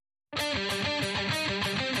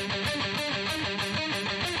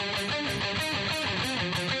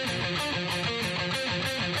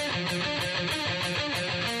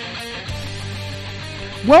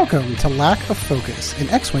Welcome to Lack of Focus, an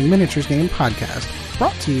X-Wing miniatures game podcast,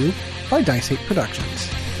 brought to you by Dice 8 Productions.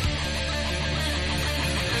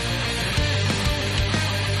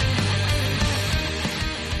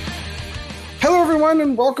 Hello everyone,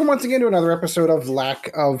 and welcome once again to another episode of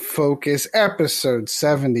Lack of Focus, episode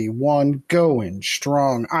 71, going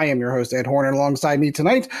strong. I am your host, Ed Horn, and alongside me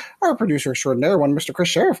tonight, our producer extraordinaire, Mr. Chris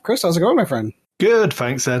Sheriff. Chris, how's it going, my friend? Good,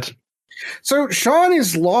 thanks, Ed. So Sean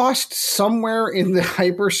is lost somewhere in the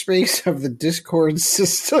hyperspace of the Discord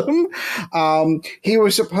system. He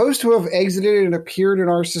was supposed to have exited and appeared in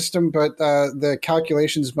our system, but the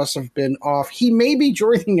calculations must have been off. He may be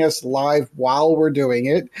joining us live while we're doing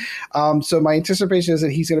it. So my anticipation is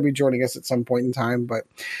that he's going to be joining us at some point in time. But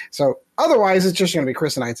so otherwise, it's just going to be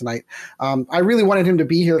Chris and I tonight. I really wanted him to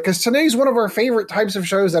be here because today's one of our favorite types of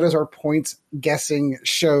shows. That is our points guessing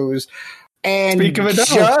shows. And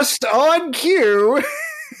just on cue,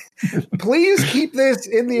 please keep this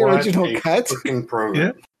in the original cut.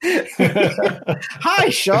 Yeah. Hi,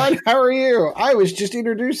 Sean. How are you? I was just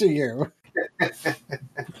introducing you.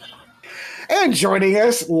 And joining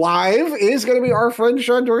us live is going to be our friend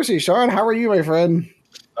Sean Dorsey. Sean, how are you, my friend?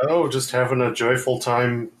 Oh, just having a joyful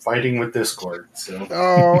time fighting with Discord. So.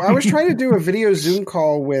 Oh, I was trying to do a video Zoom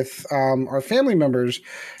call with our family members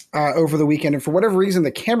over the weekend, and for whatever reason,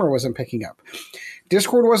 the camera wasn't picking up.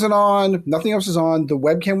 Discord wasn't on. Nothing else was on. The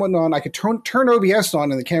webcam wasn't on. I could turn OBS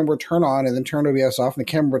on, and the camera would turn on, and then turn OBS off, and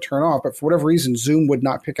the camera would turn off. But for whatever reason, Zoom would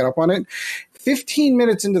not pick it up on it. 15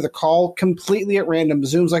 minutes into the call, completely at random,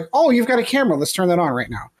 Zoom's like, oh, you've got a camera. Let's turn that on right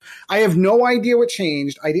now. I have no idea what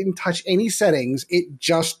changed. I didn't touch any settings. It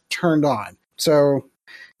just turned on. So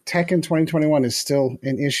tech in 2021 is still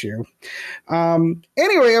an issue.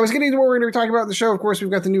 Anyway, I was getting to what we're going to be talking about in the show. Of course, we've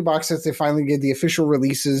got the new box sets. They finally did the official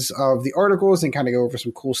releases of the articles and kind of go over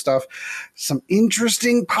some cool stuff. Some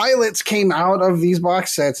interesting pilots came out of these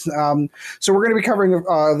box sets. So we're going to be covering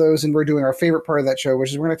those, and we're doing our favorite part of that show, which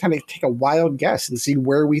is we're going to kind of take a wild guess and see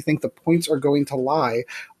where we think the points are going to lie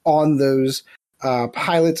on those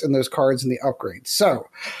pilots and those cards and the upgrades. So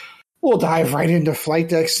we'll dive right into flight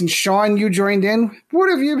decks. And Sean, you joined in. What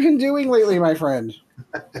have you been doing lately, my friend?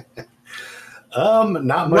 Not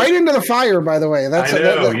much. Right into the fire, by the way. That's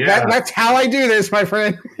that's how I do this, my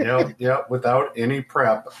friend. Yep, without any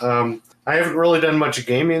prep. I haven't really done much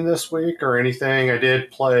gaming this week or anything. I did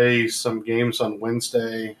play some games on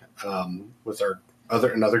Wednesday with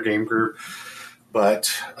another game group,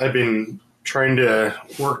 but I've been trying to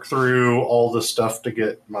work through all the stuff to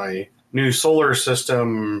get my new solar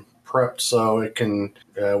system prepped so it can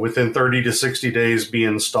within 30 to 60 days be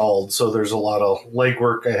installed. So there's a lot of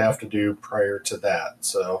legwork I have to do prior to that.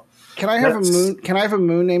 So can I have a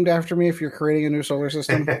moon named after me if you're creating a new solar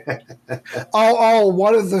system?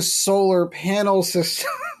 One of the solar panel systems.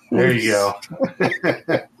 There you go.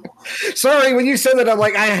 Sorry, when you said that, I'm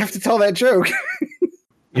like, I have to tell that joke.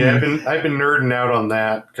 Yeah, I've been nerding out on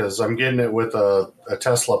that because I'm getting it with a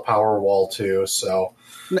Tesla Powerwall too. So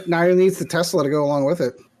now you need the Tesla to go along with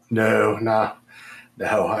it. No,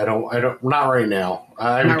 I don't. Not right now.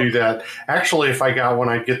 I would do that. Actually, if I got one,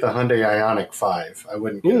 I'd get the Hyundai Ioniq 5. I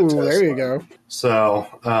wouldn't get a Tesla. There you go. So,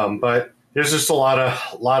 but there's just a lot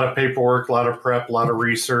of paperwork, a lot of prep, a lot of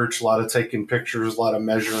research, a lot of taking pictures, a lot of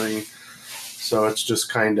measuring. So it's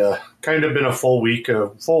just kind of been a full week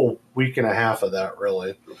and a half of that,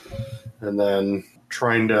 really. And then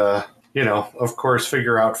trying to, of course,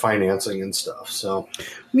 figure out financing and stuff. So,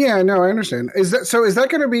 yeah, no, I understand. Is that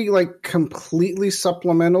going to be like completely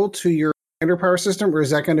supplemental to your standard power system, or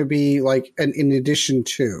is that going to be like in addition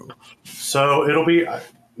to? So it'll be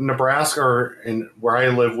Nebraska, or where I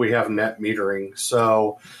live, we have net metering.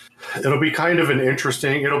 So it'll be kind of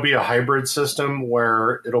it'll be a hybrid system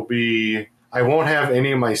where I won't have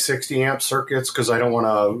any of my 60 amp circuits because I don't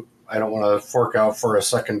want to fork out for a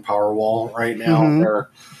second Powerwall right now. Mm-hmm.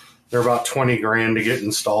 They're about $20,000 to get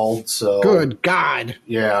installed. So good God.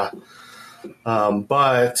 Yeah.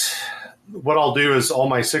 But what I'll do is all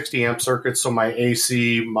my 60 amp circuits, so my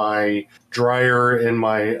AC, my dryer, and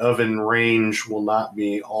my oven range will not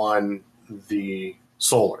be on the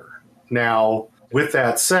solar. Now, with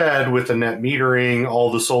that said, with the net metering, all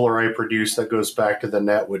the solar I produce that goes back to the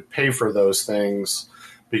net would pay for those things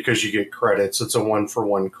because you get credits. It's a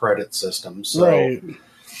 1-for-1 credit system. So. Right.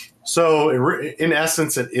 So, in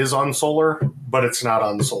essence, it is on solar, but it's not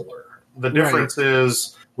on solar. The difference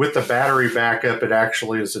is with the battery backup, it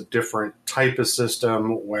actually is a different type of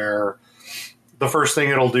system where the first thing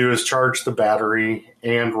it'll do is charge the battery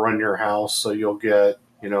and run your house. So you'll get,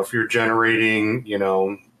 if you're generating,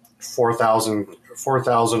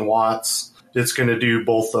 4,000 watts it's going to do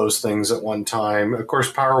both those things at one time. Of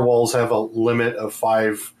course, power walls have a limit of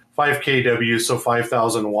 5 kW, so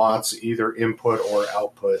 5,000 watts, either input or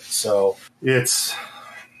output. So it's,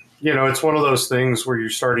 it's one of those things where you're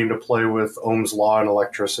starting to play with Ohm's law and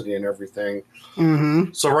electricity and everything.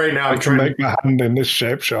 Mm-hmm. So right now, I can make my hand in this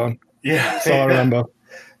shape, Sean. Yeah, that's all I remember.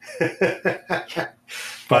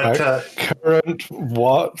 But current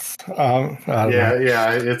watts.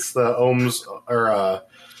 Yeah, it's the ohms or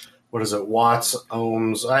what is it? Watts,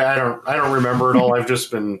 ohms. I don't remember it all. I've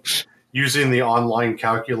just been using the online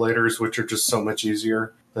calculators, which are just so much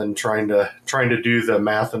easier than trying to do the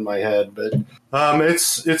math in my head. But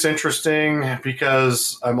it's interesting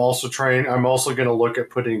because I'm also going to look at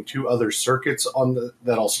putting 2 other circuits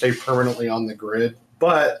that'll stay permanently on the grid.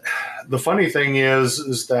 But the funny thing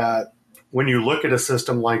is that when you look at a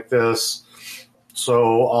system like this,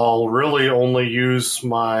 so I'll really only use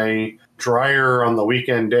my dryer on the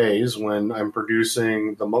weekend days when I'm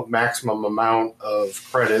producing the maximum amount of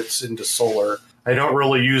credits into solar. I don't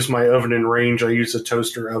really use my oven in range. I use a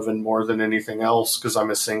toaster oven more than anything else because I'm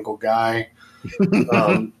a single guy.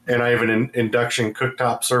 And I have an induction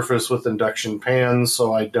cooktop surface with induction pans,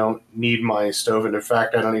 so I don't need my stove. And in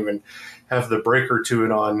fact, I don't even have the breaker to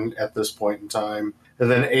it on at this point in time. And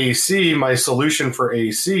then AC, my solution for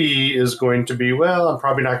AC is going to be, well, I'm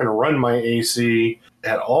probably not going to run my AC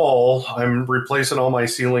at all. I'm replacing all my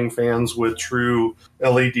ceiling fans with true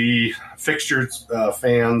LED fixtured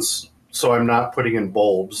fans, so I'm not putting in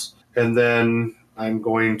bulbs. And then I'm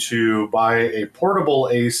going to buy a portable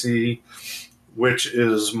AC, which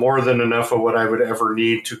is more than enough of what I would ever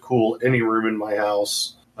need to cool any room in my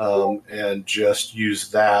house, and just use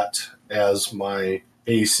that as my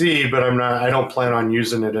AC, but I don't plan on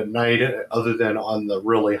using it at night other than on the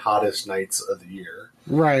really hottest nights of the year.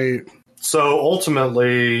 Right. So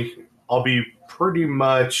ultimately, I'll be pretty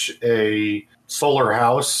much a solar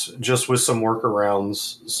house just with some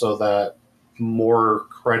workarounds so that more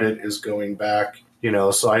credit is going back,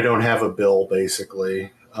 so I don't have a bill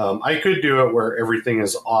basically. I could do it where everything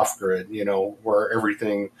is off grid, where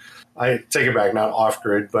everything, I take it back, not off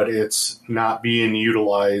grid, but it's not being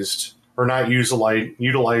utilized or not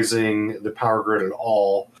utilizing the power grid at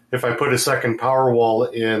all. If I put a second power wall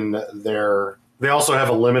in there, they also have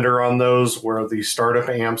a limiter on those where the startup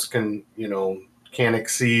amps can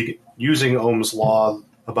exceed, using Ohm's law,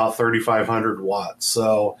 about 3,500 watts.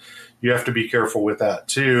 So you have to be careful with that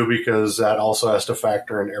too, because that also has to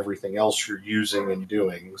factor in everything else you're using and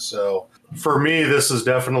doing. So for me, this is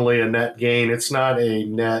definitely a net gain. It's not a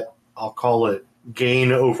net, I'll call it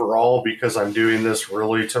gain overall, because I'm doing this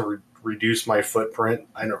really to reduce my footprint.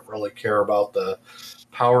 I don't really care about the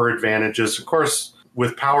power advantages. Of course,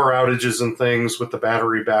 with power outages and things, with the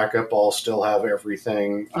battery backup, I'll still have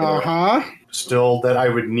everything still that I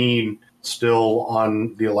would need still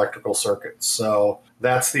on the electrical circuits. So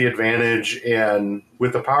that's the advantage. And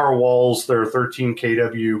with the power walls, they're 13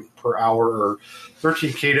 kW per hour or 13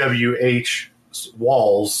 kWh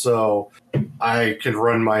walls. So I can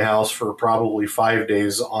run my house for probably 5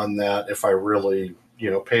 days on that if I really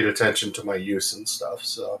paid attention to my use and stuff.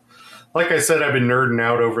 So, like I said, I've been nerding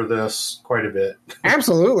out over this quite a bit.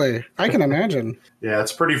 Absolutely. I can imagine. Yeah,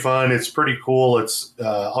 it's pretty fun. It's pretty cool. It's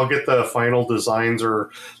I'll get the final designs, or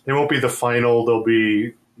they won't be the final. They'll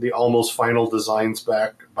be the almost final designs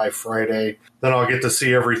back by Friday. Then I'll get to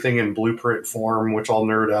see everything in blueprint form, which I'll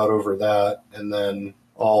nerd out over that. And then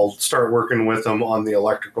I'll start working with them on the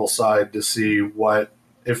electrical side to see what,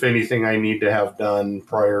 if anything, I need to have done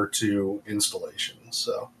prior to installation.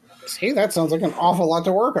 So, see, that sounds like an awful lot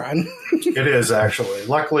to work on. It is, actually.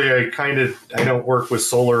 Luckily, I don't work with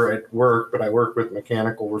solar at work, but I work with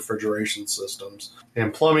mechanical refrigeration systems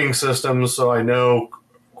and plumbing systems, so I know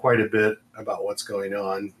quite a bit about what's going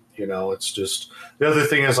on. It's just, the other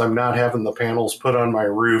thing is I'm not having the panels put on my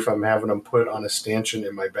roof. I'm having them put on a stanchion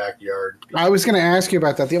in my backyard. I was going to ask you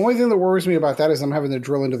about that. The only thing that worries me about that is I'm having to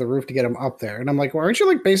drill into the roof to get them up there. And I'm like, well, aren't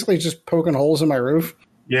you basically just poking holes in my roof?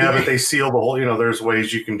 Yeah, but they seal the hole. There's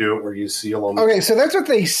ways you can do it where you seal them. Okay, so that's what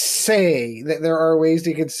they say, that there are ways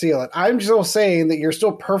you can seal it. I'm still saying that you're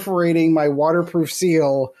still perforating my waterproof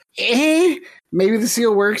seal. Maybe the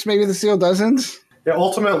seal works, maybe the seal doesn't. Yeah,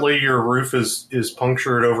 ultimately, your roof is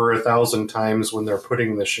punctured over 1,000 times when they're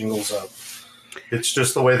putting the shingles up. It's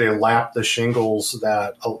just the way they lap the shingles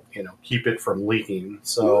that keep it from leaking.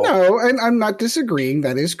 So no, and I'm not disagreeing.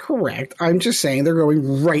 That is correct. I'm just saying they're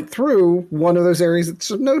going right through one of those areas that's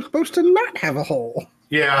supposed to not have a hole.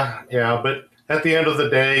 Yeah, but at the end of the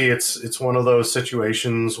day, it's one of those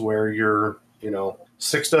situations where you're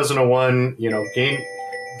 6 dozen of one,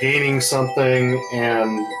 gaining something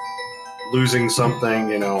and losing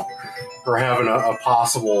something. or having a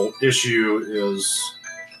possible issue is,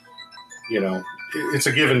 it's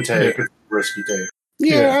a give and take. It's a risky take.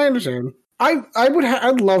 Yeah, I understand.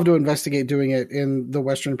 I'd love to investigate doing it in the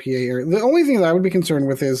Western PA area. The only thing that I would be concerned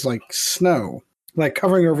with is like snow, like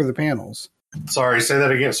covering over the panels. Sorry, say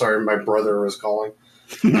that again. Sorry, my brother was calling.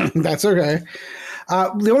 That's okay.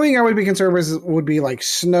 The only thing I would be concerned with would be like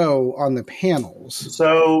snow on the panels.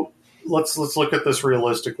 So let's look at this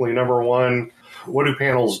realistically. Number one, what do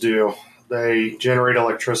panels do? They generate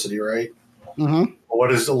electricity, right? Mm-hmm.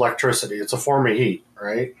 What is electricity? It's a form of heat,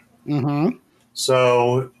 right? Mm-hmm.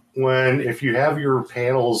 So if you have your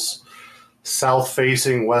panels south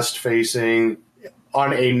facing, west facing,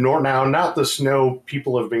 on a now not the snow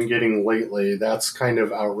people have been getting lately, that's kind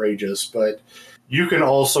of outrageous, but you can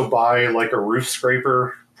also buy like a roof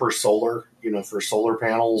scraper for solar, for solar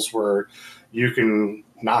panels where you can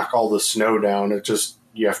knock all the snow down.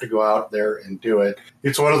 You have to go out there and do it.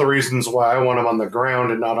 It's one of the reasons why I want them on the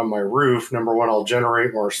ground and not on my roof. Number one, I'll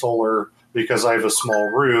generate more solar because I have a small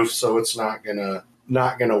roof, so it's not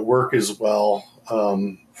gonna work as well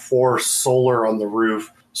for solar on the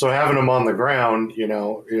roof. So having them on the ground,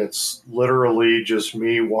 it's literally just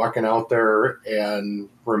me walking out there and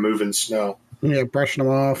removing snow. Yeah, brushing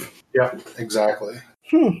them off. Yep, exactly.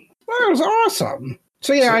 Well, that was awesome.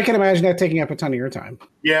 So yeah, I can imagine that taking up a ton of your time.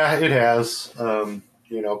 Yeah, it has.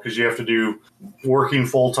 Because you have to do working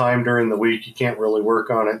full time during the week. You can't really work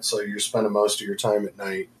on it, so you're spending most of your time at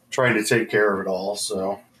night trying to take care of it all.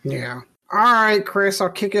 So yeah. All right, Chris, I'll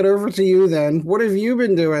kick it over to you then. What have you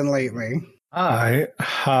been doing lately? I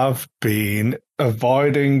have been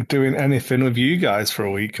avoiding doing anything with you guys for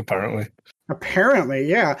a week, apparently. Apparently,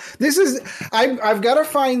 yeah. I've got to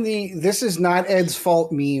find the "this is not Ed's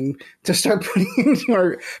fault" meme to start putting into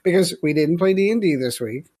our, because we didn't play D&D this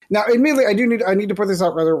week. Now, admittedly, I need to put this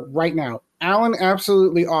out right now. Alan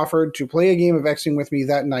absolutely offered to play a game of X-Wing with me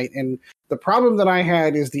that night, and the problem that I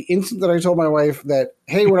had is the instant that I told my wife that,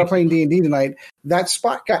 hey, we're not playing D&D tonight, that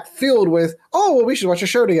spot got filled with, oh, well, we should watch a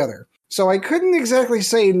show together. So I couldn't exactly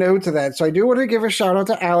say no to that. So I do want to give a shout out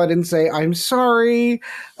to Alan and say, I'm sorry.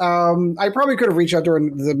 I probably could have reached out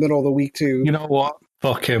during the middle of the week too. You know what?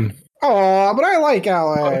 Fuck him. Oh, but I like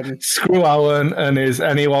Alan. Screw Alan and his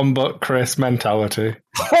anyone but Chris mentality.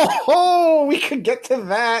 Oh, we could get to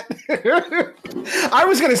that. I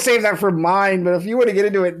was going to save that for mine, but if you want to get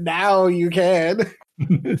into it now, you can.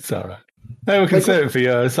 It's all right. Hey, we can save it for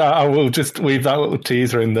yours. I will just leave that little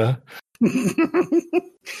teaser in there.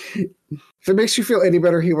 If it makes you feel any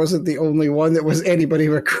better, he wasn't the only one that was anybody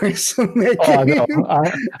but Chris.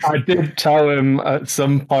 I did tell him at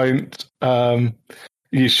some point,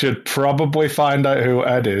 you should probably find out who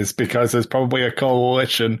Ed is, because there's probably a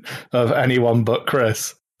coalition of anyone but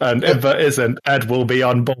Chris. And if there isn't, Ed will be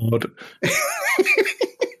on board.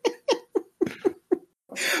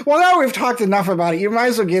 Well, now we've talked enough about it. You might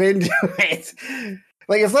as well get into it.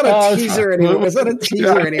 Like, it's not a teaser anymore. It's not a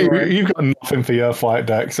teaser anymore. You've got nothing for your flight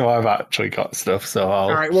deck, so I've actually got stuff. So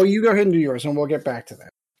all right, well, you go ahead and do yours, and we'll get back to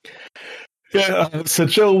that. Yeah, so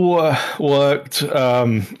Jill worked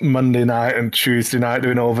Monday night and Tuesday night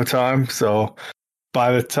doing overtime. So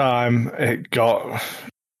by the time it got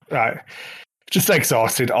just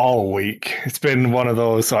exhausted all week. It's been one of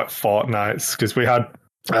those like fortnights because we had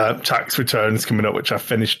tax returns coming up, which I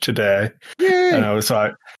finished today. Yay. And I was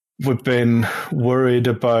like, we've been worried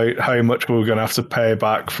about how much we were going to have to pay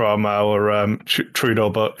back from our Trudeau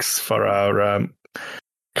bucks for our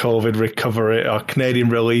COVID recovery, our Canadian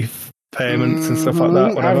relief payments and stuff like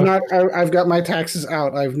that. Whatever. I've got my taxes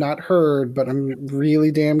out. I've not heard, but I'm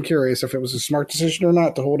really damn curious if it was a smart decision or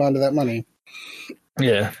not to hold on to that money.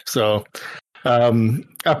 Yeah, so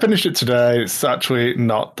I finished it today. It's actually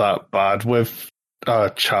not that bad with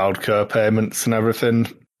childcare payments and everything.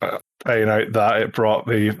 Paying out that, it brought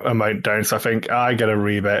the amount down. So I think I get a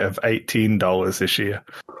rebate of $18 this year.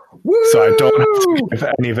 Woo! So I don't have to give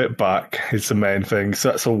any of it back, is the main thing. So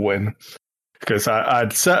that's a win. Because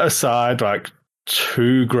I'd set aside like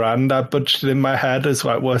 $2,000 I budgeted in my head as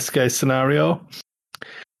like worst case scenario.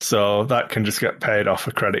 So that can just get paid off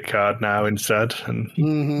a credit card now instead and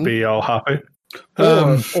be all happy.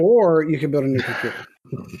 Or you can build a new computer.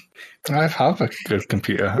 I have a good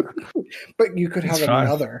computer. But you could have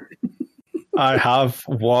another. I have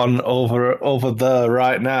one over there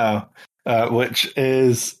right now, which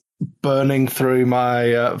is burning through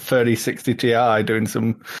my 3060 Ti doing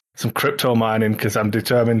some crypto mining because I'm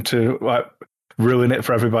determined to like ruin it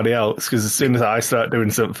for everybody else, because as soon as I start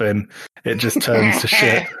doing something, it just turns to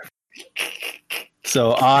shit.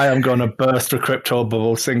 So I am going to burst the crypto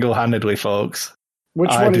bubble single-handedly, folks. Which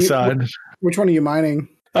one are you mining?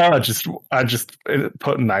 I just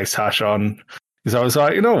put Nice Hash on because I was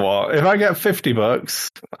like, you know what? If I get $50,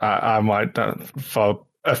 I might for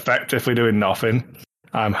effectively doing nothing.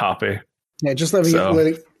 I'm happy. Yeah, just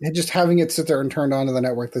just having it sit there and turned on to the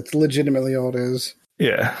network. That's legitimately all it is.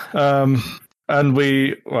 Yeah. And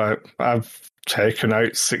I've taken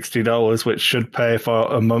out $60, which should pay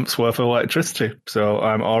for a month's worth of electricity. So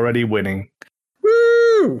I'm already winning.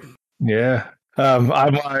 Woo! Yeah.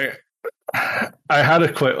 I had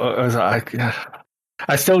a quick look. I was like,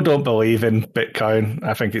 I still don't believe in Bitcoin.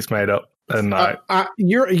 I think it's made up. And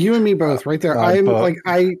you and me both right there.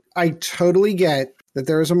 I totally get that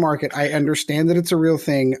there is a market. I understand that it's a real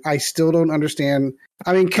thing. I still don't understand.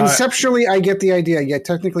 I mean, conceptually, I get the idea. Yet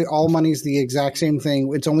technically, all money is the exact same thing.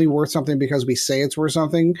 It's only worth something because we say it's worth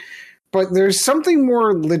something. But there's something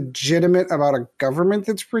more legitimate about a government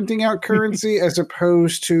that's printing out currency as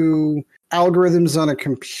opposed to algorithms on a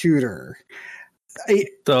computer. I've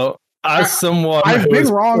been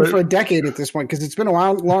wrong for a decade at this point because it's been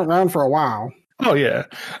around for a while. Oh yeah,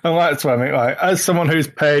 and that's what I mean. Like, as someone who's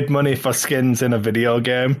paid money for skins in a video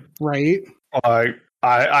game, right? Like,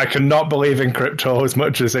 I cannot believe in crypto as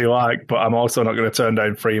much as they like, but I'm also not going to turn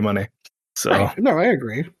down free money. So right. No, I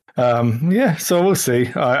agree. Yeah, so we'll see.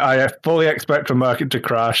 I fully expect the market to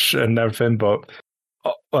crash and everything, but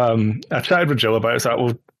I chatted with Jill about it, so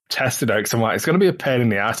we'll test it out because I'm like, it's going to be a pain in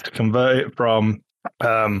the ass to convert it from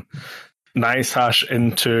Nice Hash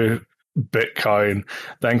into Bitcoin,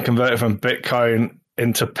 then convert it from Bitcoin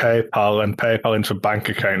into PayPal and PayPal into a bank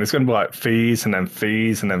account. It's going to be like fees and then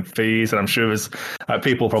fees and then fees, and I'm sure there's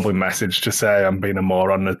people probably message to say I'm being a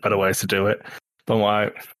moron. There's better ways to do it, but I'm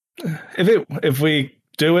like, if we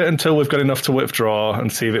do it until we've got enough to withdraw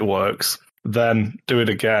and see if it works, then do it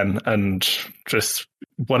again, and just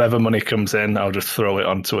whatever money comes in, I'll just throw it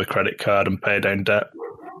onto a credit card and pay down debt.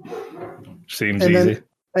 Seems easy.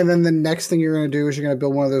 And then the next thing you're going to do is you're going to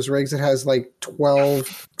build one of those rigs that has like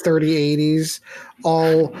 12 3080s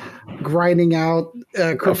all grinding out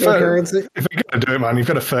cryptocurrency. If you're going to do it, man, you've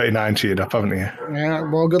got a 3090 up, haven't you? Yeah,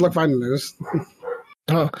 well, good luck finding those.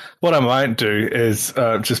 What I might do is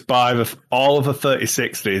just buy all of the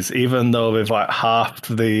 3060s, even though they've like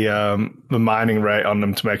halved the mining rate on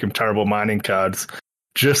them to make them terrible mining cards,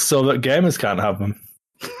 just so that gamers can't have them.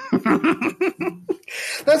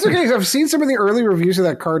 That's okay. I've seen some of the early reviews of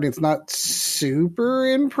that card. It's not super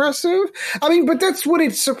impressive. I mean, but that's what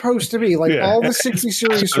it's supposed to be. Like all the 60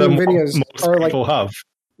 series videos are like, have.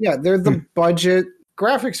 Yeah, they're the budget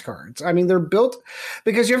graphics cards. I mean, they're built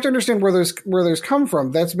because you have to understand where those come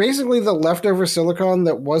from. That's basically the leftover silicon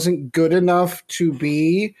that wasn't good enough to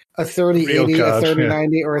be a 3080, a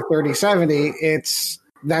 3090, or a 3070.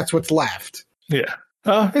 That's what's left. Yeah.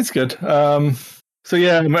 Oh, it's good. So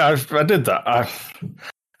yeah, I did that.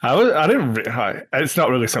 I didn't. It's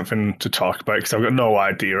not really something to talk about because I've got no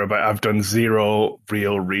idea about it. I've done zero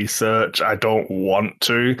real research. I don't want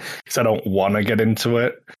to because I don't want to get into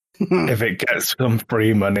it. If it gets some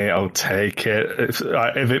free money, I'll take it.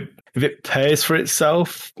 If it pays for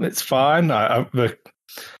itself, it's fine. The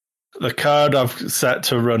card I've set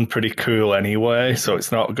to run pretty cool anyway, so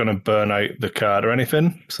it's not going to burn out the card or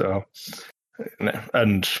anything. So.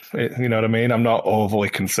 And you know what I mean? I'm not overly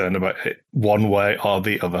concerned about it one way or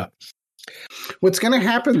the other. What's going to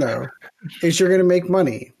happen, though, is you're going to make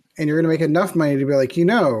money. And you're going to make enough money to be like,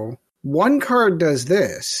 one card does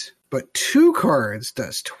this, but 2 cards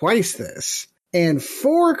does twice this. And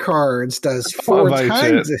 4 cards does 4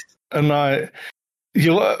 times this. And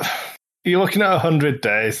you're looking at 100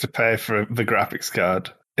 days to pay for the graphics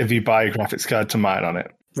card if you buy a graphics card to mine on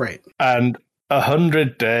it. Right. And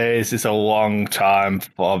 100 days is a long time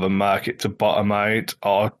for the market to bottom out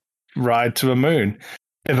or ride to the moon.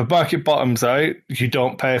 If a market bottoms out, you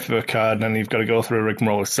don't pay for the card, and then you've got to go through a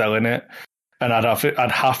rigmarole of selling it. And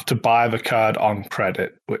I'd have to buy the card on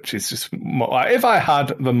credit, which is just like, if I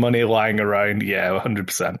had the money lying around,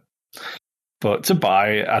 100%. But to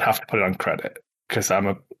buy, I'd have to put it on credit because I'm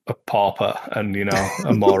a pauper and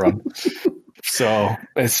a moron. So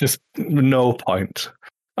it's just no point.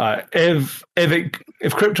 If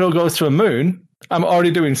crypto goes to a moon, I'm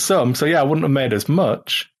already doing some, so I wouldn't have made as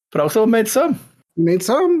much, but I also made some. You made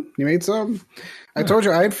some. I told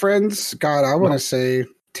you I had friends, I want to say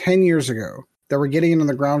 10 years ago, that were getting in on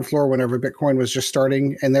the ground floor whenever Bitcoin was just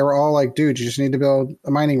starting, and they were all like, dude, you just need to build a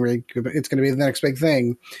mining rig. It's going to be the next big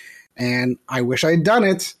thing. And I wish I'd done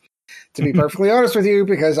it, to be perfectly honest with you,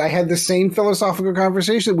 because I had the same philosophical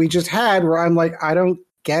conversation we just had where I'm like, I don't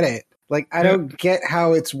get it. Like, I don't get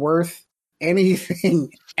how it's worth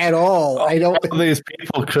anything at all. I don't. These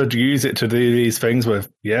people could use it to do these things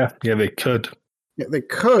with. Yeah, they could. Yeah, they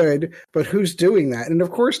could, but who's doing that? And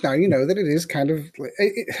of course, now you know that it is kind of.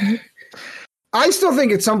 I still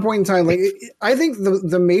think at some point in time, I think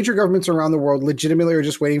the major governments around the world legitimately are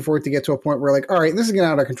just waiting for it to get to a point where, like, all right, this is getting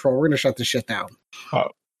out of control. We're going to shut this shit down. Oh.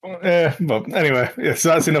 But anyway, so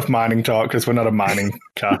that's enough mining talk because we're not a mining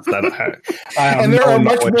cast. And there are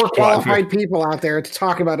much more qualified people out there to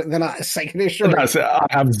talk about it than us. I can assure you. That's it. I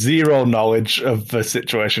have zero knowledge of the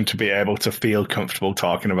situation to be able to feel comfortable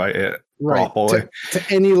talking about it properly. To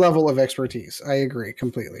any level of expertise. I agree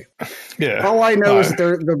completely. Yeah. All I know is that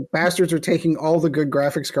the bastards are taking all the good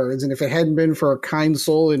graphics cards, and if it hadn't been for a kind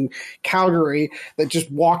soul in Calgary that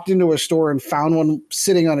just walked into a store and found one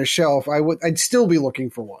sitting on a shelf, I'd still be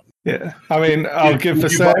looking for one. Yeah. I mean, I'll give the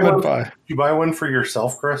same advice. You buy one for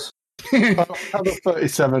yourself, Chris? I have a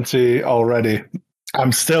 3070 already.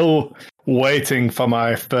 I'm still waiting for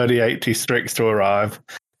my 3080 Strix to arrive.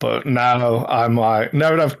 But now I'm like, now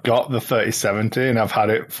that I've got the 3070 and I've had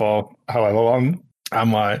it for however long,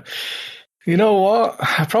 I'm like, you know what?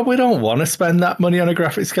 I probably don't want to spend that money on a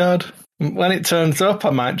graphics card. When it turns up, I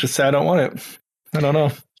might just say I don't want it. I don't know.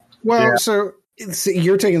 Well, so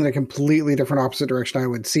you're taking a completely different opposite direction I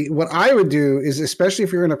would see. What I would do is, especially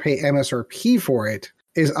if you're going to pay MSRP for it,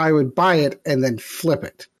 is I would buy it and then flip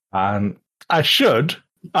it. And I should.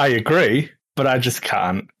 I agree, but I just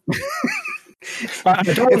can't. It's got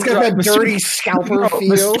that dirty scalper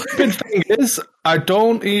feel. The stupid thing is, I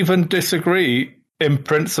don't even disagree in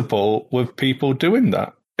principle with people doing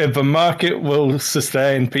that. If the market will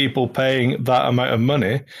sustain people paying that amount of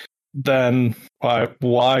money, then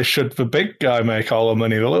why should the big guy make all the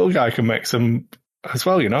money? The little guy can make some as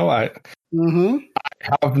well, you know? I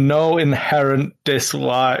have no inherent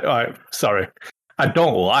dislike. I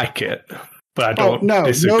don't like it, but I don't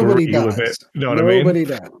disagree with it. You know what I mean? Nobody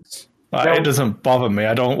does. It doesn't bother me.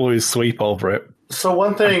 I don't lose sleep over it. So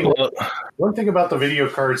one thing about the video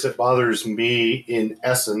cards that bothers me in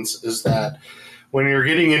essence is that when you're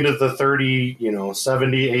getting into the 30,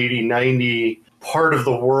 70, 80, 90 part of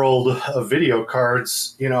the world of video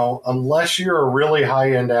cards, unless you're a really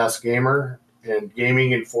high-end ass gamer and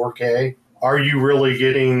gaming in 4K, are you really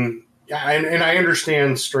getting... And I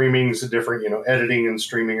understand streaming's a different, editing and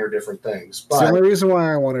streaming are different things. But, it's the only reason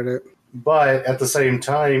why I wanted it. But at the same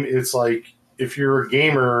time, it's like, if you're a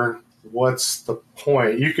gamer, what's the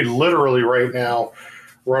point? You could literally right now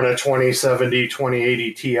run a 2070,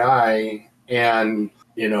 2080 Ti, and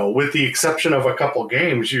with the exception of a couple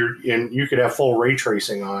games, you could have full ray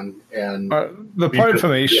tracing on. And the point for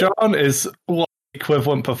me, Sean, is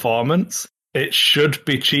equivalent performance. It should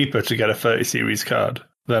be cheaper to get a 30 series card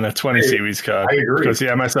than a 20 series card. I agree, because the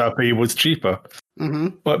MSRP was cheaper.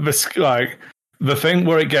 Mm-hmm. But the thing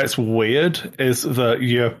where it gets weird is that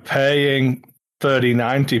you're paying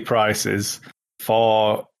 3090 prices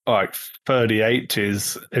for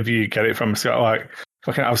 3080s if you get it from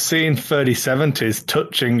I've seen 3070s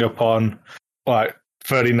touching upon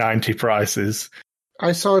 3090 prices.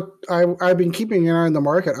 I've been keeping an eye on the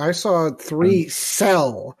market. I saw 3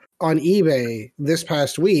 sell on eBay this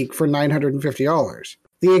past week for $950.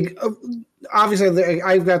 Obviously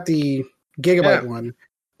I've got the Gigabyte one.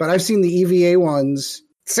 But I've seen the EVA ones,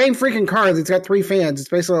 same freaking card. It's got 3 fans. It's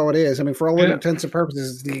basically all it is. I mean, for all intents and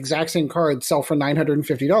purposes, it's the exact same card sell for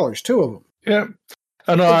 $950. 2 of them. Yeah.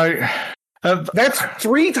 And that's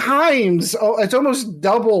 3 times. Oh, it's almost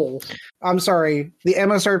double. I'm sorry, the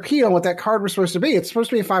MSRP on what that card was supposed to be. It's supposed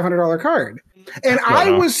to be a $500 card. And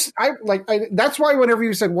that's why whenever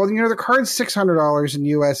you said, well, the card's $600 in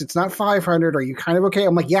US, it's not $500. Are you kind of okay?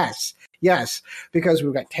 I'm like, yes, because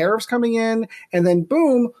we've got tariffs coming in, and then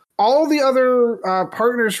boom, all the other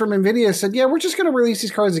partners from NVIDIA said, yeah, we're just going to release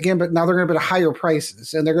these cards again, but now they're going to be at higher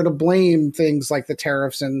prices, and they're going to blame things like the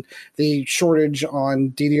tariffs and the shortage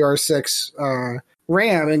on DDR6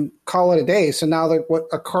 RAM and call it a day. So now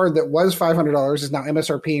a card that was $500 is now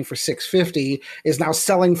MSRPing for $650, is now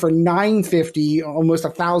selling for $950, almost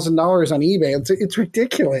 $1,000 on eBay. It's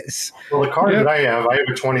ridiculous. Well, the card that I have a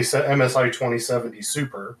MSI 2070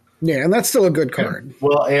 Super. Yeah, and that's still a good card.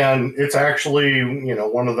 Well, and it's actually,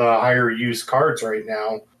 one of the higher used cards right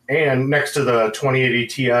now. And next to the 2080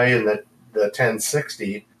 Ti and the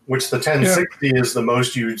 1060, which the 1060 is the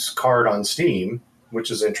most used card on Steam,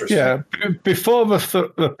 which is interesting. Yeah, before the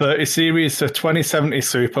 30 series, the 2070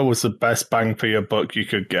 Super was the best bang for your buck you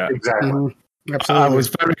could get. Exactly. Mm-hmm. Absolutely. I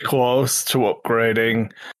was very close to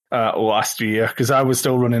upgrading last year because I was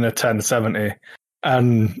still running a 1070.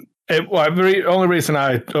 And the only reason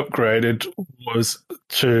I upgraded was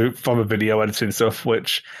for the video editing stuff,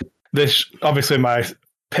 which obviously my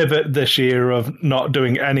pivot this year of not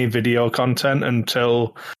doing any video content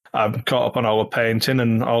until I'm caught up on all the painting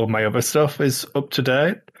and all of my other stuff is up to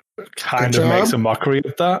date. Kind of makes a mockery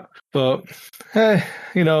of that. But, hey,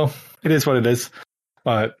 it is what it is.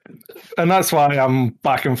 Right. And that's why I'm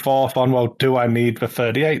back and forth on, well, do I need the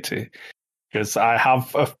 3080? Because I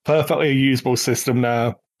have a perfectly usable system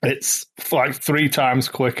now. It's like 3 times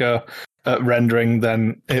quicker at rendering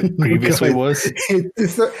than it previously was.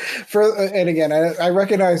 And again, I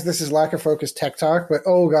recognize this is lack of focus tech talk, but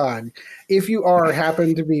oh god, if you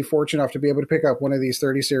happen to be fortunate enough to be able to pick up one of these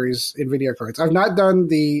 30 series NVIDIA cards, I've not done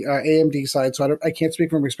the AMD side, so I can't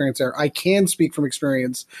speak from experience there. I can speak from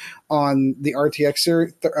experience on the RTX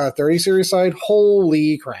series, 30 series side.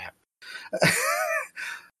 Holy crap.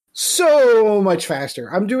 So much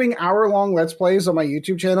faster. I'm doing hour-long Let's Plays on my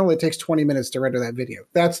YouTube channel. It takes 20 minutes to render that video.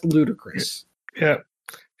 That's ludicrous. Yeah,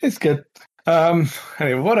 it's good.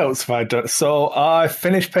 Anyway, what else have I done? So I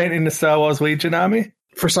finished painting the Star Wars Legion army.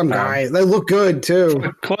 For some guy. They look good,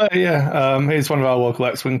 too. Clay, yeah. He's one of our local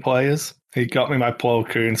X-Wing players. He got me my Plo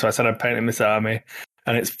Koon, so I said I'd paint him this army,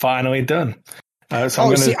 and it's finally done. So I'm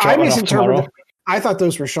going to drop it off tomorrow. I thought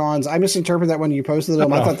those were Sean's. I misinterpreted that when you posted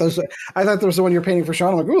them. I thought those was the one you're painting for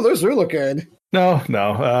Sean. I'm like, ooh, those do look good. No.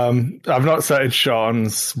 I've not started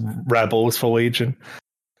Sean's Rebels for Legion.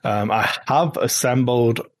 I have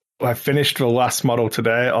assembled. I finished the last model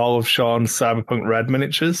today. All of Sean's Cyberpunk Red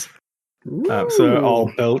miniatures. So they're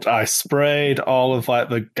all built. I sprayed all of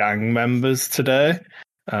the gang members today.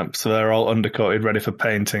 So they're all undercoated, ready for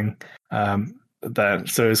painting.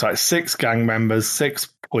 So it's 6 gang members, 6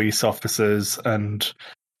 police officers, and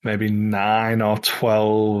maybe 9 or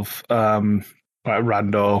 12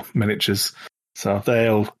 rando miniatures. So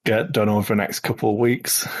they'll get done over the next couple of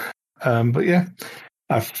weeks. But yeah,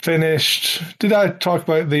 I've finished. Did I talk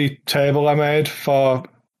about the table I made for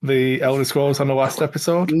the Elder Scrolls on the last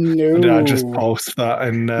episode? No. Or did I just post that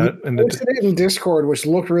in posted it in Discord, which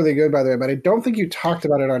looked really good, by the way, but I don't think you talked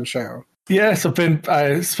about it on show. Yes,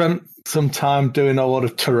 I spent some time doing a lot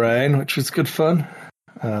of terrain, which was good fun.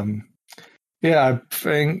 I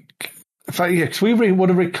think, in fact, because we would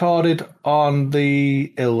have recorded on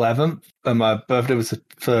the 11th, and my birthday was the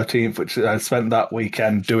 13th, which I spent that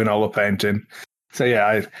weekend doing all the painting. So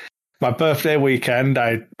yeah, my birthday weekend,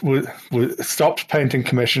 I stopped painting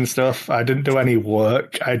commission stuff. I didn't do any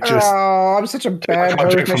work. I'm such a bad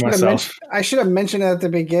project for myself. I should have mentioned it at the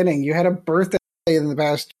beginning. You had a birthday in the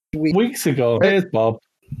past week. Weeks ago. Here's Bob.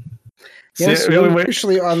 Yes, we're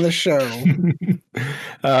officially on the show.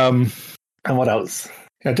 And what else?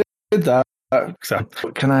 I did that. So,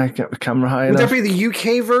 can I get the camera high enough? Would that be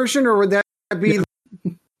the UK version, or would that be...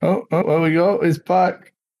 Oh, there we go. He's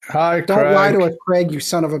back. Hi, Craig. Don't lie to us, Craig, you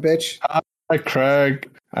son of a bitch. Hi, Craig.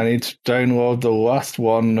 I need to download the last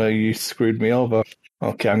one. You screwed me over.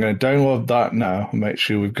 Okay, I'm going to download that now and make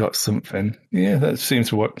sure we've got something. Yeah, that seems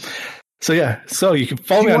to work. So, yeah. So, you can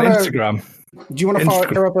follow me on Instagram. Do you want to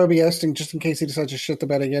follow up OBS just in case he decides to shit the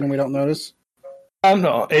bed again and we don't notice?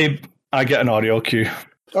 No, Abe, I get an audio cue.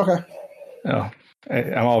 Okay. Oh,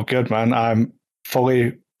 I'm all good, man. I'm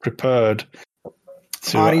fully prepared.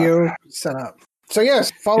 Audio set up. So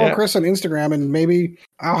yes, follow Chris on Instagram, and maybe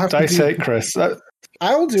I'll have to say Chris.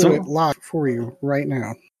 I'll do it live for you right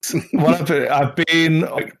now. I've been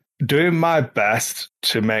doing my best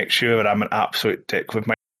to make sure that I'm an absolute dick with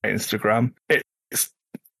my Instagram. It's a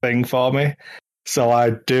thing for me, so I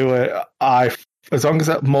do it. As long as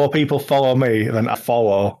more people follow me than I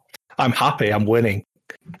follow, I'm happy. I'm winning.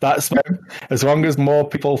 As long as more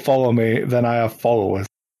people follow me than I have followers.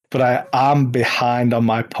 But I am behind on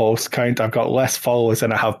my post count. I've got less followers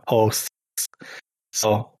than I have posts.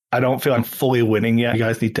 So I don't feel I'm fully winning yet. You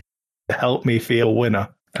guys need to help me feel a winner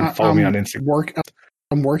and follow me on Instagram.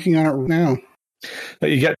 I'm working on it right now. But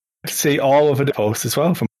you get to see all of the posts as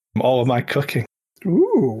well from all of my cooking.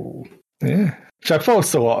 Ooh. Yeah. So I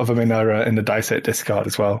post a lot of them in the Dice 8 Discord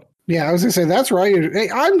as well. Yeah, I was going to say, that's right. Hey,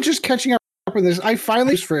 I'm just catching up with this. I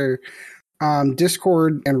finally for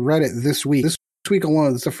Discord and Reddit this week. This week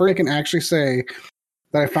alone, it's the first I can actually say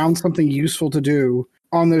that I found something useful to do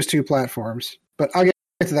on those 2 platforms. But I'll get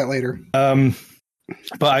to that later.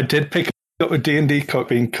 But I did pick up a D&D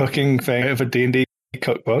cooking thing of a D&D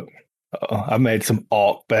cookbook. I made some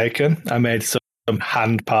orc bacon. I made some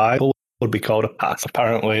hand pie. Would be called a pass.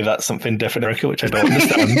 Apparently, that's something different, which I don't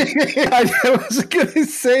understand. I wasn't going to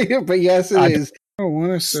say it, but yes, it is. I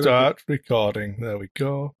want to start recording. There we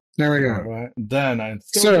go. There we go. All right. Then I'm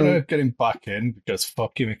still going to get him back in because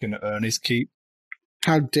fuck him, he can earn his keep.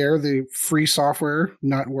 How dare the free software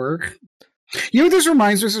not work? You know what this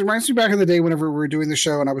reminds me? This reminds me back in the day whenever we were doing the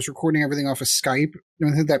show and I was recording everything off of Skype.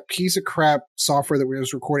 And I had that piece of crap software that we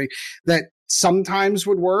was recording that sometimes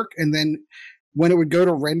would work, and then when it would go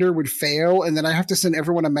to render would fail, and then I have to send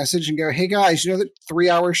everyone a message and go, "Hey guys, you know that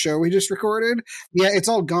 3-hour show we just recorded? Yeah, it's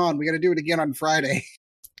all gone. We got to do it again on Friday."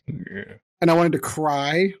 Yeah. And I wanted to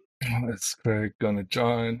cry. That's Craig gonna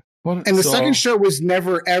join. And the second show was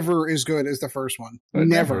never, ever as good as the first one. It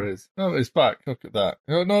Never. is. Oh, it's back. Look at that.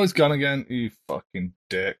 Oh, no, it's gone again. You fucking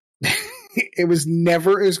dick. It was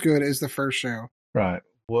never as good as the first show. Right.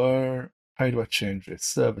 How do I change this?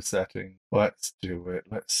 Server setting. Let's do it.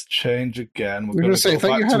 Let's change again. We're going to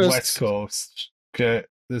go back to West Coast. Okay.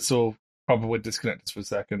 This will probably disconnect us for a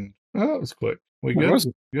second. Oh, that was quick. We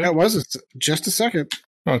good? That was just a second.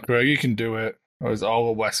 Oh, Craig, you can do it. I was all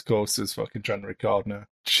the West Coast is fucking trying to record now.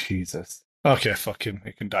 Jesus. Okay, fuck him.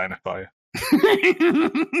 He can die in a fire.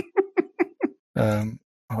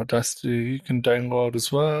 Audacity, you can download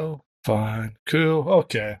as well. Fine. Cool.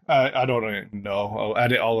 Okay. I don't even know. I'll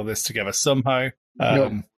edit all of this together somehow.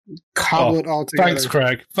 Cobble it all together.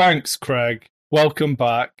 Thanks, Craig. Welcome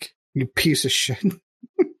back. You piece of shit.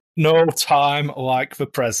 No time like the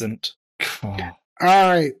present. Oh. All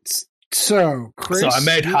right. So, Chris. So I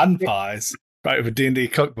made hand pies, right, with a D&D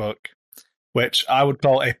cookbook, which I would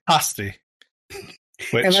call a pasty,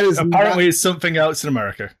 which apparently is something else in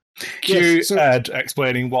America. Ed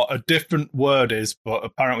explaining what a different word is, but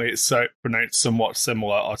apparently it's pronounced somewhat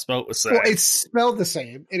similar or spelled the same. Well, it's spelled the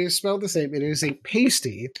same. It is spelled the same. It is a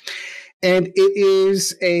pasty, and it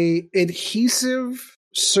is a adhesive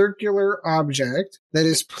circular object that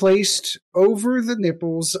is placed over the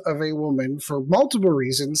nipples of a woman for multiple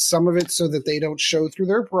reasons. Some of it so that they don't show through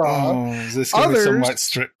their bra. Oh, is this going to be some like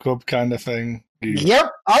strip club kind of thing?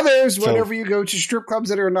 Yep. Others, whenever you go to strip clubs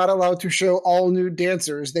that are not allowed to show all nude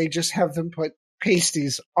dancers, they just have them put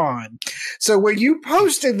pasties on. So when you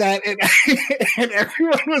posted that and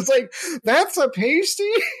everyone was like, "That's a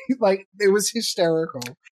pasty?" Like, it was hysterical.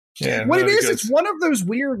 Yeah, what it is, it's one of those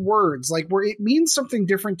weird words, like where it means something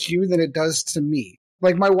different to you than it does to me.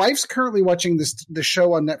 Like, my wife's currently watching the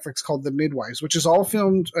show on Netflix called The Midwives, which is all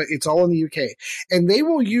filmed. It's all in the UK, and they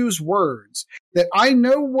will use words that I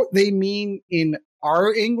know what they mean in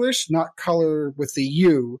our English, not color with the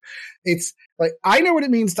U. It's like, I know what it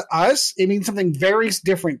means to us. It means something very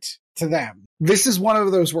different to them. This is one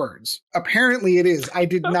of those words. Apparently, it is. I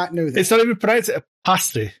did not know that. It's not even pronounced a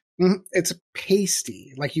pasty. Mm-hmm. It's a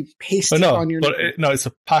pasty, like you paste it on your. No, it's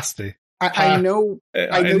a pasty. I know.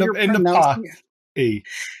 I know you're pronouncing it. E.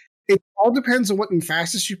 It all depends on what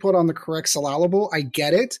emphasis you put on the correct syllable. I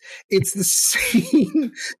get it. It's the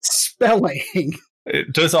same spelling.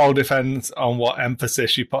 It does all depend on what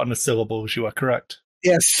emphasis you put on the syllables. You are correct.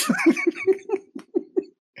 Yes.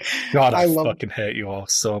 God, I fucking hate you all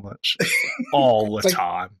so much. All the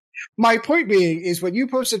time. My point being is, when you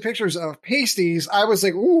posted pictures of pasties, I was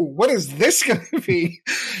like, "Ooh, what is this going to be?"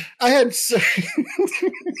 I had.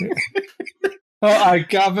 Well, I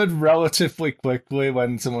gathered relatively quickly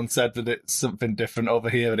when someone said that it's something different over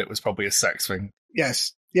here, that it was probably a sex thing.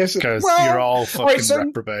 Yes. Because you're all fucking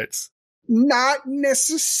reprobates. Not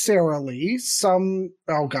necessarily.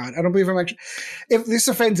 Oh God, I don't believe I'm actually. If this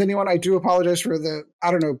offends anyone, I do apologize for the,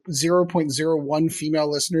 0.01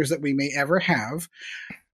 female listeners that we may ever have.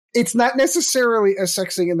 It's not necessarily a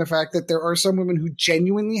sex thing in the fact that there are some women who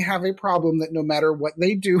genuinely have a problem that no matter what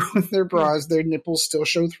they do with their bras, their nipples still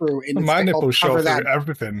show through. And my nipples show through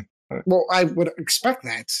everything. Well, I would expect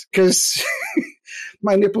that, because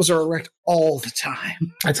my nipples are erect all the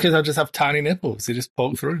time. It's because I just have tiny nipples. They just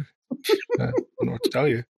poke through. I don't know what to tell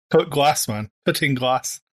you. Cut glass, man. Cutting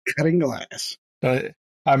glass. Cutting glass.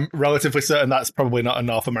 I'm relatively certain that's probably not a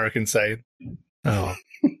North American saying. Oh.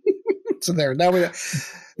 So there. Now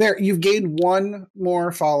you've gained one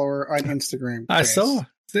more follower on Instagram. I saw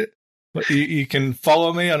it. But you can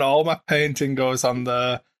follow me, and all my painting goes on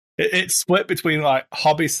there. It's split between like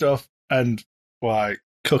hobby stuff and like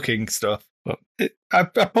cooking stuff. But I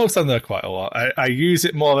post on there quite a lot. I use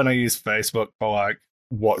it more than I use Facebook for like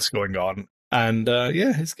what's going on. And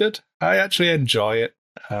yeah, it's good. I actually enjoy it.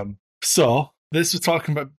 So this was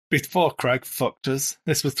talking about before Craig fucked us.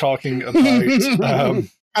 This was talking about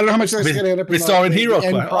I don't know how much that's going to end up restoring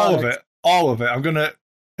HeroQuest. All of it. I'm going to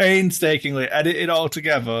painstakingly edit it all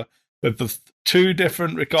together with the two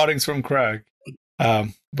different recordings from Craig.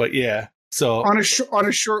 But yeah, so on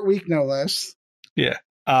a short week, no less. Yeah,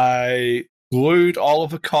 I glued all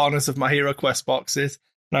of the corners of my HeroQuest boxes,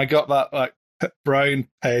 and I got that like brown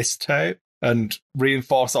paste tape and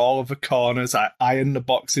reinforced all of the corners. I ironed the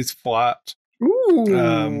boxes flat.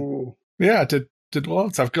 Ooh. Yeah, I did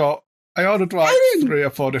lots. I ordered like 3 or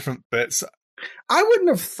 4 different bits. I wouldn't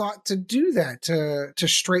have thought to do that, to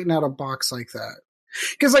straighten out a box like that.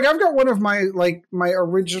 Because like I've got one of my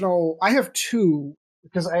original. I have 2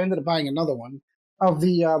 because I ended up buying another one of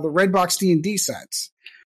the Redbox D&D sets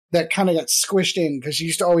that kind of got squished in because you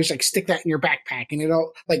used to always like stick that in your backpack, and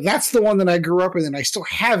like that's the one that I grew up with, and I still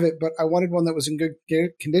have it, but I wanted one that was in good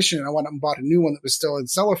condition, and I went up and bought a new one that was still in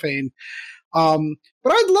cellophane. But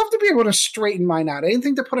I'd love to be able to straighten mine out. I didn't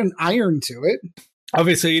think to put an iron to it.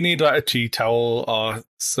 Obviously, you need like a tea towel or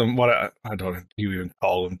some I don't know, you even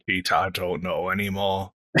call them tea towel. I don't know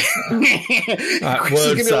anymore.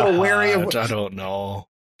 Words are hard. I don't know.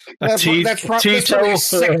 That's probably a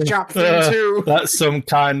sick job thing too. That's some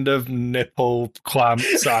kind of nipple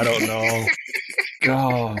clamps. I don't know.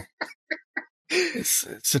 God,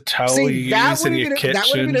 it's a towel you use in your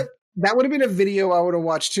kitchen. That would have been a video I would have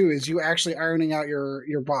watched too. Is you actually ironing out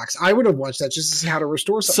your box? I would have watched that just to see how to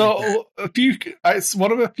restore something. So it's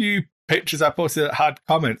one of a few pictures I posted that had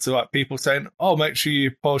comments about people saying, "Oh, make sure you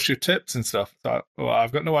post your tips and stuff." So, well,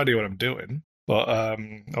 I've got no idea what I'm doing. But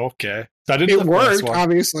okay, so I did. It worked,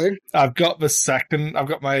 obviously. I've got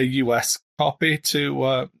my US copy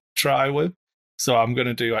to try with, so I'm going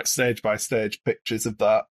to do like stage by stage pictures of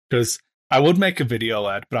that because I would make a video,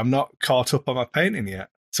 Ed, but I'm not caught up on my painting yet,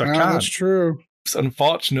 so I can't. That's true. It's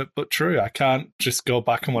unfortunate but true. I can't just go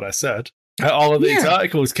back on what I said. All of these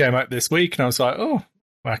articles came out this week, and I was like, oh,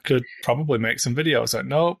 I could probably make some videos. Like,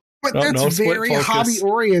 no, but that's very hobby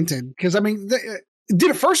oriented because I mean.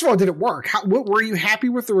 First of all, did it work? Were you happy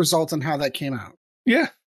with the results and how that came out? Yeah.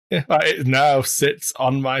 It now sits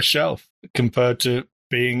on my shelf compared to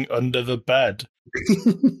being under the bed.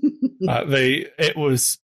 It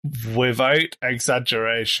was, without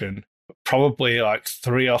exaggeration, probably like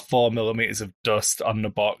 3 or 4 millimeters of dust on the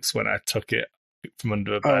box when I took it from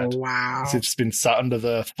under the bed. Oh, wow. It's just been sat under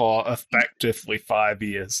there for effectively 5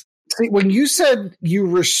 years. See, when you said you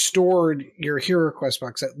restored your HeroQuest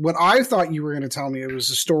box set, what I thought you were going to tell me, it was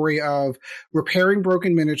a story of repairing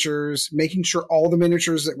broken miniatures, making sure all the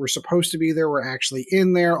miniatures that were supposed to be there were actually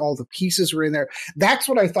in there, all the pieces were in there. That's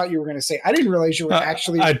what I thought you were going to say. I didn't realize you were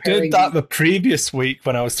actually I did that the previous week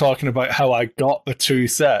when I was talking about how I got the 2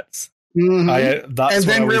 sets. Mm-hmm. And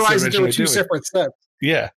then realized that there were 2 separate sets.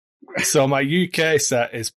 Yeah. So my UK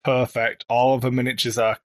set is perfect. All of the miniatures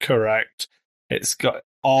are correct. It's got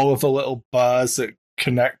all of the little bars that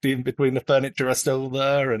connect in between the furniture are still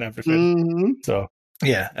there and everything. Mm-hmm. So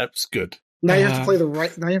yeah, that's good. Now you have to play the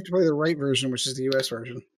right. Now you have to play the right version, which is the US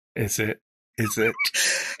version. Is it?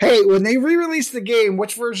 Hey, when they re-released the game,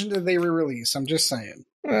 which version did they re-release? I'm just saying.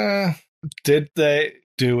 Did they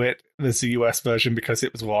do it as a US version because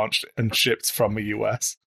it was launched and shipped from the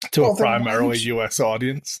US to a primarily US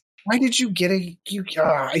audience? Why did you get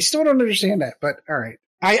I still don't understand that, but all right.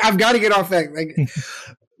 I've got to get off that. Like,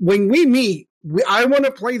 when we meet, I want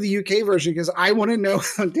to play the UK version because I want to know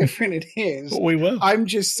how different it is. We will. I'm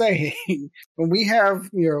just saying, when we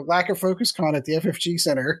have Lack of Focus Con at the FFG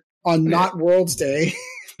Center on Not World's Day,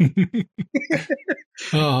 because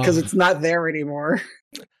it's not there anymore.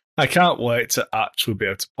 I can't wait to actually be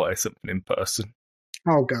able to play something in person.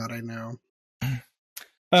 Oh God, I know.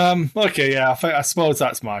 Okay, yeah, I suppose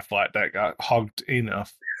that's my flight deck. I hogged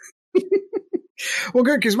enough. Well,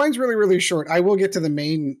 good, because mine's really, really short. I will get to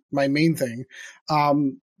my main thing.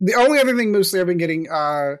 The only other thing mostly I've been getting,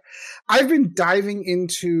 I've been diving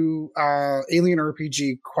into Alien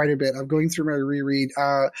RPG quite a bit. I'm going through my reread.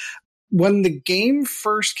 When the game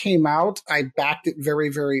first came out, I backed it very,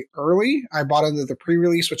 very early. I bought into the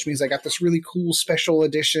pre-release, which means I got this really cool special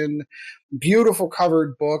edition, beautiful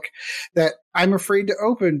covered book that I'm afraid to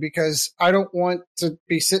open because I don't want to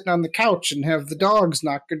be sitting on the couch and have the dogs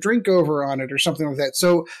knock a drink over on it or something like that.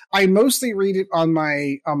 So I mostly read it on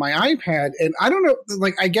my iPad, and I don't know,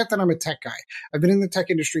 like, I get that I'm a tech guy. I've been in the tech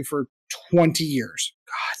industry for 20 years.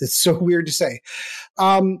 God, that's so weird to say.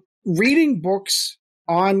 Reading books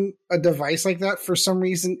on a device like that, for some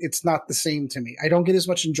reason, it's not the same to me. I don't get as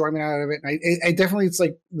much enjoyment out of it. And I definitely, it's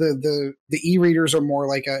like the e-readers are more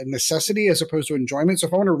like a necessity as opposed to enjoyment. So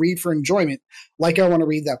if I want to read for enjoyment, like I want to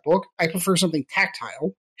read that book, I prefer something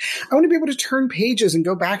tactile. I want to be able to turn pages and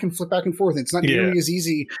go back and flip back and forth. It's not nearly as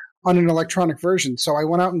easy on an electronic version. So I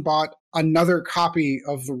went out and bought another copy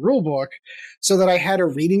of the rule book so that I had a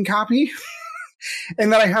reading copy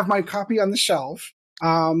and then I have my copy on the shelf.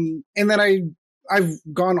 And then I've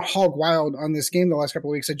gone hog wild on this game the last couple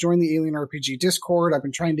of weeks. I joined the Alien RPG Discord. I've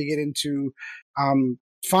been trying to get into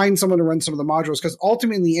find someone to run some of the modules because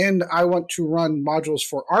ultimately in the end, I want to run modules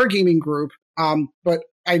for our gaming group. But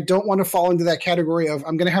I don't want to fall into that category of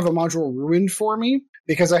I'm going to have a module ruined for me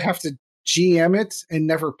because I have to GM it and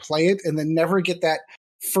never play it and then never get that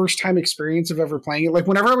first time experience of ever playing it. Like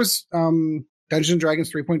whenever I was Dungeons &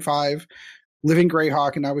 Dragons 3.5, Living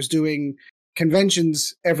Greyhawk, and I was doing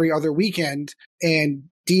conventions every other weekend and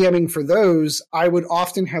DMing for those, I would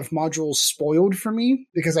often have modules spoiled for me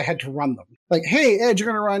because I had to run them. Like, hey, Ed, you're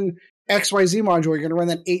going to run XYZ module. You're going to run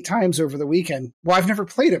that 8 times over the weekend. Well, I've never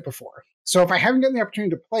played it before. So if I haven't gotten the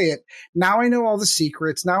opportunity to play it, now I know all the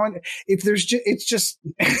secrets. Now it's just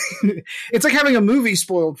it's like having a movie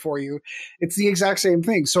spoiled for you. It's the exact same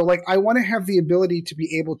thing. So like I want to have the ability to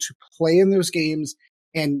be able to play in those games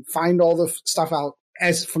and find all the stuff out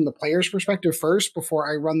as from the player's perspective first before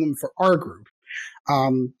I run them for our group.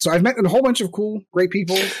 So I've met a whole bunch of cool, great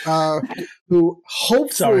people who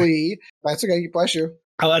hopefully that's okay. Bless you.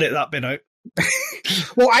 I'll edit that bit out.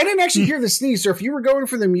 Well, I didn't actually hear the sneeze, so if you were going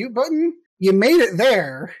for the mute button, you made it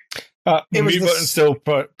there. The mute button's still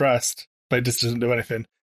pressed, but it just doesn't do anything.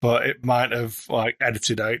 But it might have like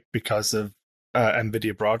edited out because of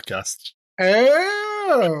NVIDIA broadcast.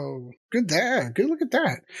 Oh, good there. Good look at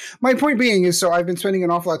that. My point being is, so I've been spending an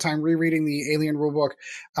awful lot of time rereading the Alien rulebook.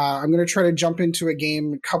 I'm going to try to jump into a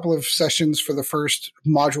game, a couple of sessions for the first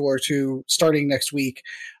module or two starting next week.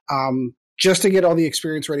 Just to get all the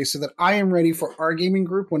experience ready so that I am ready for our gaming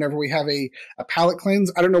group whenever we have a palate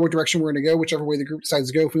cleanse. I don't know what direction we're going to go, whichever way the group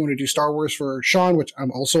decides to go. If we want to do Star Wars for Sean, which I'm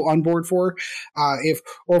also on board for, if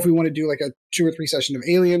we want to do like a 2 or 3 session of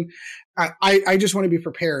Alien, I just want to be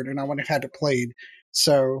prepared and I want to have it played.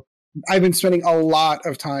 So I've been spending a lot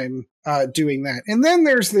of time doing that. And then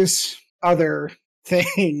there's this other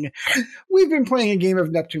thing. We've been playing a game of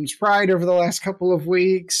Neptune's Pride over the last couple of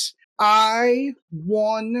weeks. I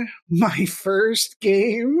won my first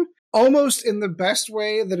game almost in the best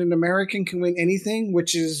way that an American can win anything,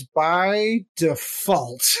 which is by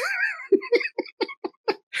default.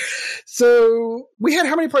 So we had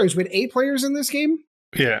how many players? We had 8 players in this game?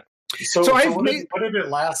 Yeah. So what did it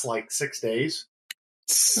last, like 6 days?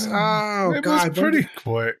 Oh, it God. was pretty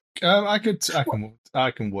quick.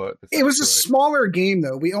 I can work. It was a smaller game,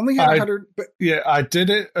 though. We only had 100. But yeah, I did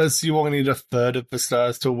it as you only need a third of the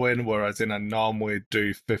stars to win, whereas I normally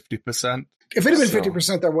do 50%. If it had been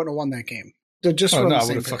 50%, I wouldn't have won that game. I would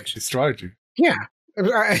have fucking destroyed you. Yeah.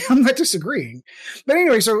 I'm not disagreeing. But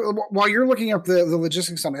anyway, so while you're looking up the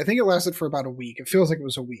logistics on it, I think it lasted for about a week. It feels like it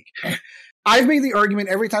was a week. I've made the argument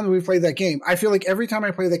every time that we play that game. I feel like every time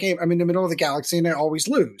I play that game, I'm in the middle of the galaxy and I always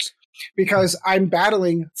lose because I'm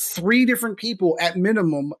battling 3 different people at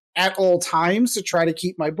minimum at all times to try to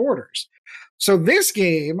keep my borders. So this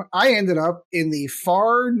game, I ended up in the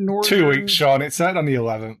far northern... 2 weeks, Sean. It's out on the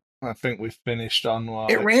 11th. I think we finished on...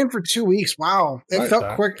 It ran for 2 weeks. Wow. It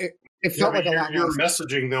felt quick. It felt like a lot. Your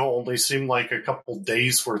messaging, though, only seemed like a couple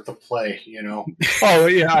days worth of play, you know? Oh,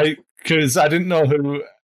 yeah, because I didn't know who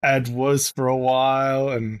Ed was for a while,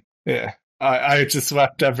 and yeah, I just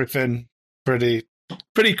left everything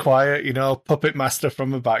pretty quiet, you know, puppet master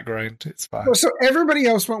from the background. It's fine. Well, so everybody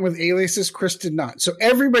else went with aliases. Chris did not. So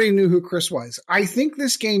everybody knew who Chris was. I think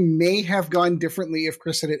this game may have gone differently if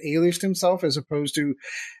Chris had aliased himself as opposed to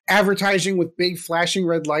advertising with big flashing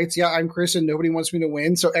red lights. Yeah, I'm Chris and nobody wants me to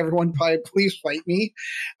win. So everyone please fight me,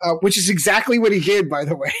 which is exactly what he did, by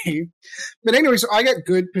the way. But anyway, so I got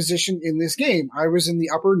good position in this game. I was in the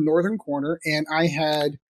upper northern corner and I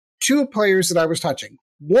had 2 players that I was touching.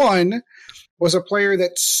 One was a player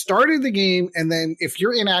that started the game, and then if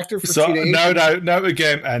you're inactive for 2 days... No, the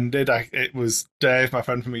game ended. It was Dave, my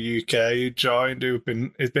friend from the UK, who joined,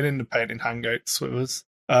 he's been in the painting hangouts with us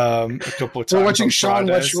a couple of times. We're watching Sean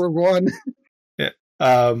watch Rogue One. Yeah.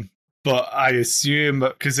 But I assume,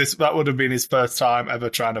 because that would have been his first time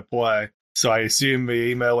ever trying to play, so I assume the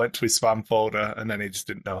email went to his spam folder, and then he just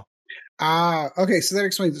didn't know. Okay, so that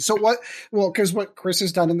explains it. So because what Chris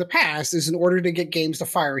has done in the past is in order to get games to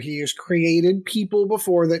fire, he has created people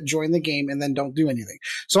before that join the game and then don't do anything.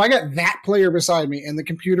 So I got that player beside me and the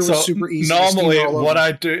computer was super easy. Normally, what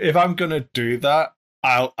I do, if I'm going to do that,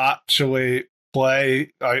 I'll actually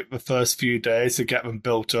play the first few days to get them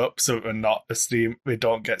built up so they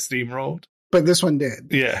don't get steamrolled. But this one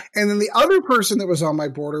did. Yeah. And then the other person that was on my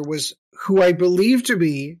border was who I believe to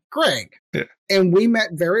be Greg. Yeah. And we met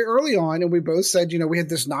very early on, and we both said, we had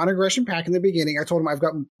this non-aggression pack in the beginning. I told him I've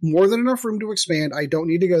got more than enough room to expand. I don't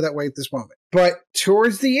need to go that way at this moment. But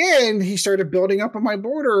towards the end, he started building up on my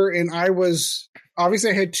border, and I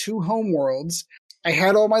had 2 home worlds. I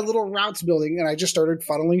had all my little routes building, and I just started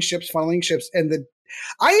funneling ships. And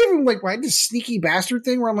I even I had this sneaky bastard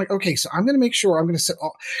thing where I'm like, okay, so I'm going to make sure I'm going to set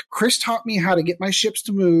Chris taught me how to get my ships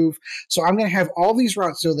to move. So I'm going to have all these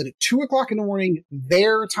routes so that at 2:00 in the morning,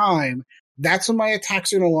 their time, that's when my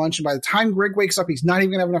attacks are going to launch. And by the time Greg wakes up, he's not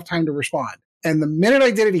even going to have enough time to respond. And the minute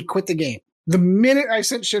I did it, he quit the game. The minute I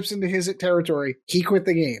sent ships into his territory, he quit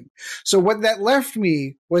the game. So what that left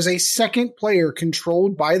me was a second player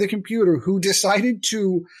controlled by the computer who decided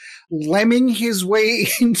to lemming his way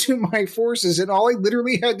into my forces. And all I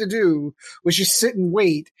literally had to do was just sit and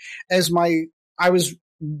wait as I was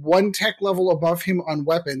one tech level above him on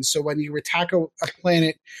weapons. So when you attack a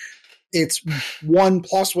planet, it's 1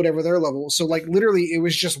 plus whatever their level. So like literally it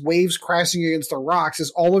was just waves crashing against the rocks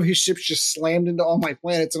as all of his ships just slammed into all my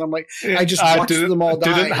planets. And I'm like, I just watched them all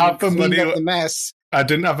die. Didn't have the money. The mess. I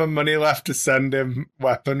didn't have the money left to send him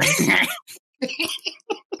weapons.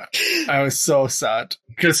 I was so sad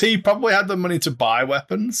because he probably had the money to buy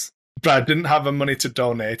weapons, but I didn't have the money to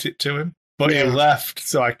donate it to him. But he left,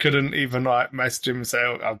 so I couldn't even like message him and say,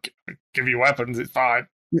 oh, "I'll give you weapons. It's fine."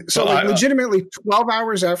 So, like, legitimately, 12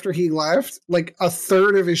 hours after he left, like a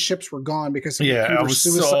third of his ships were gone because I was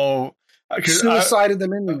suicided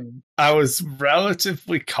them into me. I was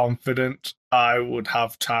relatively confident I would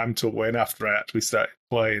have time to win after I actually started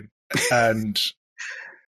playing, and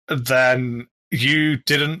then you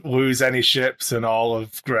didn't lose any ships, and all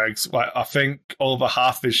of Greg's, like, I think over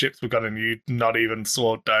half his ships were gone, and you not even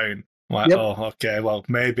slowed down. Like, oh, okay, well,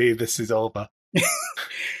 maybe this is over.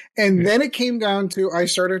 And then it came down to I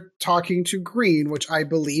started talking to Green, which I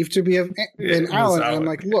believe to be Alan. And I'm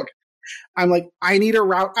like, look, I need a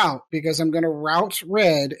route out because I'm going to route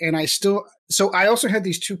red. And so I also had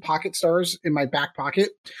these 2 pocket stars in my back pocket,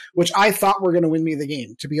 which I thought were going to win me the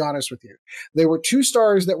game, to be honest with you. They were 2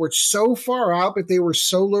 stars that were so far out, but they were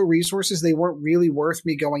so low resources, they weren't really worth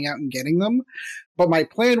me going out and getting them. But my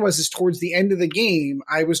plan was towards the end of the game,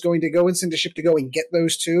 I was going to go and send a ship to go and get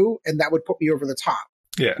those 2, and that would put me over the top.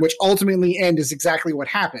 Yeah. Which ultimately is exactly what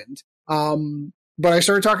happened. But I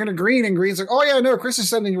started talking to Green, and Green's like, oh, yeah, no, Chris is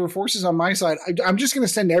sending your forces on my side. I'm just going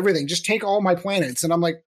to send everything. Just take all my planets. And I'm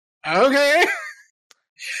like, okay.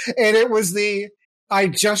 And it was I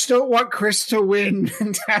just don't want Chris to win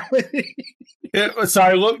mentality. So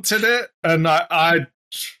I looked at it, and I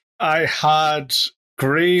had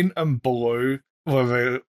green and blue were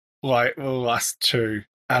the last 2.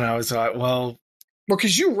 And I was like, well,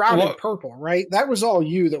 because you routed purple, right? That was all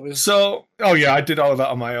you that was... So, I did all of that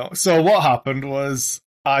on my own. So what happened was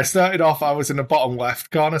I started off, I was in the bottom left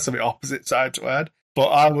corner, so the opposite side to Ed, but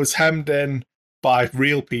I was hemmed in by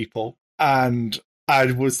real people, and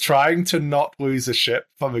I was trying to not lose a ship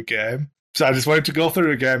for the game. So I just wanted to go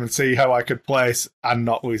through the game and see how I could place and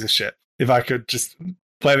not lose a ship. If I could just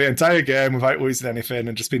play the entire game without losing anything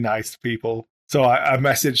and just be nice to people. So I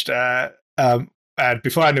messaged Ed,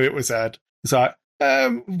 before I knew it was Ed. It's like,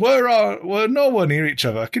 we're nowhere near each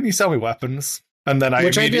other. Can you sell me weapons? And then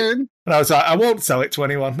I did. And I was like, I won't sell it to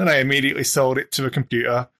anyone. Then I immediately sold it to a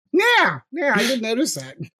computer. Yeah, I didn't notice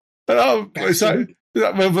that. It's like,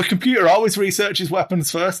 well, the computer always researches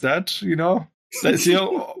weapons first, Ed. You know, that's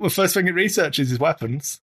the first thing it researches is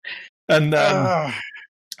weapons. And then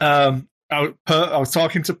I was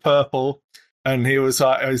talking to Purple, and he was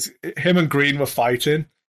like, him and Green were fighting.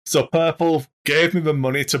 So Purple gave me the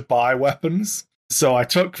money to buy weapons. So I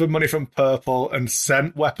took the money from Purple and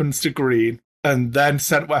sent weapons to Green, and then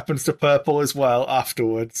sent weapons to Purple as well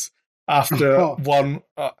afterwards. After one,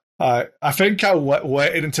 I think I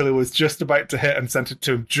waited until it was just about to hit and sent it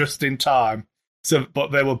to him just in time. So,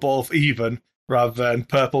 but they were both even rather than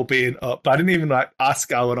Purple being up. I didn't even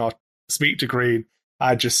ask Alan or speak to Green.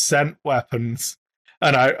 I just sent weapons,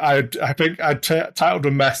 and I think I titled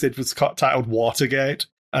a message was titled Watergate,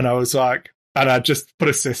 and I was like, and I just put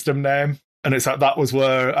a system name. And it's like that was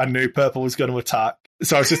where I knew Purple was going to attack.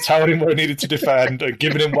 So I was just telling him where he needed to defend and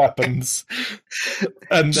giving him weapons.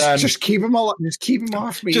 And then just keep him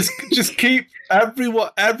off me. Just keep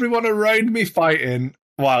everyone around me fighting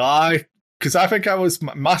while because I think I was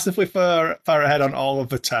massively far ahead on all of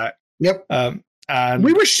the tech. Yep. And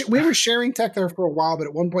we were sharing tech there for a while, but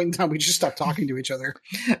at one point in time we just stopped talking to each other.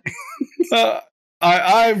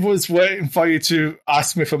 I was waiting for you to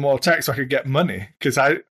ask me for more tech so I could get money because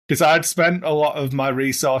I'd spent a lot of my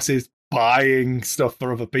resources buying stuff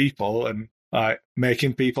for other people and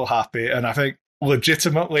making people happy. And I think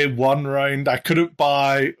legitimately one round I couldn't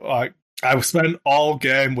buy. I spent all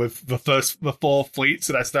game with the 4 fleets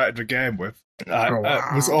that I started the game with.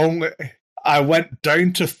 I went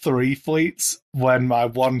down to 3 fleets when my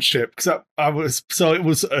one ship because it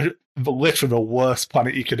was literally the worst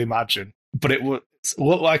planet you could imagine, but it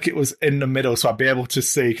looked like it was in the middle, so I'd be able to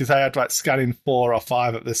see because I had scanning 4 or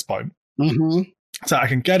 5 at this point. Mm-hmm. So I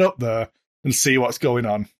can get up there and see what's going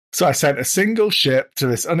on. So I sent a single ship to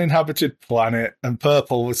this uninhabited planet, and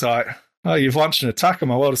Purple was like, "Oh, you've launched an attack on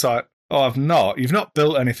my world." It's like, "Oh, I've not. You've not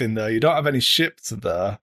built anything there. You don't have any ships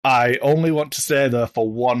there. I only want to stay there for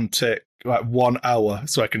 1 tick." like 1 hour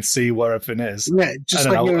so I can see where everything is. Yeah, just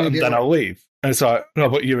and like then I'll leave. And it's like, no,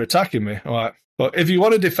 but you're attacking me. I'm like, but if you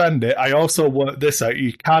want to defend it, I also work this out.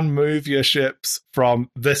 You can move your ships from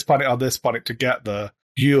this planet or this planet to get there.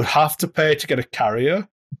 You have to pay to get a carrier,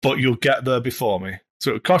 but you'll get there before me.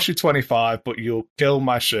 So it'll cost you 25, but you'll kill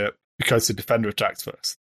my ship because the defender attacks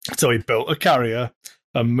first. So he built a carrier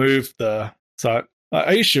and moved there. So,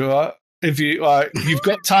 are you sure? If you you've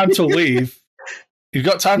got time to leave. You've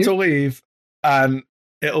got time to leave, and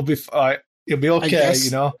it'll be okay.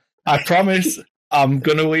 You know, I promise. I'm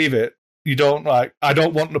gonna leave it. You don't I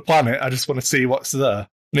don't want the planet. I just want to see what's there.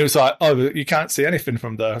 And he was like, "Oh, but you can't see anything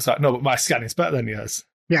from there." I was like, "No, but my scanning's better than yours."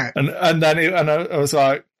 Yeah. And then I was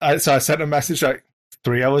like, so I sent a message like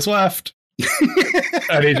 3 hours left,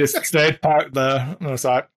 and he just stayed parked there. And I was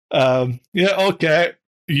like, "Yeah, okay,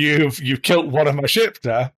 you've killed one of my ships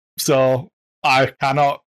now, so I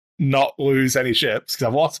cannot not lose any ships because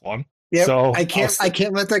I've lost one." Yeah, so I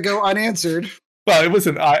can't let that go unanswered. Well, it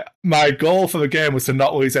wasn't. My goal for the game was to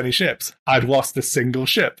not lose any ships. I'd lost a single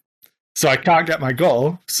ship, so I can't get my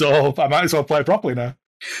goal. So I might as well play properly now.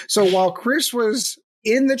 So while Chris was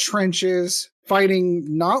in the trenches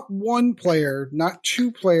fighting not one player, not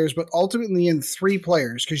two players, but ultimately in 3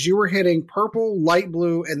 players, because you were hitting purple, light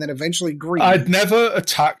blue, and then eventually green. I'd never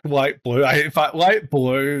attacked light blue. In fact, light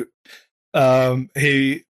blue. I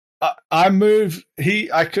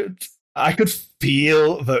could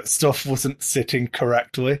feel that stuff wasn't sitting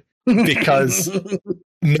correctly because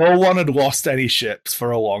no one had lost any ships for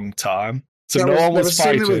a long time. So no one was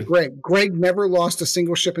fighting. With Greg. Greg never lost a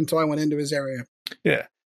single ship until I went into his area. Yeah.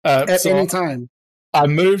 At any time. I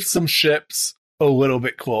moved some ships a little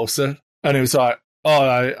bit closer, and it was like, oh,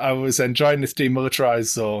 I was enjoying this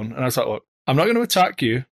demilitarized zone. And I was like, look, I'm not going to attack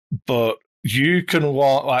you, but you can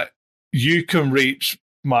reach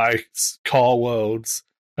my core worlds.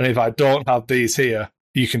 And if I don't have these here,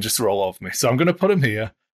 you can just roll over me. So I'm going to put them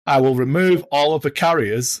here. I will remove all of the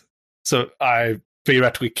carriers, so I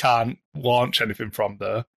theoretically can't launch anything from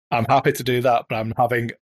there. I'm happy to do that, but I'm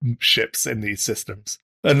having ships in these systems.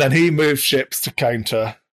 And then he moved ships to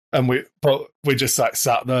counter, and we just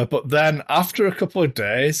sat there. But then after a couple of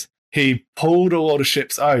days, he pulled a load of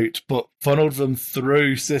ships out, but funneled them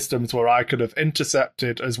through systems where I could have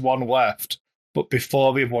intercepted as one left, but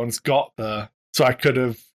before the other ones got there. So I could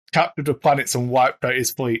have captured the planets and wiped out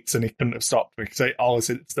his fleets, and he couldn't have stopped me because all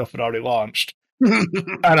his stuff had already launched.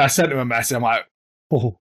 And I sent him a message. I'm like,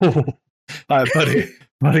 buddy,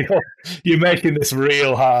 you're making this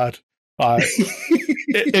real hard.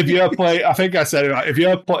 If you're playing, I think I said it right.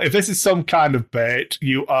 If this is some kind of bait,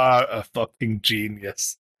 you are a fucking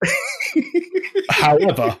genius.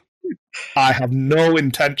 However, I have no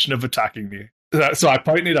intention of attacking you. So I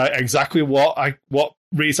pointed out exactly what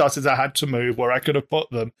resources I had to move, where I could have put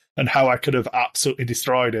them, and how I could have absolutely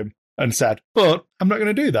destroyed him, and said, but I'm not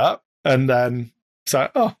going to do that. And then so,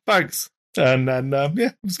 oh, thanks. And then,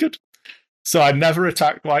 it was good. So I never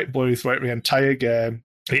attacked light blue throughout the entire game.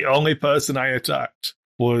 The only person I attacked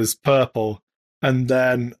was purple. And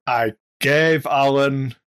then I gave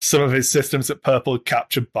Alan some of his systems that purple had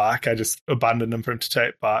captured back. I just abandoned them for him to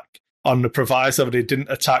take back, on the proviso that he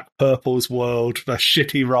didn't attack purple's world, the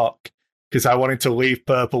shitty rock, because I wanted to leave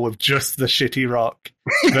purple with just the shitty rock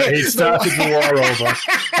that he started the war over.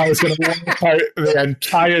 I was going to wipe out the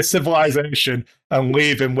entire civilization and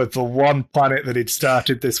leave him with the one planet that he'd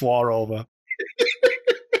started this war over.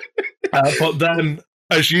 But then,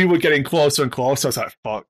 as you were getting closer and closer, I was like,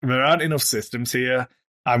 fuck, there aren't enough systems here.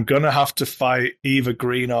 I'm going to have to fight either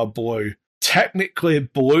green or blue. Technically,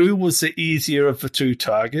 blue was the easier of the 2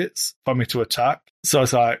 targets for me to attack. So I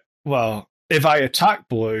was like, well, if I attack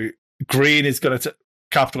blue, green is going to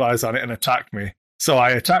capitalize on it and attack me. So I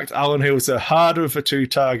attacked Alan, who was the harder of the 2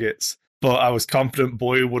 targets, but I was confident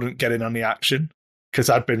blue wouldn't get in on the action because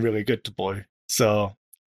I'd been really good to blue. So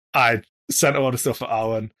I sent a lot of stuff at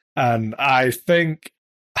Alan, and I think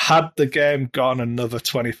had the game gone another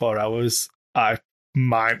 24 hours, I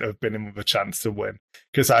might have been in with a chance to win,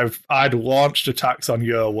 because I'd launched attacks on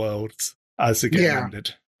your worlds as the game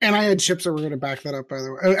ended. And I had ships that were going to back that up, by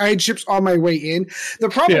the way. I had ships on my way in. The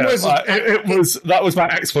problem was... that was my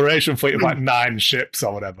exploration fleet of like 9 ships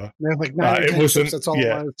or whatever. There's like 9 or 10 ships, that's all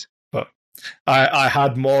it was. But I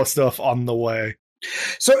had more stuff on the way.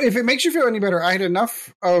 So if it makes you feel any better, I had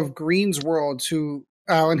enough of Green's worlds who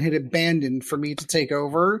Alan had abandoned for me to take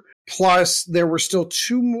over. Plus, there were still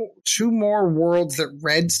two more worlds that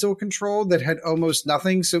Red still controlled that had almost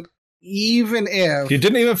nothing. So even if... You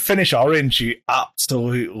didn't even finish Orange, you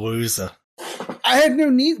absolute loser. I had no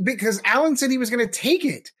need, because Alan said he was going to take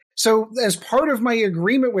it. So as part of my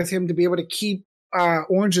agreement with him to be able to keep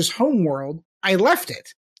Orange's home world, I left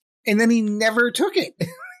it. And then he never took it.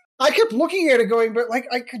 I kept looking at it going, but like,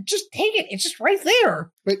 I could just take it. It's just right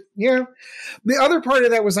there. But yeah, the other part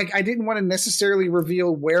of that was like, I didn't want to necessarily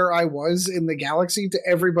reveal where I was in the galaxy to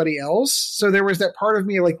everybody else. So there was that part of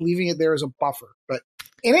me like leaving it there as a buffer. But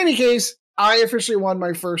in any case, I officially won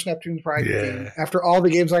my first Neptune's Pride game after all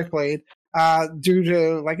the games I've played, due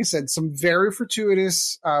to, like I said, some very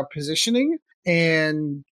fortuitous positioning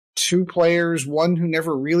and 2 players, one who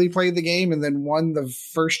never really played the game, and then one, the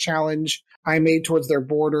first challenge I made towards their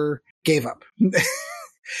border, gave up.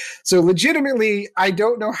 So legitimately, I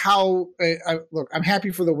don't know how. Look, I'm happy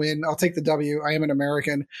for the win. I'll take the W. I am an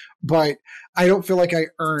American, but I don't feel like I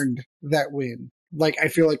earned that win. Like I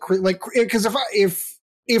feel like because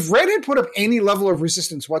if Red had put up any level of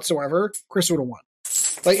resistance whatsoever, Chris would have won.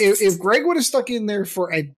 Like if Greg would have stuck in there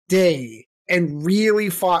for a day and really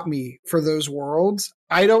fought me for those worlds,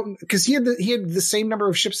 because he had the same number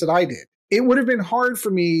of ships that I did. It would have been hard for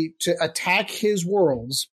me to attack his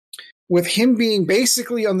worlds with him being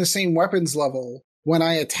basically on the same weapons level when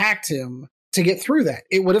I attacked him to get through that.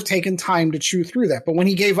 It would have taken time to chew through that. But when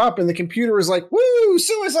he gave up and the computer was like, woo,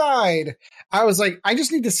 suicide, I was like, I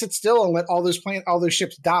just need to sit still and let all those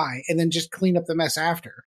ships die and then just clean up the mess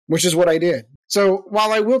after, which is what I did. So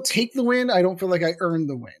while I will take the win, I don't feel like I earned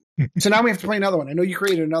the win. So now we have to play another one. I know you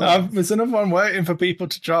created another one. There's another one waiting for people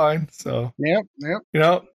to join. So Yep. You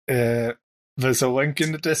know, there's a link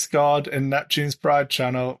in the Discord in Neptune's Pride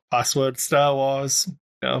channel. Password Star Wars.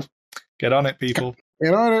 You know, get on it, people.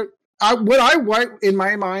 Get on it. What in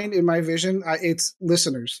my mind, in my vision, it's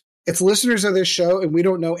listeners. It's listeners of this show, and we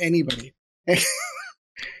don't know anybody.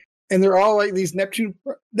 And they're all like these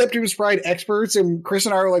Neptune's Pride experts, and Chris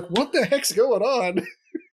and I are like, what the heck's going on?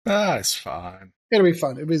 It's fine. It'll be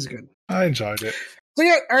fun. It was good. I enjoyed it. So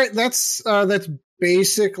yeah, all right. That's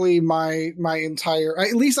basically my entire.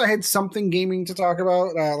 At least I had something gaming to talk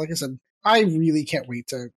about. Like I said, I really can't wait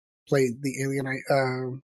to play the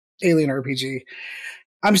Alien RPG.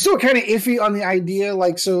 I'm still kind of iffy on the idea.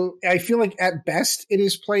 Like, so I feel like at best it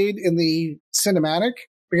is played in the cinematic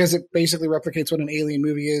because it basically replicates what an Alien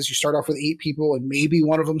movie is. You start off with 8 people and maybe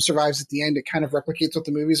one of them survives at the end. It kind of replicates what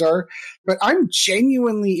the movies are. But I'm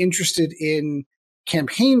genuinely interested in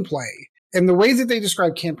campaign play. And the way that they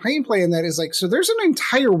describe campaign play in that is like, so there's an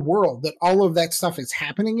entire world that all of that stuff is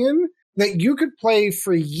happening in that you could play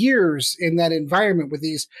for years in that environment with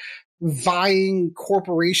these vying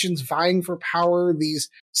corporations vying for power.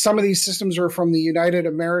 Some of these systems are from the United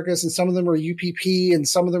Americas and some of them are UPP and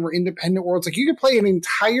some of them are independent worlds. Like you could play an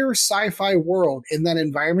entire sci-fi world in that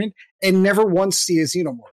environment and never once see a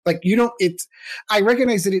xenomorph. Like I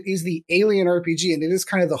recognize that it is the Alien RPG and it is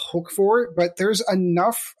kind of the hook for it, but there's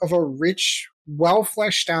enough of a rich, well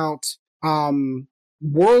fleshed out,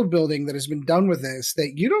 world building that has been done with this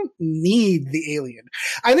that you don't need the Alien.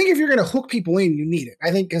 I think if you're going to hook people in, you need it. I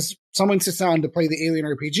think because someone sits down to play the Alien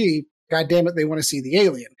RPG, God damn it, they want to see the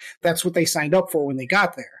Alien. That's what they signed up for when they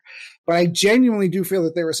got there. But I genuinely do feel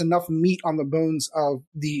that there is enough meat on the bones of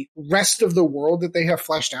the rest of the world that they have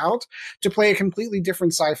fleshed out to play a completely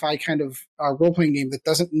different sci-fi kind of role-playing game that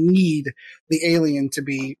doesn't need the Alien to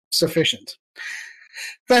be sufficient.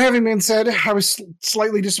 That having been said, I was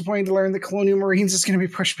slightly disappointed to learn that Colonial Marines is going to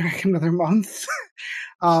be pushed back another month.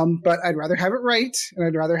 But I'd rather have it right, and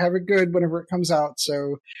I'd rather have it good whenever it comes out.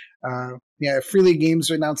 So, Free League Games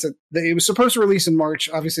announced that it was supposed to release in March.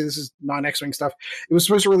 Obviously, this is non-X-Wing stuff. It was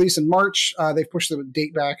supposed to release in March. They've pushed the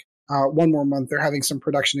date back one more month. They're having some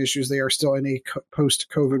production issues. They are still in a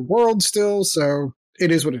post-COVID world still, so it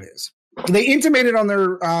is what it is. They intimated on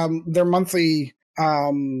their monthly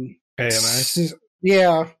AMA.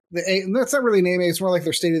 Yeah, that's not really an AMA. It's more like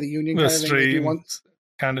their State of the Union kind of thing.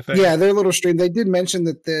 Kind of thing. Yeah, their little stream. They did mention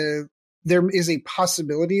that there is a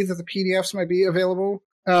possibility that the PDFs might be available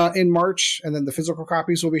in March, and then the physical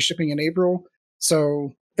copies will be shipping in April.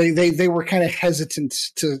 So they were kind of hesitant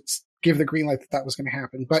to give the green light that was going to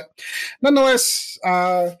happen. But nonetheless,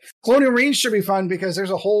 Colonial Marines should be fun because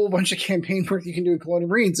there's a whole bunch of campaign work you can do in Colonial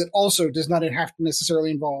Marines that also does not have to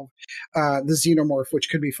necessarily involve the Xenomorph,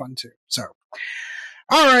 which could be fun too. So.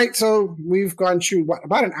 All right, so we've gone through,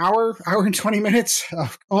 about an hour and 20 minutes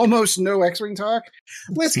of almost no X-Wing talk.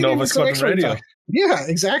 Let's get into some X-Wing talk. Yeah,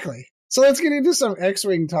 exactly. So let's get into some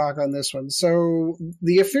X-Wing talk on this one. So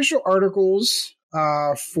the official articles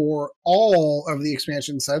for all of the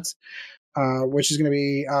expansion sets, which is going to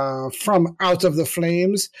be from Out of the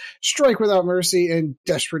Flames, Strike Without Mercy, and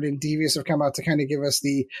Desperate and Devious have come out to kind of give us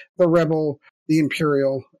the Rebel, the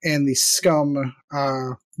Imperial, and the Scum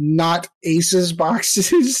not Aces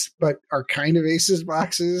boxes, but are kind of Aces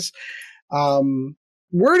boxes.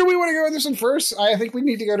 Where do we want to go with this one first? I think we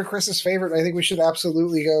need to go to Chris's favorite. I think we should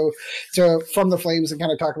absolutely go to From the Flames and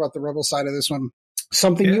kind of talk about the Rebel side of this one.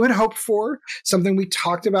 Something you had hoped for, something we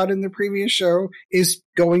talked about in the previous show is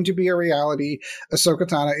going to be a reality. Ahsoka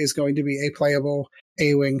Tano is going to be a playable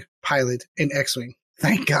A-Wing pilot in X-Wing.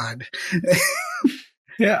 Thank God.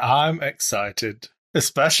 Yeah, I'm excited,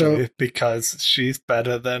 especially because she's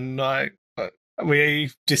better than, like,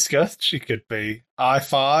 we discussed she could be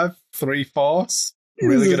I-5, 3-Force,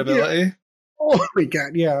 really good ability. Yeah. Oh my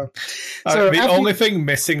God, yeah. So the only thing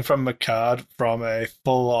missing from the card from a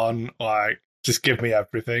full-on, like, just give me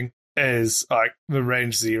everything, is like the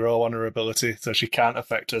range 0 on her ability, so she can't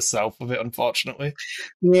affect herself with it, unfortunately.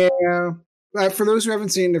 Yeah. For those who haven't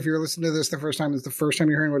seen, if you're listening to this the first time, it's the first time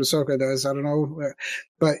you're hearing what Ahsoka does. I don't know.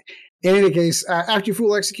 But in any case, after you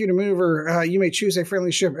full execute a maneuver, you may choose a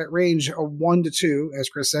friendly ship at range 1 to 2. As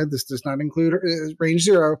Chris said, this does not include range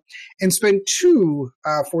 0, and spend 2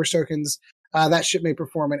 force tokens. That ship may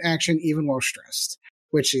perform an action even while stressed,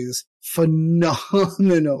 which is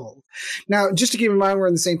phenomenal. Now, just to keep in mind, we're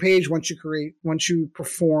on the same page. Once you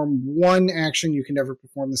perform one action, you can never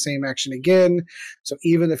perform the same action again. So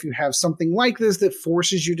even if you have something like this that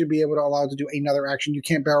forces you to be able to allow to do another action, you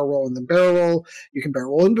can't barrel roll and then barrel roll. You can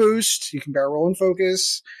barrel roll and boost. You can barrel roll and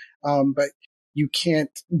focus. But you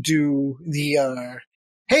can't do the,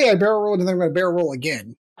 hey, I barrel rolled and then I'm going to barrel roll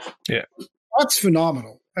again. Yeah. That's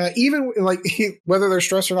phenomenal. Even like whether they're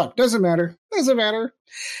stressed or not, doesn't matter.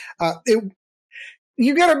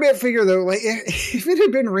 You got to figure though, like if it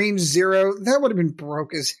had been range 0, that would have been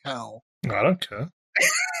broke as hell. I don't care.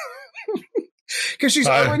 Because she's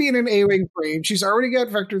already in an A-Wing frame. She's already got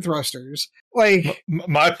vector thrusters. Like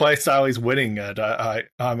my playstyle is winning it.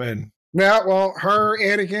 I'm in. Yeah, well, her,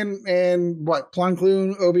 Anakin, and Plo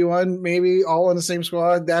Koon, Obi-Wan, maybe all in the same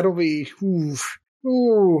squad. That'll be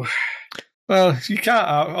ooh. Well, you can't.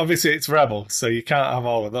 Obviously, it's Rebel, so you can't have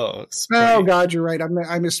all of those. Oh God, you're right. I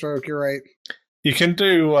misspoke. You're right. You can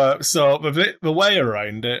do so. The way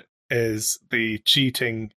around it is the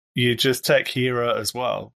cheating. You just take Hera as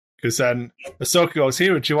well, because then Ahsoka goes,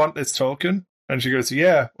 "Hera, do you want this token?" And she goes,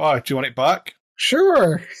 "Yeah. Why? Do you want it back?"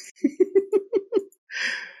 Sure.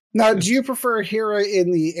 Now, do you prefer Hera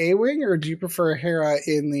in the A-Wing or do you prefer Hera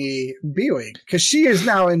in the B-Wing? Because she is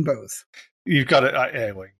now in both. You've got it at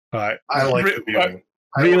A-Wing. Right. I like the B-Wing.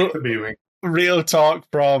 I like the B-Wing. Real talk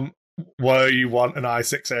from where you want an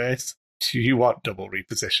I-6 you want double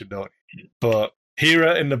reposition, don't you? But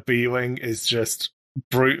Hera in the B-Wing is just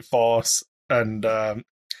brute force, and I'm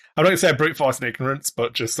not going to say brute force and ignorance,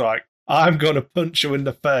 but just like, I'm going to punch you in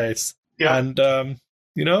the face. Yeah. And,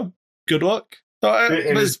 good luck. So,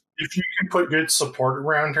 if you can put good support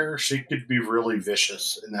around her, she could be really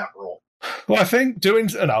vicious in that role. Well, I think doing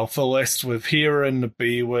an alpha list with Hera in the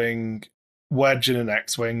B-Wing, Wedge in an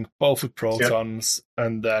X-Wing, both with protons,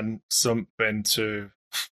 and then something to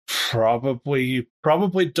probably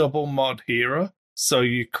double mod Hera. So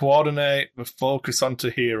you coordinate the focus onto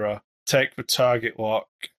Hera, take the target lock,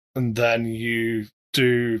 and then you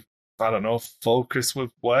do, I don't know, focus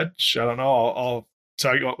with Wedge. I don't know, or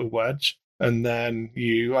target lock with Wedge. And then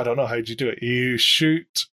I don't know, how do you do it? You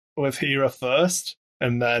shoot with Hera first,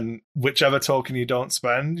 and then whichever token you don't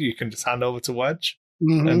spend, you can just hand over to Wedge.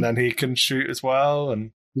 Mm-hmm. And then he can shoot as well.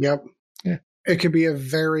 And Yep. Yeah. It could be a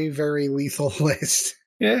very, very lethal list.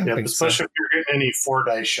 Yeah, especially if you're getting any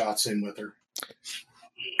 4-dice shots in with her.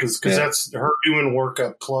 Because that's her doing work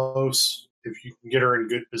up close. If you can get her in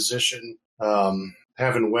good position,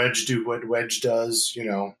 having Wedge do what Wedge does,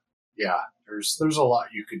 there's a lot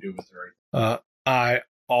you can do with her. I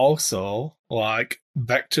also like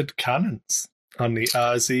vectored cannons on the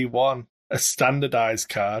RZ1, a standardized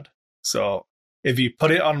card. So if you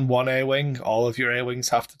put it on one A-Wing, all of your A-Wings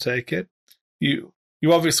have to take it. You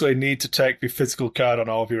obviously need to take the physical card on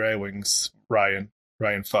all of your A-Wings, Ryan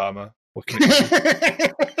Farmer.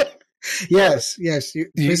 Yes. You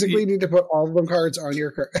physically need to put all of them cards on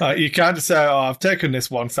your card. You can't just say, I've taken this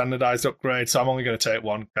one standardized upgrade, so I'm only going to take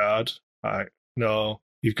one card. No,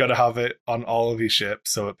 you've got to have it on all of your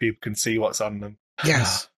ships so that people can see what's on them.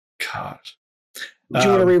 Yes. God. Do you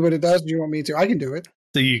want to read what it does? Do you want me to? I can do it.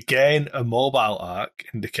 So you gain a mobile arc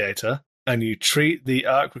indicator, and you treat the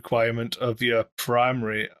arc requirement of your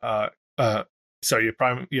primary arc, your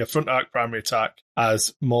front arc primary attack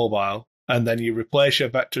as mobile, and then you replace your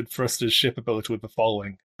vectored thrusters ship ability with the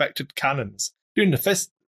following: vectored cannons. During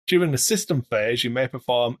the system phase, you may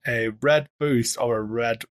perform a red boost or a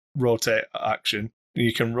red rotate action.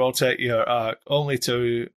 You can rotate your arc only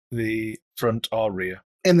to the front or rear.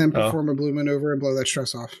 And then perform a blue maneuver and blow that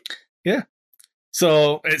stress off. Yeah.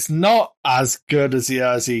 So it's not as good as the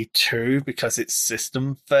RZ2 because it's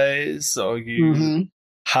system phase, so you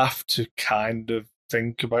have to kind of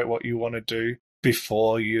think about what you want to do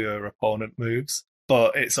before your opponent moves.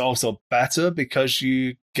 But it's also better because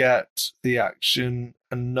you get the action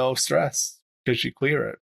and no stress because you clear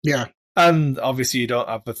it. Yeah. And obviously you don't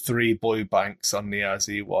have the 3 blue banks on the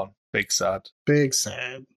RZ1. Big sad. Big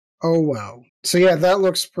sad. Oh, wow. So yeah, that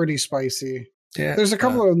looks pretty spicy. Yeah. There's a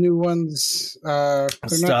couple of new ones.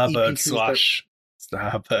 Starbird slash.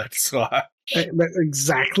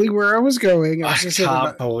 Exactly where I was going. I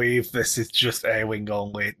can't believe this is just A-Wing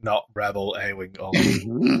only, not Rebel A-Wing only.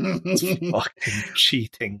 It's fucking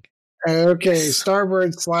cheating. Okay,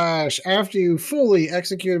 Starbird slash. After you fully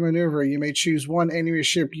execute a maneuver, you may choose one enemy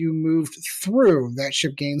ship you moved through. That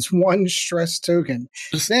ship gains 1 stress token.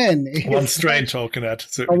 Then 1 strain token, Ed.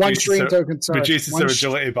 So one strain token, sorry. Reduces their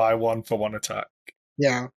agility by 1 for 1 attack.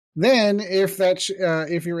 Yeah. Then if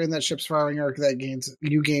if you're in that ship's firing arc,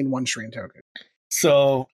 you gain 1 strain token.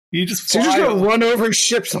 So you just fly. So you're just gonna run over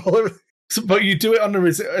ships all over. So, but you do it on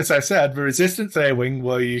as I said, the Resistance A-Wing,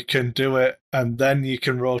 where you can do it and then you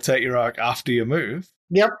can rotate your arc after you move.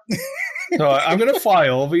 Yep. So I'm going to fly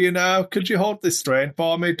over you now. Could you hold this strain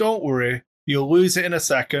for me? Don't worry. You'll lose it in a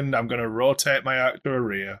second. I'm going to rotate my arc to a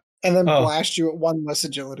rear. And then blast you at 1 less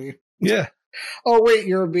agility. Yeah. Oh, wait,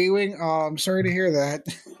 you're a B-Wing? Oh, I'm sorry to hear that.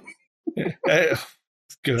 Yeah.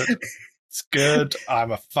 It's good. It's good.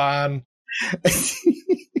 I'm a fan.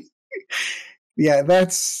 Yeah,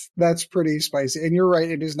 that's pretty spicy, and you're right.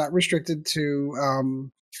 It is not restricted to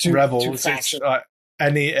Rebels. To it's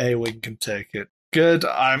any A-Wing can take it. Good.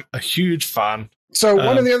 I'm a huge fan. So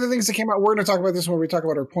one of the other things that came out, we're going to talk about this when we talk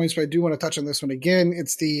about our points, but I do want to touch on this one again.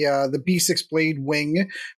 It's the B6 Blade Wing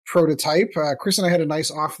prototype. Chris and I had a nice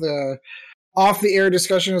off the air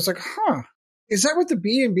discussion. It's like, is that what the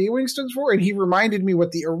B and B wing stood for? And he reminded me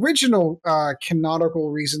what the original canonical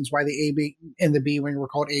reasons why the A and the B wing were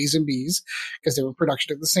called A's and B's, because they were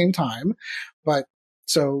production at the same time. But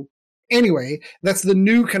so anyway, that's the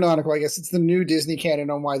new canonical. I guess it's the new Disney canon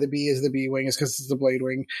on why the B is the B wing is because it's the Blade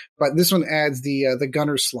Wing. But this one adds the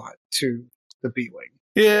gunner slot to the B wing.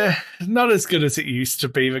 Yeah, not as good as it used to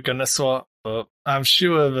be, the gunner slot, but I'm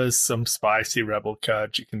sure there's some spicy Rebel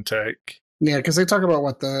cards you can take. Yeah, because they talk about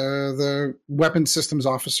what the weapon systems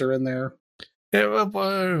officer in there. Yeah, well,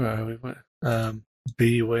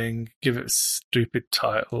 B-Wing, give it a stupid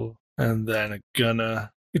title, and then a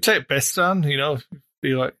gunner. You take Bistan,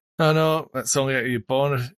 be like, oh no, that's only at your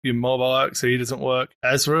mobile arc, so he doesn't work.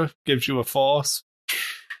 Ezra gives you a force.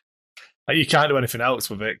 You can't do anything else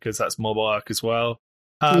with it, because that's mobile arc as well.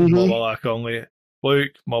 And mobile arc only.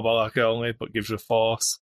 Luke, mobile arc only, but gives you a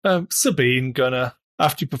force. Sabine, gunner.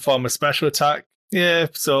 After you perform a special attack,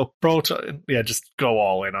 just go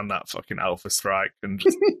all in on that fucking Alpha Strike and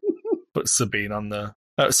just put Sabine on there.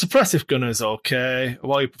 Suppressive gunner is okay.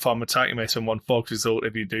 While you perform attack, you may spend 1 focus result.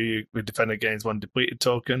 If you do, your defender gains 1 depleted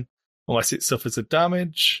token, unless it suffers a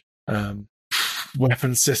damage.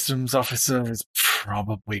 Weapon systems officer is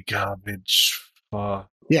probably garbage.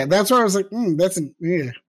 Yeah, that's why I was like, that's an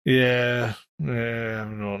Yeah, I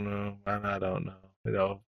don't know. I don't know.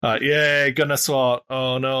 Gunner slot.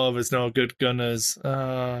 Oh no, there's no good gunners.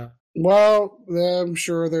 Well, I'm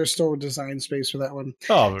sure there's still design space for that one.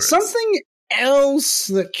 Oh, something else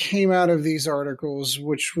that came out of these articles,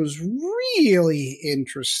 which was really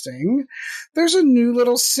interesting. There's a new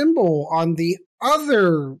little symbol on the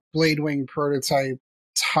other Blade Wing prototype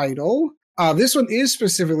title. This one is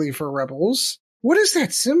specifically for Rebels. What is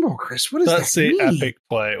that symbol, Chris? What does That's that mean? That's the Epic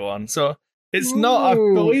Plate one. So it's not. I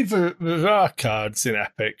believe there are cards in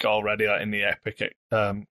Epic already, like in the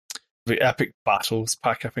Epic Battles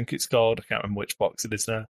pack, I think it's called. I can't remember which box it is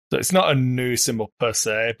now. So it's not a new symbol per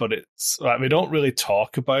se, but it's like we don't really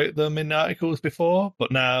talk about them in articles before,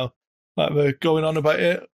 but now we're going on about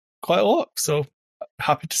it quite a lot. So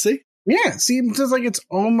happy to see. Yeah, it seems like it's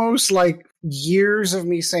almost like years of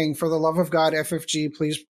me saying, for the love of God, FFG,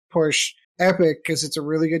 please push Epic, because it's a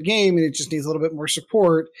really good game and it just needs a little bit more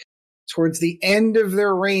support. Towards the end of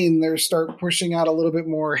their reign, they start pushing out a little bit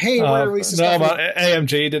more. Hey, we're releasing stuff. No, but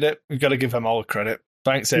AMG did it. We've got to give them all the credit.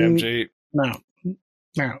 Thanks, AMG. No.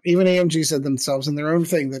 Even AMG said themselves in their own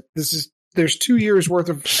thing that there's 2 years worth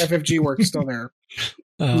of FFG work still there.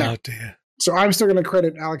 Dear. So I'm still going to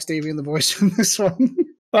credit Alex Davian, the voice, from this one.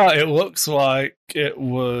 Well, it looks like it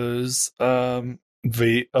was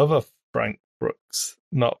the other Frank Brooks,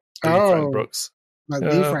 not Frank Brooks. Not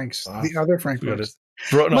the Franks, the other Frank Brooks.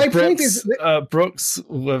 Point is Brooks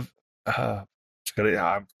with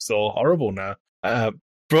I'm so horrible now.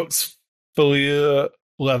 Brooks Fuller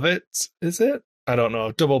Levitt, is it? I don't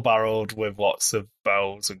know, double-barreled with lots of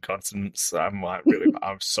vowels and consonants. I'm like, really,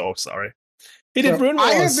 I'm so sorry. He did So, Rune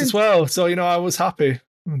Wars as well, so I was happy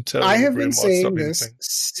until I have Rune been Wars saying stopped being a this thing.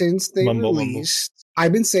 since they Mumble. released.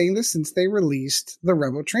 I've been saying this since they released the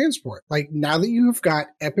Rebel Transport. Like, now that you have got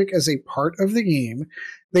Epic as a part of the game,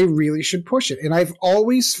 they really should push it. And I've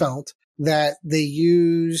always felt that they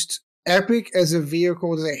used Epic as a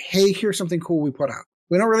vehicle to say, hey, here's something cool we put out.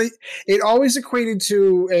 We don't really, it always equated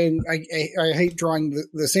to, and I hate drawing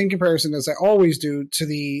the same comparison as I always do to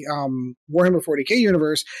the Warhammer 40k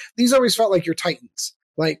universe. These always felt like your Titans.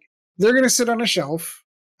 Like, they're going to sit on a shelf.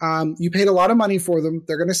 You paid a lot of money for them.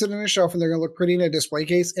 They're going to sit on a shelf and they're going to look pretty in a display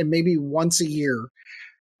case. And maybe once a year,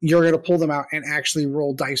 you're going to pull them out and actually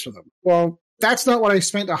roll dice with them. Well, that's not what I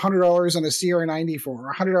spent $100 on a CR90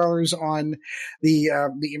 for, $100 on the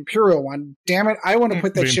Imperial one. Damn it. I want to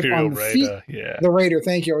put that ship on the field. Yeah. The Raider.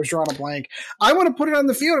 Thank you. I was drawing a blank. I want to put it on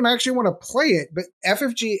the field and I actually want to play it. But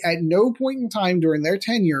FFG at no point in time during their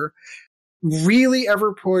tenure really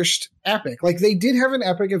ever pushed Epic. Like, they did have an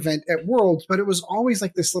Epic event at Worlds, but it was always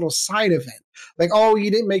like this little side event. Like, oh,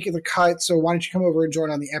 you didn't make it the cut, so why don't you come over and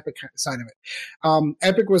join on the Epic side of it?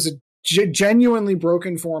 Epic was a genuinely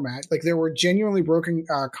broken format. Like, there were genuinely broken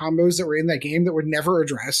combos that were in that game that were never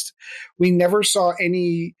addressed. We never saw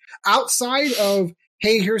any outside of,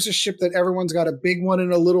 hey, here's a ship that everyone's got a big one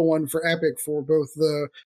and a little one for Epic for both the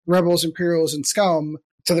Rebels, Imperials, and Scum.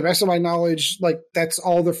 To the best of my knowledge, like, that's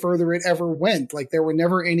all the further it ever went. Like, there were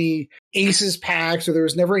never any Aces packs, or there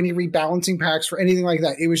was never any rebalancing packs for anything like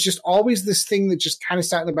that. It was just always this thing that just kind of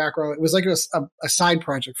sat in the background. It was like a side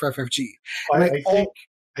project for FFG.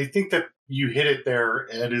 I think that you hit it there,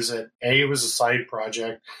 Ed, is that it was a side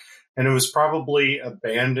project, and it was probably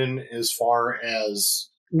abandoned as far as...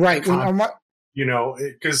 Right.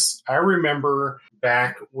 Because I remember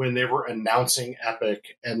back when they were announcing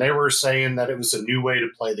Epic, and they were saying that it was a new way to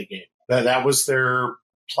play the game. That was their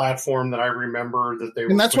platform that I remember that they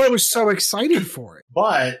were. And that's why I was so excited for it.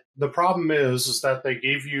 But the problem is that they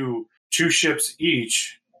gave you 2 ships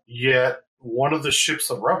each, yet one of the ships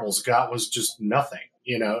the Rebels got was just nothing.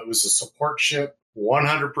 It was a support ship,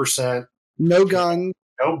 100%. No guns.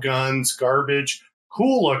 No guns, garbage,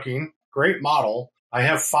 cool looking, great model. I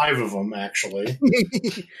have 5 of them, actually.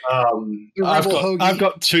 I've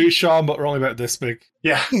got 2, Sean, but we're only about this big.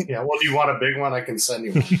 Yeah. Well, do you want a big one? I can send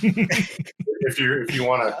you one. if you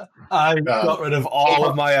want to. I got rid of all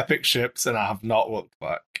of my Epic ships, and I have not looked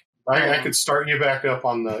back. I could start you back up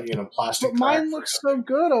on the plastic. But mine looks so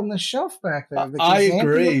good on the shelf back there. I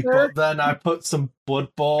agree, but then I put some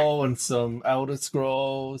Blood Bowl and some Elder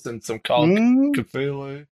Scrolls and some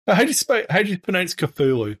Cthulhu. How do you pronounce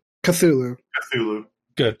Cthulhu? Cthulhu.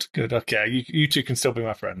 Good. Okay, you 2 can still be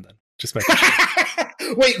my friend then. Just make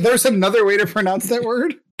sure. Wait, there's another way to pronounce that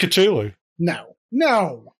word? Cthulhu. No.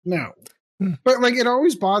 But, like, it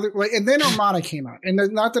always bothered, like, and then Armada came out. And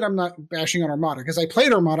not that I'm not bashing on Armada, because I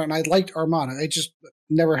played Armada and I liked Armada. I just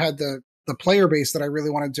never had the player base that I really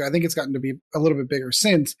wanted to. I think it's gotten to be a little bit bigger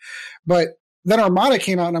since. But then Armada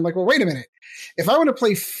came out and I'm like, well, wait a minute. If I want to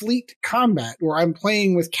play fleet combat where I'm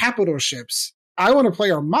playing with capital ships, I want to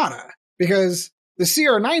play Armada, because the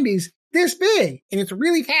CR90's this big and it's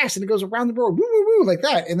really fast and it goes around the board, woo, woo, woo, like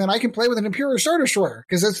that. And then I can play with an Imperial Star Destroyer,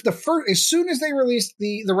 because that's the first, as soon as they released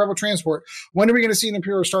the Rebel Transport, when are we going to see an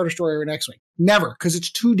Imperial Star Destroyer in X-Wing? Never, because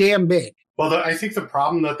it's too damn big. Well, I think the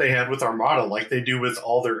problem that they had with Armada, like they do with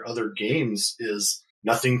all their other games, is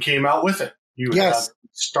nothing came out with it. You have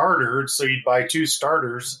starters, so you'd buy 2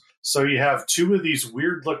 starters. So you have 2 of these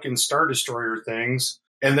weird-looking Star Destroyer things.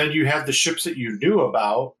 And then you have the ships that you knew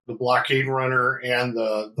about, the Blockade Runner and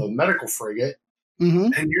the medical frigate.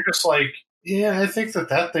 Mm-hmm. And you're just like, yeah, I think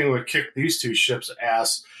that thing would kick these 2 ships'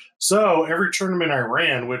 ass. So every tournament I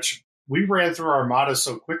ran, which we ran through Armada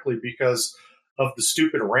so quickly because of the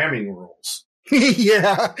stupid ramming rules.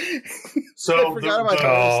 Yeah. So the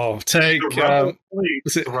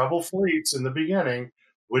Rebel fleets in the beginning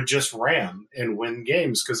would just ram and win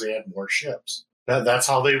games because they had more ships. That's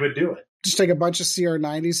how they would do it. Just take a bunch of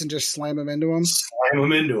CR90s and just slam them into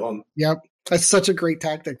them. Yep. That's such a great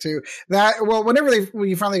tactic too. When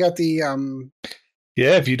you finally got the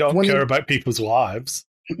if you don't care about people's lives.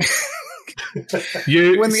 Ed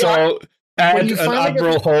and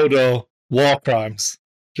Admiral Hodo, war crimes.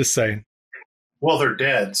 Just saying. Well, they're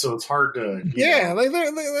dead, so it's hard to. Yeah, like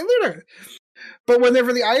they're. But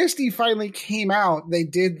whenever the ISD finally came out, they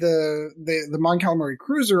did the Mon Calamari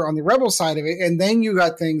cruiser on the Rebel side of it, and then you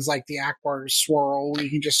got things like the Akbar swirl, where you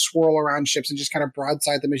can just swirl around ships and just kind of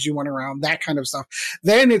broadside them as you went around, that kind of stuff.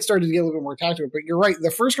 Then it started to get a little bit more tactical. But you're right,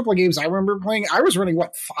 the first couple of games I remember playing, I was running,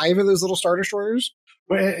 5 of those little Star Destroyers?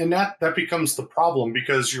 And that becomes the problem,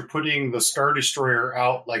 because you're putting the Star Destroyer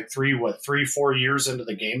out like 3-4 years into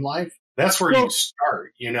the game life. That's where you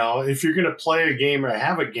start. If you're going to play a game or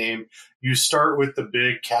have a game, you start with the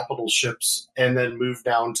big capital ships and then move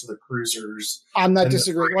down to the cruisers. I'm not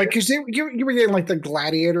disagreeing. Like, because you were getting like the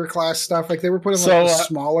Gladiator class stuff. Like, they were putting the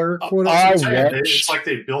smaller quotas. It's like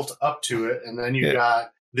they built up to it, and then you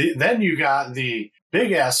got the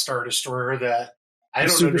big ass Star Destroyer that I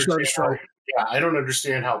don't understand. I don't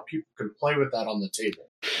understand how people can play with that on the table.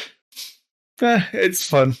 It's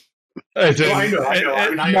fun. I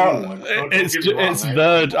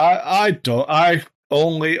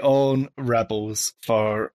only own Rebels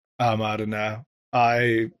for Armada now.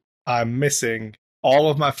 I'm missing all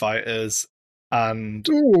of my fighters and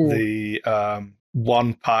the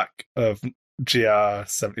 1 pack of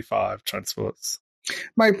GR-75 transports.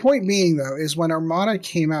 My point being, though, is when Armada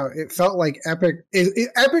came out, it felt like Epic.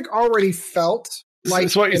 Epic already felt like.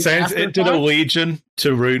 It's what you're saying. It did a Legion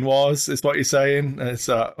to Rune Wars. Is what you're saying. It's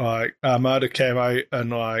like Armada came out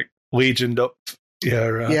and like Legioned up.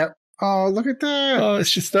 Yep. Oh, look at that! Oh,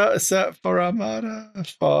 it's just a set for Armada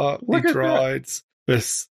for the droids.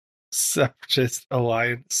 This Separatist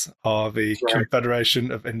Alliance or the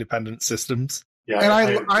Confederation of Independent Systems. Yeah,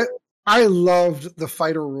 and I loved the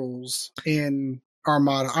fighter rules in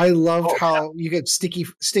Armada. I loved how you get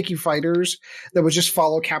sticky fighters that would just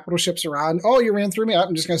follow capital ships around. Oh, you ran through me.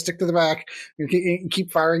 I'm just going to stick to the back and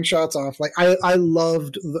keep firing shots off. Like, I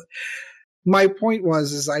loved my point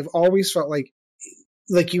is I've always felt like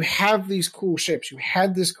you have these cool ships. You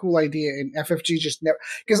had this cool idea, and FFG just never,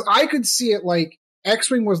 because I could see it like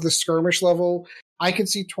X-Wing was the skirmish level. I could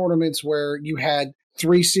see tournaments where you had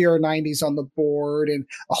 3 CR-90s on the board and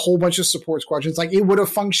a whole bunch of support squadrons. Like, it would have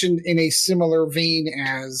functioned in a similar vein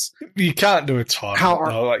as... You can't do a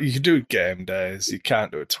tournament. Like, you can do game days. You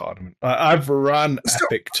can't do a tournament. I've run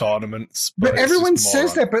epic tournaments. But everyone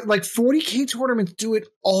says that, but like 40K tournaments do it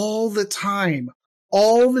all the time.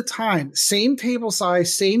 All the time. Same table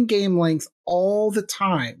size, same game length, all the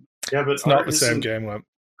time. Yeah, but it's not the same game length.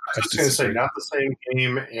 I was going to say, not the same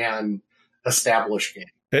game and established game.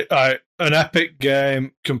 An epic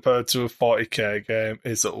game compared to a 40k game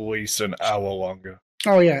is at least an hour longer.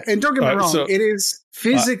 Oh, yeah. And don't get me wrong, it is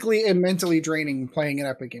physically and mentally draining playing an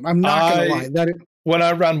epic game. I'm not going to lie. When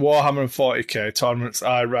I ran Warhammer and 40k tournaments,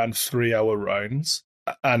 I ran 3-hour rounds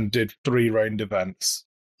and did 3 round events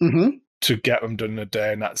to get them done in a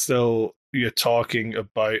day. And that's still, you're talking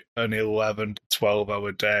about an 11 to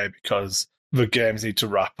 12-hour day, because the games need to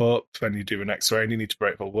wrap up. When you do the next round, you need to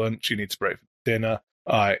break for lunch, you need to break for dinner.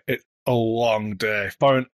 It's a long day.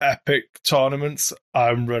 For an epic tournament,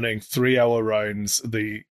 I'm running 3-hour rounds,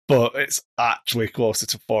 but it's actually closer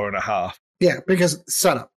to 4.5. Yeah, because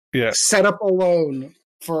setup. Yeah. Setup alone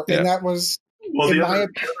and that was the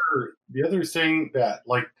other thing that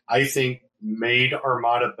I think made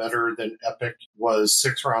Armada better than Epic was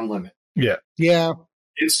 6-round limit. Yeah. Yeah.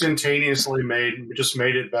 Instantaneously made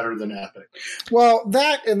it better than Epic. Well,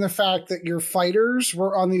 that and the fact that your fighters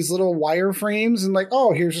were on these little wireframes and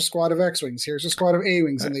here's a squad of X-Wings, here's a squad of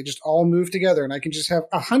A-Wings, and they just all move together, and I can just have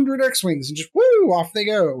 100 X-Wings and just off they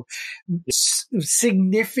go.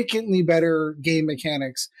 Significantly better game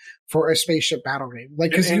mechanics for a spaceship battle game.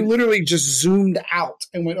 Because you literally just zoomed out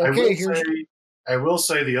and went, I will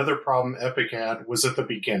say the other problem Epic had was at the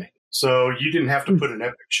beginning. So you didn't have to put an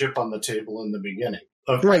Epic ship on the table in the beginning.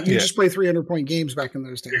 Right, you just play 300-point games back in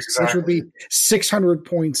those days, which would be 600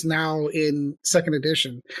 points now in 2nd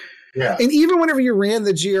edition. Yeah, and even whenever you ran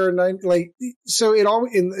the GR9, so it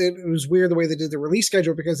was weird the way they did the release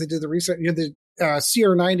schedule, because they did the reset. You had the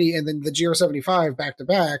CR90 and then the GR75 back to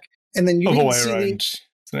back, and then you didn't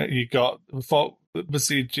see you got. Was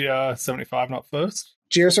the GR75 not first?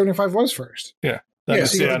 GR75 was first. Yeah, that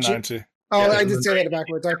was CR90. I did say that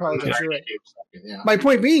backwards. I apologize. You're right. Yeah. My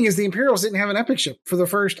point being is the Imperials didn't have an Epic ship for the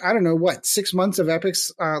first, 6 months of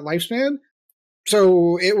Epic's lifespan.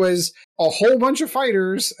 So it was a whole bunch of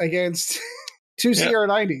fighters against 2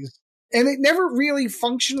 CR90s. And it never really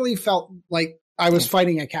functionally felt like I was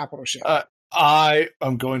fighting a capital ship. I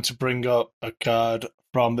am going to bring up a card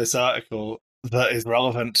from this article that is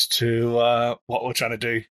relevant to what we're trying to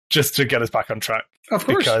do, just to get us back on track. Of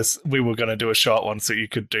course. Because we were going to do a short one so you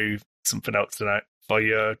could do something else tonight for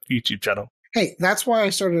your YouTube channel. Hey, that's why I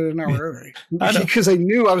started an hour early. Because I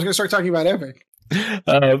knew I was going to start talking about Epic.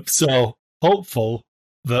 So hopeful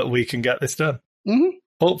that we can get this done. Mm-hmm.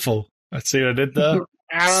 Hopeful. I see what I did there.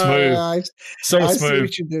 Smooth. I smooth. see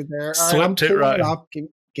what you did there. Swept it right.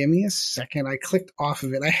 Give me a second. I clicked off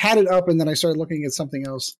of it. I had it up and then I started looking at something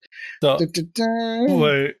else. So,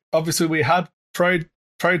 obviously, we had Pride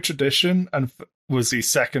Tradition and was the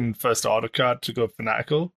second First Order card to go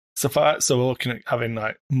Fanatical. So we're looking at having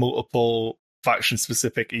like multiple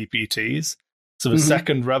faction-specific EPTs. So the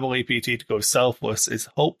second Rebel EPT to go Selfless is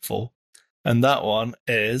Hopeful. And that one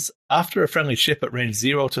is, after a friendly ship at range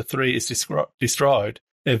 0 to 3 is destroyed,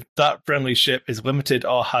 if that friendly ship is limited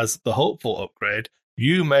or has the Hopeful upgrade,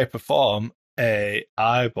 you may perform a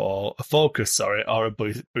focus, or a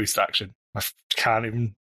boost action. I can't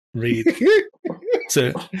even read.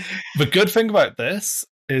 So the good thing about this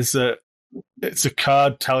is that it's a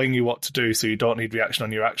card telling you what to do, so you don't need reaction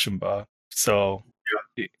on your action bar. So,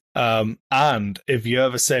 and if you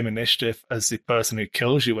have the same initiative as the person who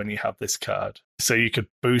kills you when you have this card, so you could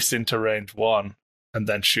boost into range 1 and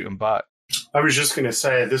then shoot them back. I was just going to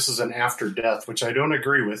say this is an after death, which I don't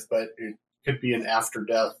agree with, but it could be an after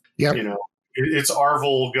death. Yep. You know, it's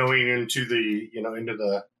Arvel going into the into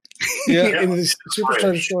the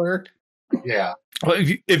Superstar Destroyer. Yeah. Well,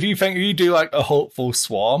 if you think you do like a Hopeful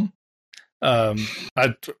Swarm,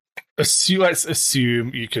 let's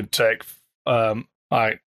assume you could take can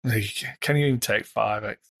you even take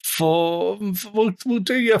 5? 4? We'll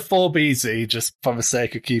do your 4BZ just for the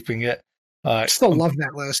sake of keeping it. Still love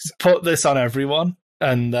that list. Put this on everyone,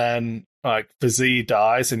 and then the Z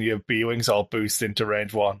dies, and your B-wings all boost into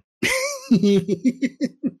range 1. What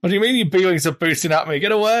do you mean your B-wings are boosting at me?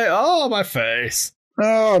 Get away! Oh, my face!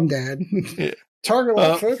 Oh, I'm dead. Yeah. Target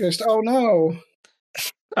lock focused. Oh no!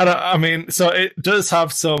 And I mean, so it does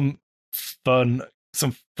have some fun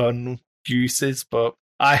uses, but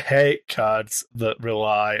I hate cards that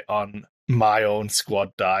rely on my own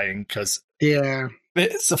squad dying because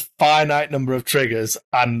it's a finite number of triggers,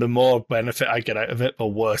 and the more benefit I get out of it, the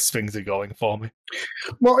worse things are going for me.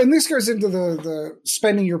 Well, and this goes into the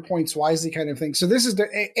spending your points wisely kind of thing. So this is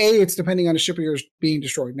it's depending on a ship of yours being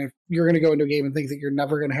destroyed. And if you're going to go into a game and think that you're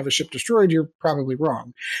never going to have a ship destroyed, you're probably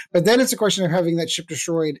wrong. But then it's a question of having that ship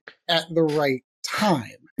destroyed at the right time.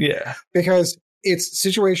 Yeah. Because it's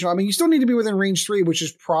situational. I mean, you still need to be within range 3, which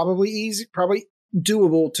is probably easy, probably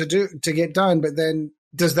doable to get done. But then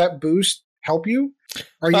does that boost help you?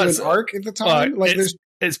 Are you in ARC at the time?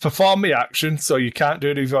 It's perform the action, so you can't do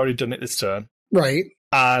it if you've already done it this turn. Right.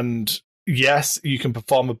 And yes, you can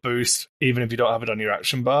perform a boost even if you don't have it on your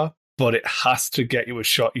action bar, but it has to get you a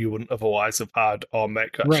shot you wouldn't otherwise have had or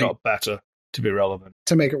make that shot better to be relevant.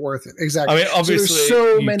 To make it worth it. Exactly. I mean, obviously, so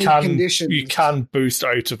there's many conditions. You can boost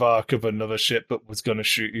out of ARC of another ship that was going to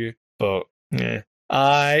shoot you, but yeah,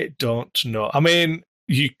 I don't know. I mean,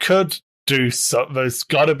 you could do something. There's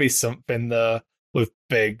got to be something there with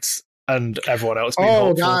Biggs and everyone else being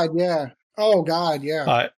hopeful. Oh, God,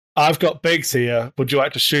 yeah. I've got Biggs here. Would you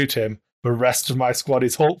like to shoot him? The rest of my squad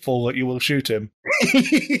is hopeful that you will shoot him.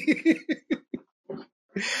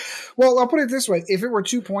 Well, I'll put it this way. If it were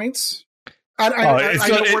 2 points...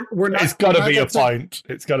 It's got to be a point.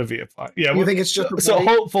 It's got to be a point. Yeah, you think it's just so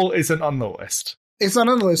hopeful isn't on the list. It's not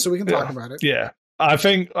on the list, so we can talk about it. Yeah, I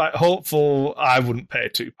think hopeful. I wouldn't pay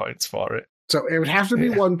 2 points for it. So it would have to be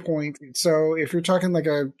 1 point. So if you're talking like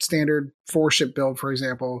a standard 4-ship build, for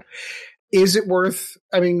example, is it worth?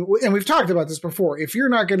 I mean, and we've talked about this before. If you're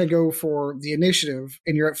not going to go for the initiative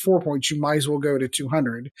and you're at 4 points, you might as well go to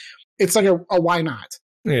 200. It's like a why not?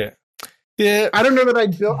 Yeah. Yeah, I don't know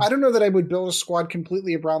that I would build a squad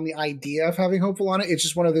completely around the idea of having hopeful on it. It's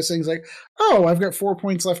just one of those things like, oh, I've got 4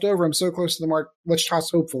 points left over. I'm so close to the mark. Let's toss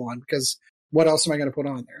hopeful on because what else am I going to put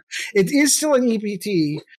on there? It is still an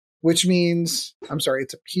EPT, which means it's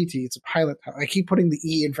a PT. It's a pilot. I keep putting the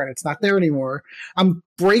E in front. It's not there anymore. I'm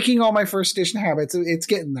breaking all my first edition habits. It's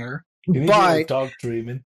getting there. Can you hear a dog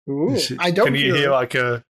dreaming? Ooh, I don't. Can you hear like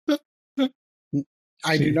a?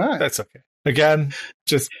 I do not. That's okay. Again,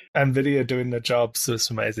 just NVIDIA doing their job, so it's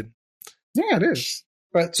amazing. Yeah, it is.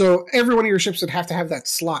 But so every one of your ships would have to have that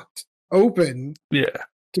slot open to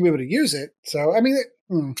be able to use it. So, I mean,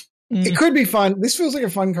 it could be fun. This feels like a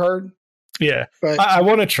fun card. Yeah, but I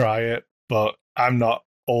want to try it, but I'm not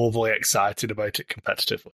overly excited about it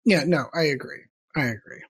competitively. Yeah, no, I agree.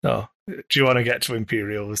 No. Do you want to get to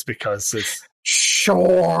Imperials? Because it's...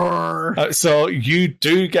 Sure. So you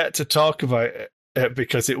do get to talk about it.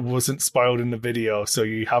 Because it wasn't spoiled in the video, so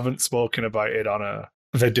you haven't spoken about it on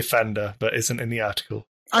the Defender that isn't in the article.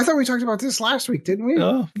 I thought we talked about this last week, didn't we?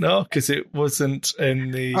 No, because it wasn't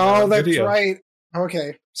in the that's video. Right.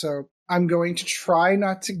 Okay, so I'm going to try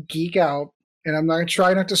not to geek out, and I'm going to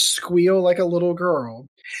try not to squeal like a little girl.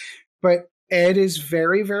 but Ed is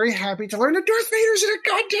very, very happy to learn that Darth Vader's in a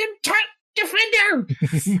goddamn TIE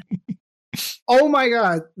Defender. Oh my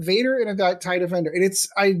God, Vader in a TIE Defender,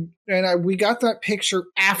 and we got that picture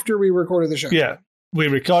after we recorded the show. Yeah, we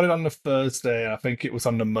recorded on the Thursday, and I think it was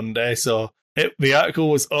on the Monday. So the article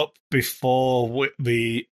was up before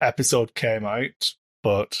the episode came out,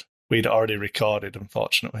 but we'd already recorded,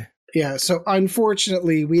 unfortunately. Yeah, so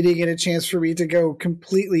unfortunately, we didn't get a chance for me to go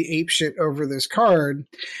completely apeshit over this card.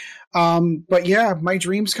 But yeah, my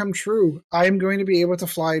dreams come true. I am going to be able to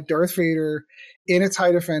fly Darth Vader in a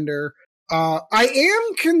TIE Defender. I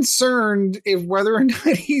am concerned if whether or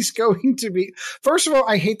not he's going to be. First of all,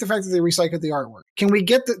 I hate the fact that they recycled the artwork. Can we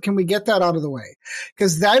get that out of the way?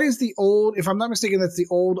 Because that is the old, if I'm not mistaken, that's the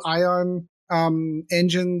old Ion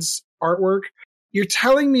Engines artwork. You're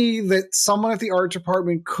telling me that someone at the art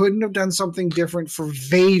department couldn't have done something different for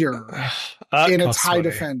Vader in a TIE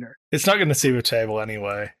Defender? It's not going to see the table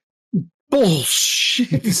anyway.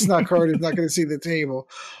 Bullshit. This card is not going to see the table.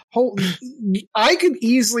 I could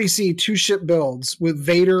easily see 2 ship builds with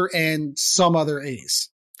Vader and some other ace.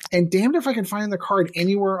 And damned if I can find the card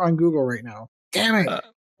anywhere on Google right now. Damn it.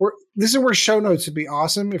 This is where show notes would be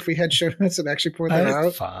awesome if we had show notes and actually point that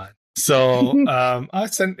out. Fine. So I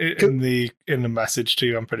sent it in the message to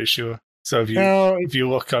you, I'm pretty sure. So if you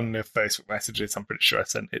look on the Facebook messages, I'm pretty sure I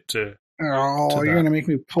sent it to. Oh, you're going to make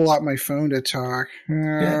me pull out my phone to talk. All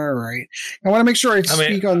right. I want to make sure I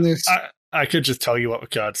speak on this. I could just tell you what the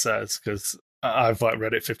card says because I've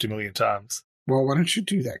read it 50 million times. Well, why don't you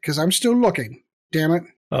do that? Because I'm still looking. Damn it.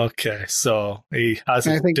 Okay, so he has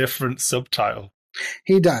a different subtitle.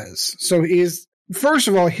 He does. So first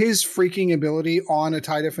of all, his freaking ability on a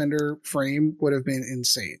TIE Defender frame would have been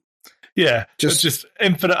insane. Yeah, just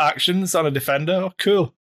infinite actions on a Defender. Oh,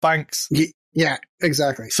 cool. Thanks. Yeah,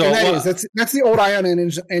 exactly. So that's the old Ion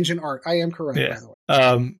Engine art. I am correct, by the way.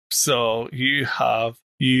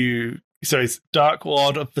 So it's Dark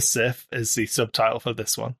Lord of the Sith is the subtitle for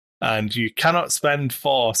this one, and you cannot spend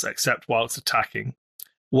force except whilst attacking.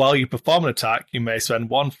 While you perform an attack, you may spend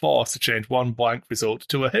 1 force to change 1 blank result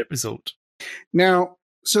to a hit result. Now,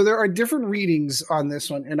 so there are different readings on this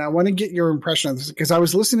one, and I want to get your impression of this because I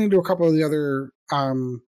was listening to a couple of the other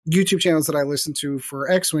YouTube channels that I listen to for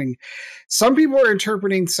X-Wing. Some people are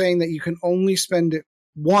interpreting saying that you can only spend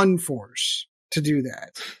 1 force to do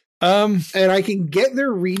that. And I can get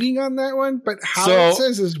their reading on that one, but it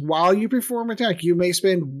says is while you perform attack, you may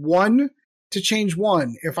spend 1 to change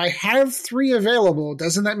 1. If I have 3 available,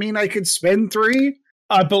 doesn't that mean I could spend 3?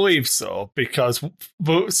 I believe so, because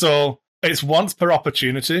it's once per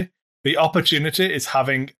opportunity. The opportunity is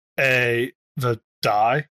having the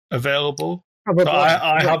die available.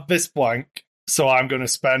 I have this blank, so I'm going to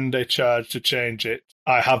spend a charge to change it.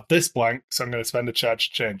 I have this blank, so I'm going to spend a charge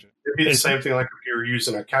to change it. It'd be the same thing like if you were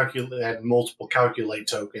using had multiple calculate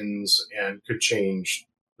tokens and could change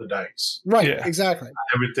the dice. Right, exactly.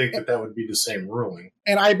 I would think that would be the same ruling.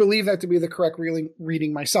 And I believe that to be the correct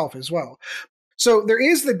reading myself as well. So there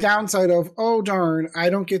is the downside of, oh darn, I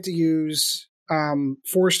don't get to use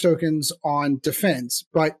force tokens on defense,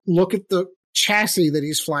 but look at the chassis that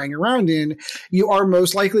he's flying around in. You are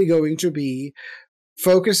most likely going to be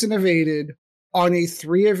focused and evaded on a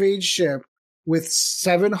 3 evade ship with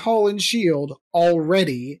 7 hull and shield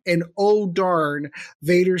already. And oh darn,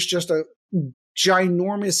 Vader's just a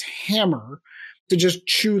ginormous hammer to just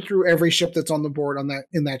chew through every ship that's on the board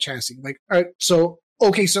in that chassis. So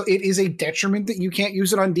it is a detriment that you can't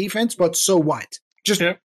use it on defense, but so what? Just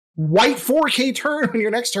white 4K turn on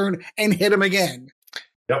your next turn and hit him again.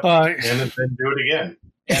 Yep. And then do it again.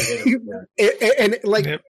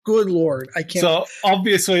 Good Lord, I can't. So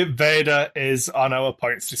obviously Vader is on our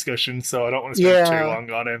points discussion, so I don't want to spend too long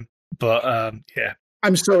on him. But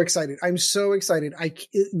I'm so excited.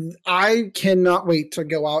 I cannot wait to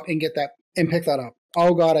go out and get that and pick that up.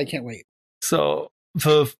 Oh God, I can't wait. So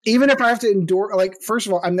even if I have to endure, first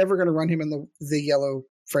of all, I'm never going to run him in the yellow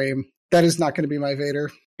frame. That is not going to be my Vader.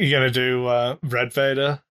 You're going to do red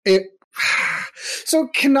Vader? So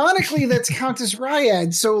canonically, that's Countess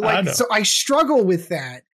Ryad. So I struggle with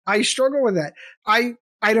that. I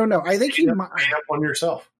don't know. I think you might paint up one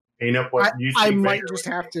yourself. Paint up what you think. I might just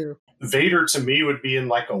have to. Vader to me would be in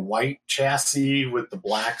like a white chassis with the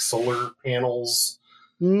black solar panels.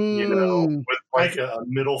 With like a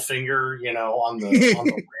middle finger, on the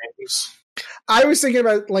rings. I was thinking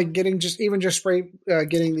about getting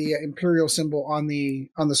getting the Imperial symbol on the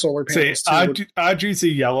solar panels. See, I'd use a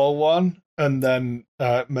yellow one and then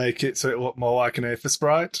make it so it looked more like an Aether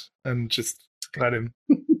sprite and just let him.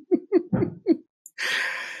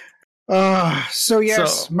 So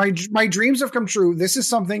yes, my dreams have come true. This is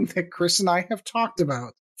something that Chris and I have talked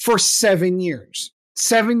about for 7 years.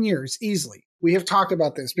 7 years, easily. We have talked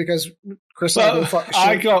about this because Chris and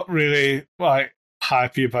I got really like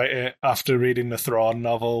happy about it after reading the Thrawn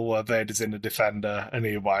novel where Vader's in the Defender and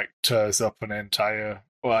he like tears up an entire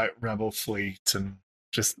like rebel fleet and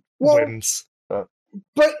just wins.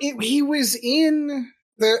 But he was in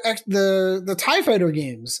the TIE Fighter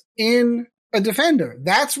games in a Defender.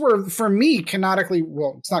 That's where, for me, canonically,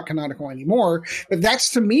 well, it's not canonical anymore, but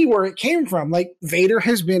that's to me where it came from. Like, Vader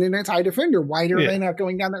has been in a TIE Defender. Why are they not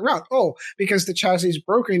going down that route? Oh, because the chassis is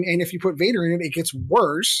broken, and if you put Vader in it, it gets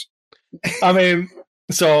worse. I mean,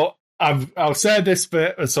 so I'll say this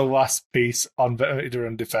bit as the last piece on Vader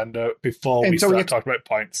and Defender before we start talking about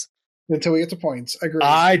points. Until we get to points. Agreed.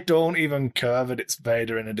 I don't even care that it's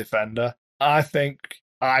Vader in a Defender. I think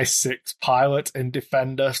I6 pilot in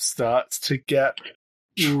Defender starts to get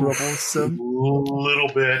troublesome. A little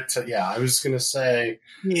bit. Yeah, I was going to say.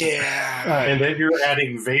 Yeah. And then you're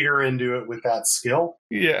adding Vader into it with that skill?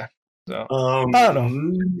 Yeah. So, I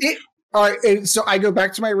don't know. All right, so I go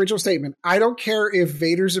back to my original statement. I don't care if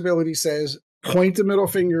Vader's ability says point the middle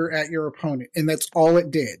finger at your opponent, and that's all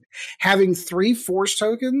it did. Having 3 force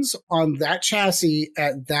tokens on that chassis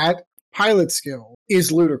at that pilot skill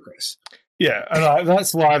is ludicrous. Yeah, and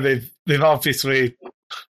that's why they've obviously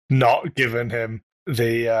not given him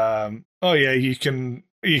the you can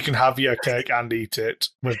have your cake and eat it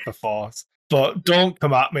with the Force, but don't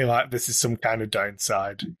come at me like this is some kind of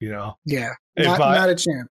downside, you know? Yeah, not a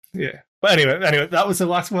chance. Yeah, but anyway, that was the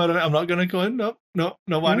last word on it. I'm not going to go in. No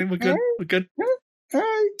whining. We're good. We're good. All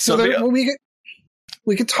right. So we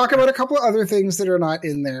could talk about a couple of other things that are not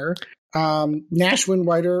in there. Nash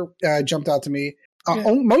Windrider jumped out to me.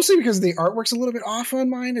 Mostly because the artwork's a little bit off on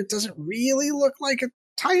mine. It doesn't really look like a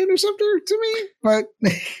TIE Interceptor to me, but...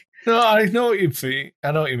 No, I know what you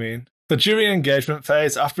mean. The during engagement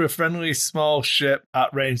phase, after a friendly small ship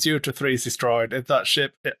at range 0 to 3 is destroyed, if that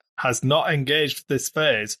ship has not engaged this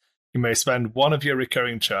phase, you may spend 1 of your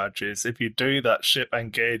recurring charges. If you do, that ship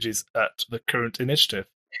engages at the current initiative.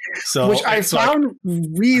 So, which I found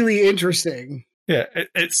really interesting. Yeah,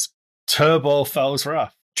 it's Turbo Fel's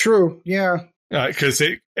Wrath. True, yeah. Because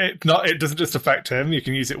it doesn't just affect him. You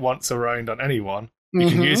can use it once a round on anyone. You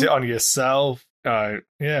can use it on yourself. Yeah.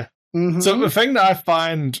 Mm-hmm. So the thing that I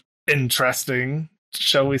find interesting,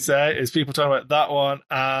 shall we say, is people talking about that one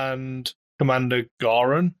and Commander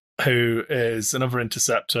Goran, who is another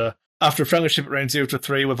interceptor. After a friendly ship at range 0 to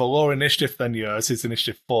 3 with a lower initiative than yours, his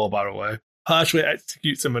initiative 4, by the way, partially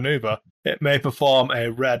executes a maneuver, it may perform a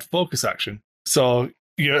red focus action. So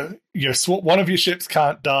your one of your ships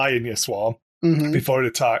can't die in your swarm before it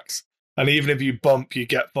attacks. And even if you bump, you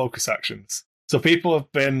get focus actions. So people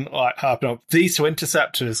have been like harping on these 2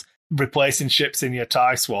 interceptors replacing ships in your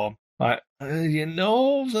TIE swarm. Like, you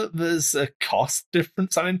know that there's a cost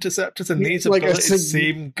difference on interceptors, and these abilities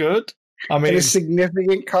seem good. I mean, a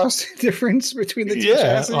significant cost difference between the 2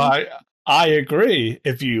 chassis. I agree.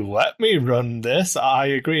 If you let me run this, I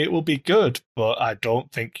agree it will be good, but I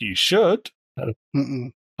don't think you should.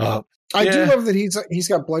 I do love that he's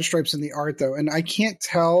got blood stripes in the art, though, and I can't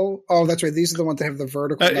tell. Oh, that's right. These are the ones that have the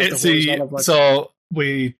vertical. So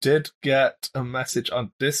we did get a message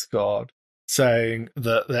on Discord saying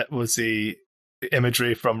that was the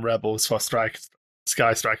imagery from Rebels for Sky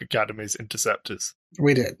Strike Academy's interceptors.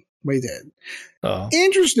 We did. Oh.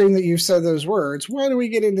 Interesting that you've said those words. Why don't we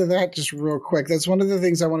get into that just real quick? That's one of the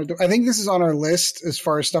things I want to do. I think this is on our list as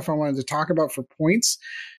far as stuff I wanted to talk about for points.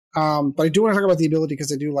 But I do want to talk about the ability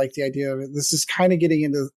because I do like the idea of it. This is kind of getting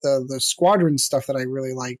into the squadron stuff that I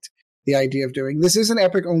really liked the idea of doing. This is an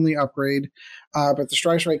epic only upgrade, but the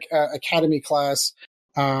Strike Academy class,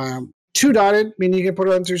 2-dotted, meaning you can put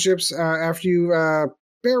it on 2 ships after you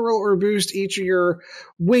barrel or boost. Each of your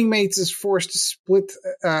wingmates is forced to split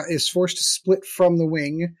from the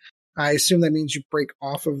wing. I assume that means you break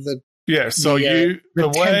off of the. Yeah, so the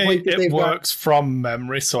way it works from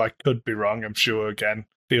memory, so I could be wrong. I'm sure again.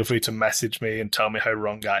 Feel free to message me and tell me how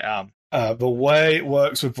wrong I am. The way it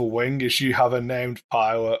works with the wing is you have a named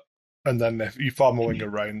pilot, and then you form a wing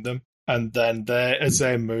around them, and then as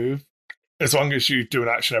they move, as long as you do an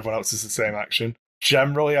action, everyone else does the same action.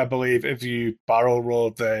 Generally, I believe if you barrel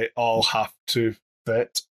roll, they all have to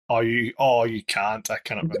fit, or you can't. I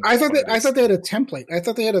cannot remember. I thought they had a template. I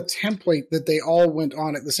thought they had a template that they all went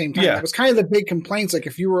on at the same time. Yeah. It was kind of the big complaints. Like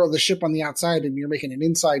if you were the ship on the outside and you're making an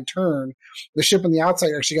inside turn, the ship on the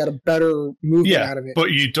outside actually got a better movement out of it.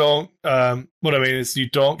 But you don't. What I mean is you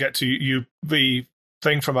don't get to the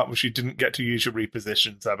thing from that was you didn't get to use your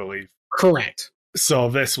repositions, I believe. Correct. So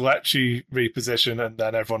this lets you reposition, and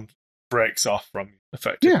then everyone breaks off from you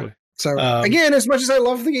effectively. Yeah. So again, as much as I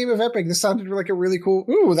love the game of Epic, this sounded like a really cool.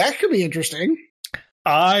 Ooh, that could be interesting.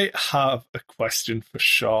 I have a question for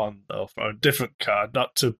Sean, though, for a different card,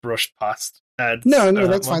 not to brush past Ed. No,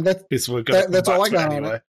 that's fine. That's all I got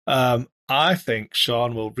anyway. On it. I think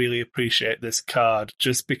Sean will really appreciate this card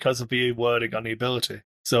just because of the wording on the ability.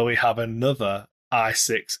 So we have another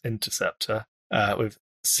I6 Interceptor with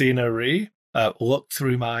Scenery. Look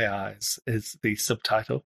Through My Eyes is the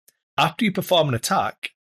subtitle. After you perform an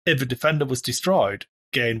attack, if a defender was destroyed,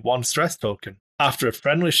 gain 1 stress token. After a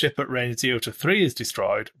friendly ship at range 0 to 3 is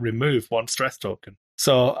destroyed, remove 1 stress token.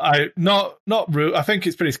 So I think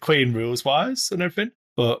it's pretty clean rules wise and everything.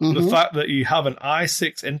 But the fact that you have an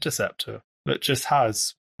I6 Interceptor that just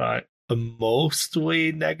has a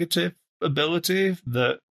mostly negative ability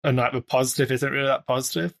and the positive isn't really that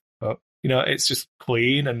positive, but it's just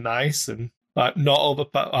clean and nice and not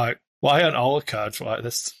overpowered. Why aren't all the cards like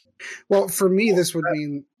this? Well, for me, this would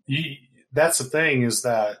mean that's the thing is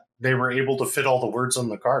that they were able to fit all the words on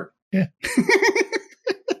the card. Yeah.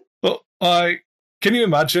 But can you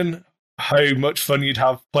imagine how much fun you'd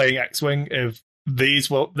have playing X-Wing if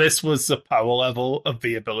this was the power level of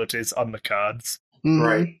the abilities on the cards?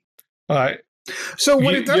 Right. So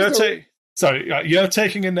what it does... you're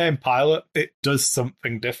taking a name pilot. It does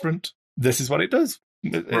something different. This is what it does.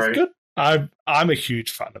 It's good. I'm a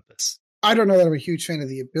huge fan of this. I don't know that I'm a huge fan of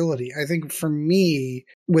the ability. I think for me,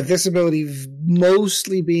 with this ability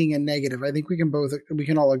mostly being a negative, I think we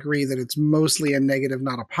can all agree that it's mostly a negative,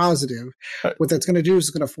 not a positive. What that's going to do is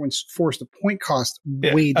it's going to force the point cost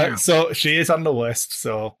way down. So she is on the list,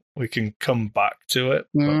 so we can come back to it.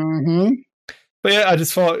 But yeah, I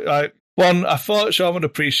just thought, I thought Sean would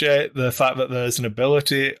appreciate the fact that there's an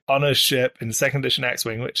ability on a ship in 2nd edition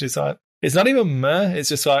X-Wing, which is it's not even meh, it's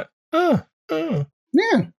just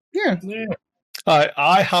Yeah.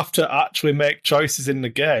 I have to actually make choices in the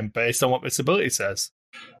game based on what this ability says.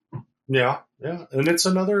 Yeah. And it's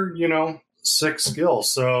another, 6 skill.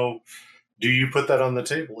 So do you put that on the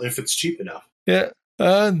table if it's cheap enough? Yeah.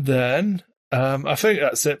 And then I think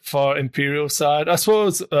that's it for Imperial side. I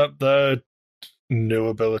suppose the new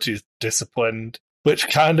ability is Disciplined, which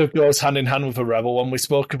kind of goes hand in hand with the Rebel one we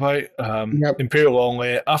spoke about. Imperial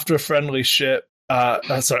only. After a friendly ship,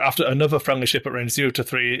 after another friendly ship at range 0 to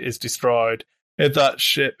 3 is destroyed, if that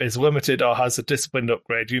ship is limited or has a disciplined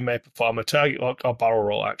upgrade, you may perform a target lock or barrel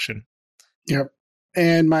roll action. Yep.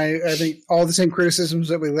 And I think all the same criticisms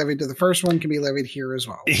that we levied to the first one can be levied here as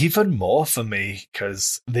well. Even more for me,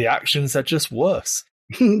 because the actions are just worse.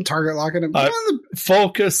 Target locking.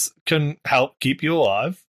 Focus can help keep you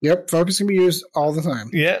alive. Yep. Focus can be used all the time.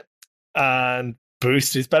 Yeah. And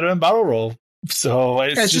boost is better than barrel roll. So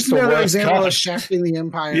it's just a another worse example card. of shafting the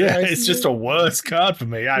Empire. Yeah, it's just a worse card for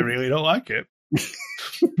me. I really don't like it.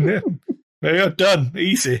 Yeah. There you're done.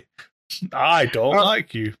 Easy. I don't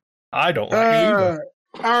like you. I don't like you either.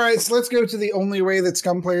 All right, so let's go to the only way that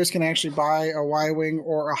Scum players can actually buy a Y-Wing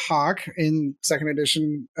or a Hawk in 2nd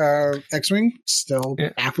edition X-Wing. Still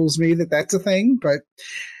baffles me that that's a thing, but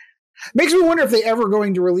makes me wonder if they ever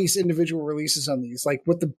going to release individual releases on these, like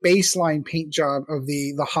what the baseline paint job of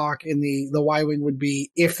the Hawk and the Y-Wing would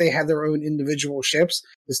be if they had their own individual ships.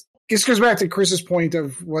 This goes back to Chris's point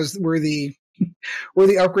of were the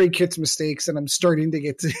upgrade kits mistakes, and I'm starting to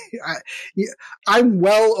get to I'm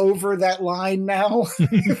well over that line now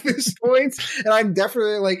at this point, and I'm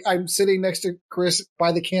definitely I'm sitting next to Chris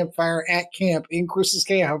by the campfire at camp in Chris's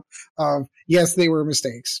camp. Yes, they were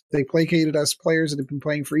mistakes. They placated us players that have been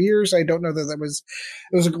playing for years. I don't know that it was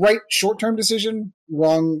a right short-term decision,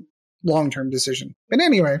 wrong long-term decision. But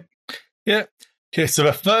anyway. Yeah. Okay, so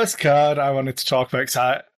the first card I wanted to talk about,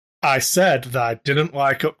 because I said that I didn't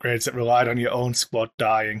like upgrades that relied on your own squad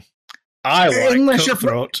dying. I like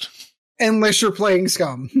Cutthroat. Unless you're playing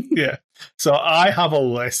Scum. Yeah. So I have a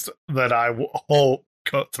list that I hope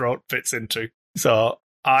Cutthroat fits into. So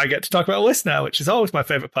I get to talk about a list now, which is always my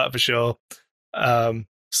favourite part of the show. So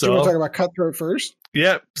do you want to talk about Cutthroat first?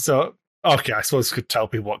 Yeah. So, okay, I suppose we could tell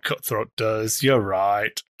people what Cutthroat does. You're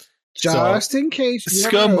right. Just in case you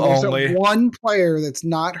Scum only. One player that's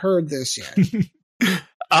not heard this yet.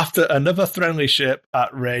 After another friendly ship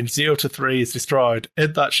at range 0 to 3 is destroyed,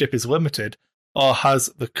 if that ship is limited or has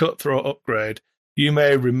the Cutthroat upgrade, you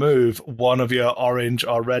may remove one of your orange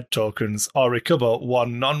or red tokens or recover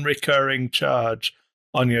one non-recurring charge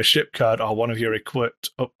on your ship card or one of your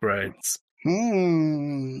equipped upgrades.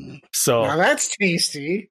 So now that's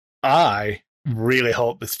tasty. I really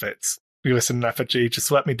hope this fits. You listen, Effigy,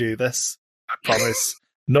 just let me do this. I promise.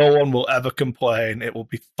 No one will ever complain. It will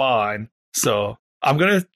be fine. So I'm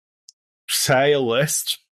going to say a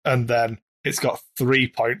list, and then it's got 3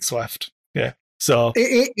 points left. Yeah. So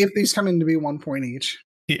if these come in to be 1 point each.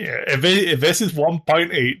 yeah, if this is 1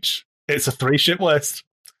 point each, it's a 3-ship list.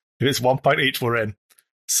 If it's 1 point each, we're in.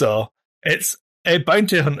 So it's a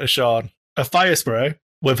bounty hunter, Sean, a fire spray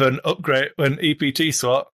with an upgrade, an EPT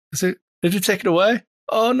slot. Did you take it away?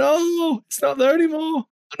 Oh no, it's not there anymore.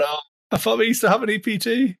 Oh, no, I thought we used to have an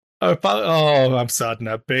EPT. Oh, I'm sad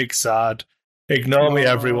now. Big sad. Ignore me,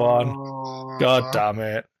 everyone. God damn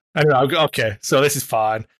it. Anyway, okay, so this is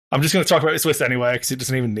fine. I'm just going to talk about this list anyway because it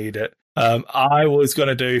doesn't even need it. I was going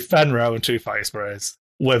to do Fenro and 2 fire sprays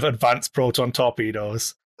with advanced proton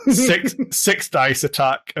torpedoes. 6 dice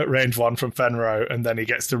attack at range 1 from Fenro, and then he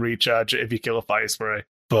gets to recharge it if you kill a fire spray.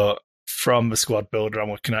 But from the squad builder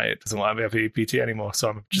I'm looking at, it doesn't let me have the EPT anymore. So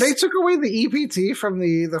I'm just... They took away the EPT from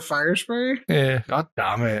the fire spray? Yeah, god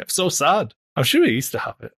damn it. So sad. I'm sure he used to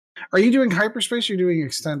have it. Are you doing hyperspace or are you doing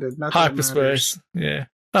extended? Not hyperspace, yeah.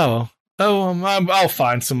 I'll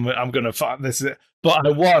find some. I'm going to find this. But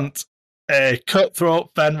I want a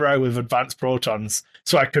cutthroat Fenro with advanced protons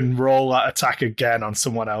so I can roll that attack again on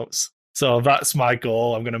someone else. So that's my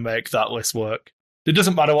goal. I'm going to make that list work. It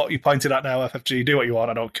doesn't matter what you pointed at now, FFG. Do what you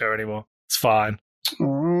want. I don't care anymore. It's fine.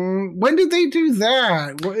 When did they do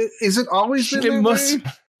that? Is it always been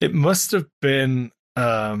It must have been...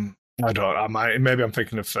 maybe I'm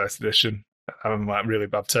thinking of first edition.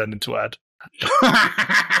 I've turned into Ed.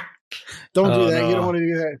 Don't do that. No. You don't want to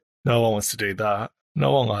do that. No one wants to do that.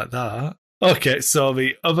 No one like that. Okay, so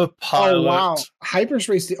the other pilot... Oh, wow.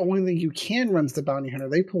 Hyperspace, the only thing you can run is the Bounty Hunter.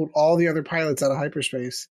 They pulled all the other pilots out of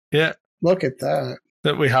hyperspace. Yeah. Look at that.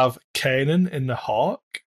 That we have Kanan in the Hawk.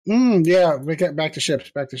 Yeah, we get back to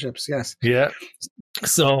ships, yes. Yeah.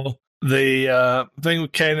 So the thing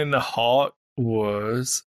with Kanan in the Hawk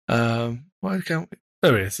was... why can't we...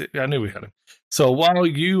 There he is. I knew we had him. So while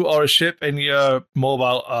you or a ship in your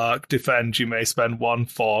mobile arc defend, you may spend 1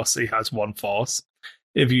 force. He has 1 force.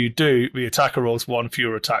 If you do, the attacker rolls 1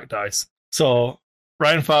 fewer attack dice. So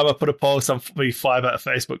Ryan Farber put a post on the Fly Better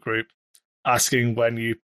Facebook group asking when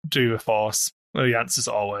you do a force. Well, the answer's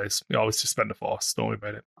always. You always just spend a force. Don't worry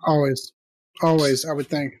about it. Always, I would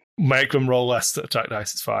think. Make them roll less attack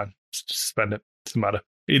dice. It's fine. Just spend it. Doesn't matter.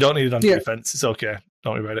 You don't need it on defense. It's okay.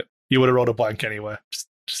 Don't worry about it. You would have rolled a blank anyway.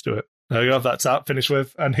 Just do it. There you go. That's out. Finished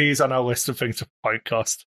with. And he's on our list of things to point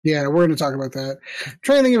cost. Yeah, we're going to talk about that. I'm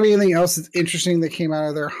trying to think of anything else that's interesting that came out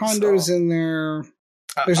of there. Hondo's in there.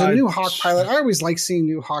 There's a new Hawk pilot. I always like seeing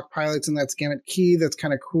new Hawk pilots, and that's Gamut Key. That's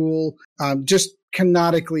kind of cool. Just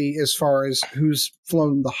canonically, as far as who's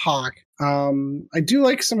flown the Hawk. I do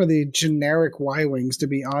like some of the generic Y-Wings, to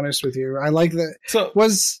be honest with you. I like that. So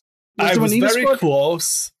I was very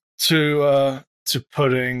close to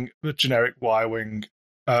putting the generic Y-Wing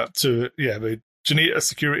the Janita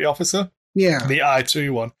Security Officer. Yeah. The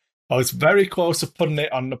I2 one. I was very close to putting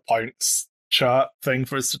it on the points chart thing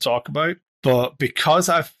for us to talk about. But because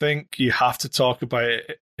I think you have to talk about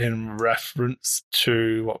it in reference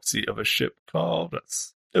to, what's the other ship called?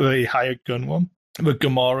 That's the hired gun one. The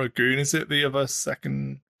Gamora Goon, is it? The other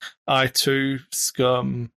second I2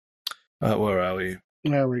 scum. Where are we?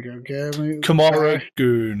 There we go. Gamora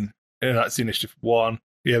Goon. Yeah, that's the initiative 1.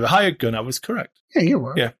 Yeah, the hired gun, I was correct. Yeah, you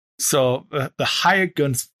were. Yeah. So the hired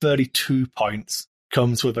gun's 32 points,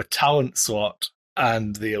 comes with a talent slot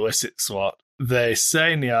and the illicit slot. They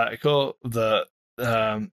say in the article that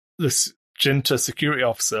this Jinta security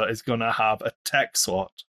officer is going to have a tech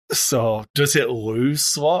slot. So does it lose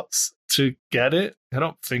slots to get it? I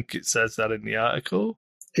don't think it says that in the article.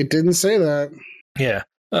 It didn't say that. Yeah.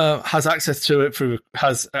 Has access to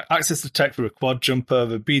tech through a quad jumper.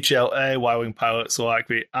 The BGLA Y-Wing pilots, so like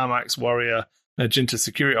the Amax Warrior and Jinta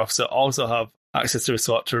security officer, also have access to a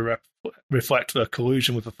slot to reflect their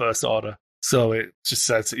collusion with the First Order. So it just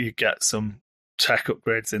says that you get some tech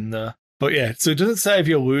upgrades in there. But yeah, so it doesn't say if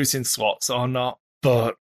you're losing slots or not.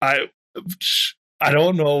 But I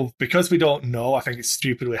don't know. Because we don't know, I think it's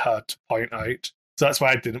stupidly hard to point out. So that's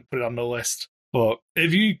why I didn't put it on the list. But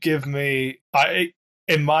if you give me...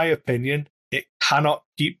 in my opinion, it cannot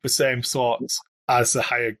keep the same slots as the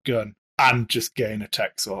hired gun and just gain a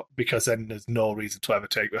tech slot, because then there's no reason to ever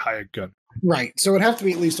take the hired gun. Right. So it'd have to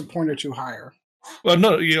be at least a point or two higher. Well,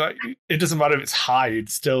 no, it doesn't matter if it's high.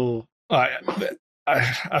 It's still...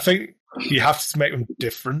 I think you have to make them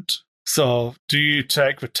different. So do you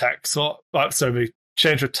take the tech slot? So we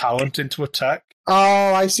change the talent into a tech?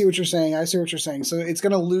 Oh, I see what you're saying. So it's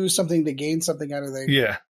going to lose something to gain something out of it.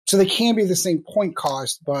 Yeah. So they can be the same point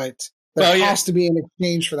cost, but there has to be an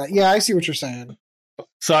exchange for that. Yeah, I see what you're saying.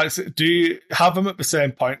 So do you have them at the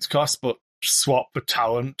same points cost, but swap the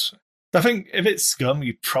talent? I think if it's scum,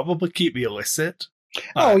 you probably keep the illicit,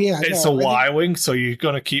 Oh, yeah. It's no, a Y-Wing, so you're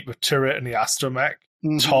going to keep the turret and the astromech.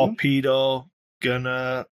 Torpedo,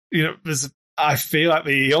 gunner. I feel like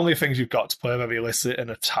the only things you've got to play are the illicit and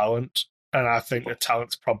a talent. And I think the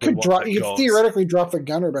talent's probably you could theoretically drop the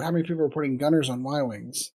gunner, but how many people are putting gunners on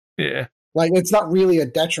Y-Wings? Yeah. Like, it's not really a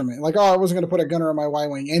detriment. Like, I wasn't going to put a gunner on my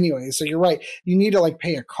Y-Wing anyway. So you're right. You need to, like,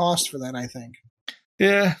 pay a cost for that, I think.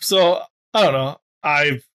 Yeah, so, I don't know.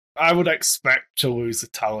 I would expect to lose the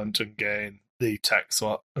talent and gain the tech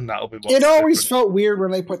slot, and that'll be what's It always different. felt weird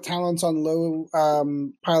when they put talents on low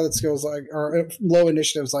pilot skills or low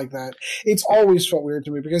initiatives like that. It's always felt weird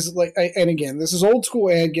to me because, like, and again, this is old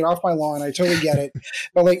school Ed. Get off my lawn. I totally get it.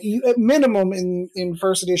 But like, at minimum in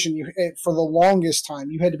first edition, for the longest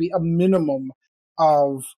time, you had to be a minimum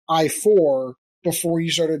of I4 before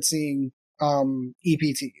you started seeing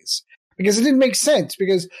EPTs. Because it didn't make sense,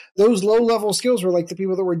 because those low-level skills were like the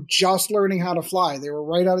people that were just learning how to fly. They were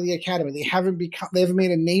right out of the academy. They haven't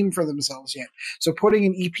made a name for themselves yet. So putting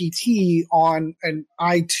an EPT on an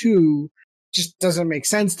I2 just doesn't make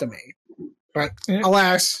sense to me. But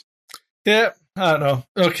alas. Yeah, I don't know.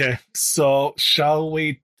 Okay, so shall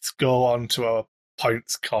we go on to our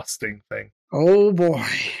points costing thing? Oh, boy.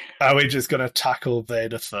 Are we just going to tackle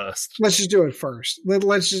Vader first? Let's just do it first.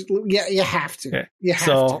 Let's just, you have to. Yeah. You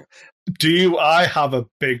have to. I have a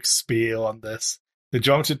big spiel on this? Do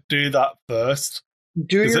you want to do that first?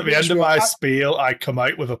 Because at the end of my spiel, I come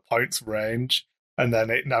out with a points range, and then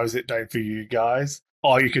it narrows it down for you guys.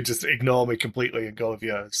 Or you could just ignore me completely and go with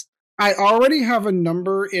yours. I already have a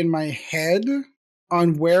number in my head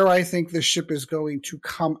on where I think the ship is going to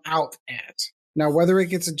come out at. Now, whether it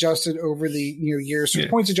gets adjusted over the years for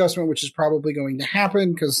points adjustment, which is probably going to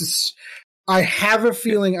happen, because I have a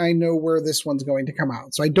feeling I know where this one's going to come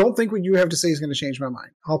out. So I don't think what you have to say is going to change my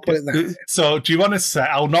mind. I'll put it that way. So do you want to say,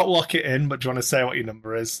 I'll not lock it in, but do you want to say what your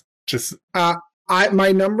number is? Just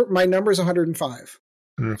my number is 105.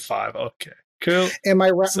 105, okay. Cool. And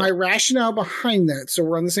my rationale behind that, so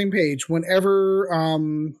we're on the same page, whenever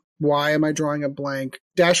why am I drawing a blank?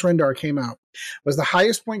 Dash Rendar came out, was the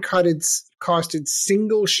highest point costed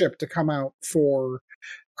single ship to come out for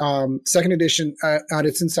second edition at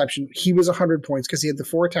its inception. He was 100 points because he had the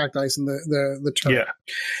 4 attack dice and the turret. Yeah.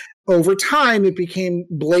 Over time, it became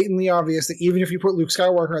blatantly obvious that even if you put Luke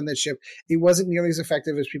Skywalker on that ship, it wasn't nearly as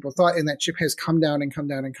effective as people thought, and that ship has come down and come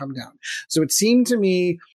down and come down. So it seemed to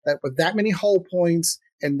me that with that many hull points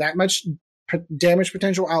and that much damage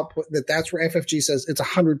potential output, that's where FFG says it's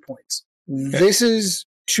 100 points. Yeah. This is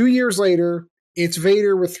 2 years later. It's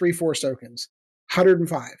Vader with 3 Force tokens,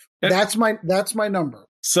 105. Yeah. That's my number.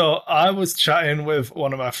 So I was chatting with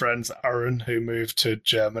one of my friends, Aaron, who moved to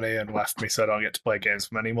Germany and left me, so I don't get to play games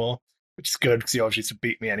with him anymore, which is good because he always used to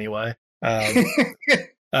beat me anyway.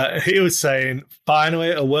 He was saying,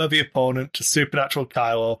 finally, a worthy opponent to Supernatural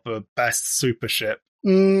Kylo for best super ship.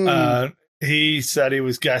 He said he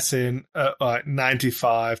was guessing at like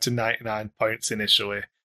 95 to 99 points initially,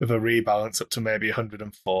 with a rebalance up to maybe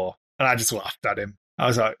 104. And I just laughed at him. I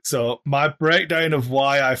was like, so my breakdown of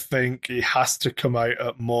why I think he has to come out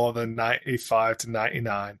at more than 95 to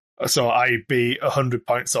 99, so I'd be 100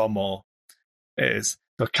 points or more, is,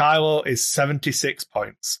 so Kylo is 76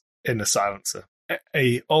 points in the silencer.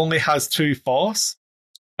 He only has 2 Force,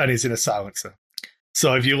 and he's in a silencer.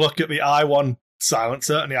 So if you look at the I-1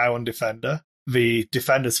 silencer and the I-1 Defender, the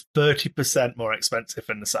Defender's 30% more expensive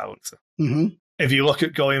in the silencer. Mm-hmm. If you look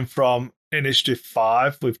at going from Initiative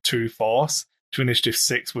 5 with 2 Force to Initiative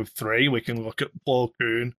 6 with 3, we can look at Plo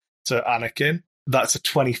Koon to Anakin. That's a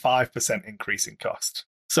 25% increase in cost.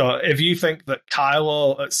 So if you think that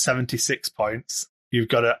Kylo at 76 points, you've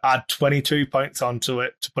got to add 22 points onto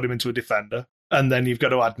it to put him into a Defender, and then you've got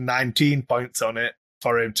to add 19 points on it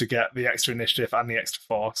for him to get the extra Initiative and the extra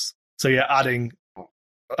Force. So you're adding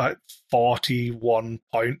 41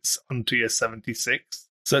 points onto your 76.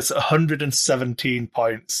 So it's 117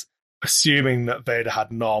 points, assuming that Vader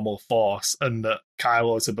had normal Force and that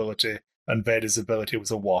Kylo's ability and Vader's ability was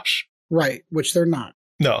a wash. Right, which they're not.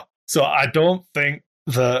 No. So I don't think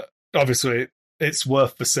that, obviously, it's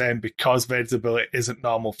worth the same because Vader's ability isn't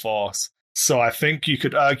normal Force. So I think you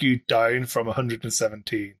could argue down from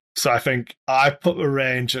 117. So I think I put the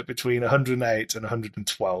range at between 108 and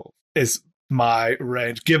 112 is my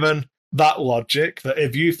range, given that logic, that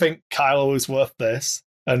if you think Kylo is worth this,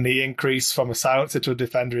 and the increase from a silencer to a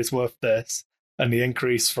Defender is worth this, and the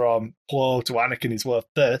increase from Plo to Anakin is worth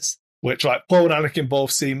this, which, like, Plo and Anakin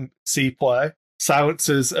both see play,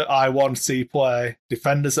 silencers at I-1 see play,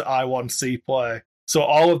 Defenders at I-1 see play. So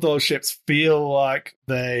all of those ships feel like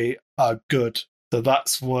they are good. So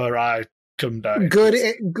that's where I come down. Good,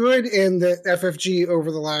 and the FFG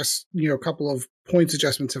over the last couple of points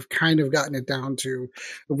adjustments have kind of gotten it down to,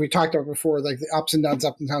 we talked about before, like the ups and downs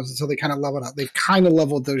until they kind of leveled out. They've kind of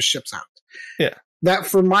leveled those ships out. Yeah. That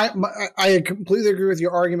for I completely agree with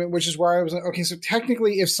your argument, which is why I was like, okay, so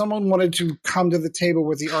technically if someone wanted to come to the table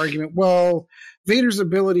with the argument, well, Vader's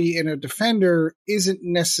ability in a defender isn't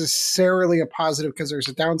necessarily a positive because there's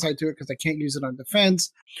a downside to it because I can't use it on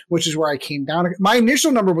defense, which is where I came down. My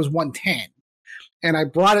initial number was 110, and I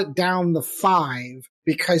brought it down to 5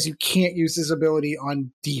 because you can't use his ability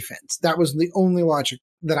on defense. That was the only logic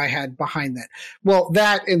that I had behind that. Well,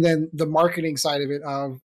 that and then the marketing side of it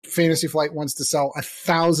of Fantasy Flight wants to sell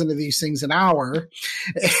 1,000 of these things an hour.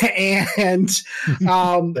 And that's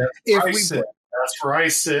where I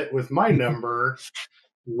sit with my number,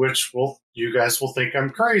 which you guys will think I'm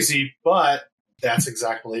crazy, but that's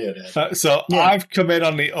exactly it. I've come in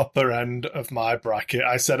on the upper end of my bracket.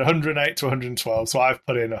 I said 108 to 112, so I've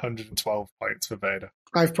put in 112 points for Vader.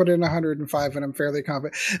 I've put in 105, and I'm fairly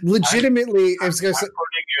confident. Legitimately, I was going to say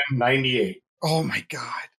 98. Oh my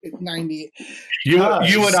God, 98. You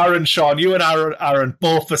and Aaron, Sean, you and Aaron,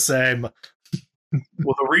 both the same.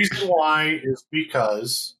 Well, the reason why is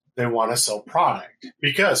because they want to sell product.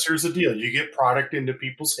 Because here's the deal: you get product into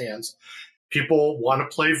people's hands. People want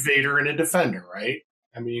to play Vader in a defender, right?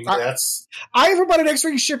 I mean, I haven't bought an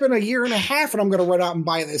X-Wing ship in a year and a half, and I'm going to run out and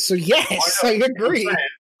buy this. So yes, I agree. I'm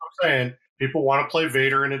saying people want to play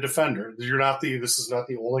Vader in a defender. This is not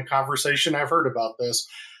the only conversation I've heard about this.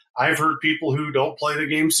 I've heard people who don't play the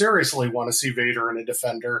game seriously want to see Vader in a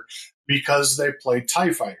defender because they played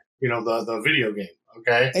TIE Fighter, the video game.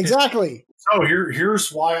 Okay, exactly. So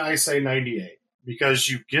here's why I say 98, because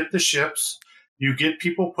you get the ships, you get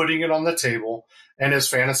people putting it on the table, and as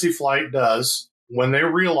Fantasy Flight does, when they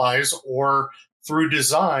realize or through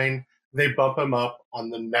design, they bump them up on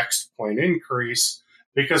the next point increase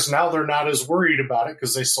because now they're not as worried about it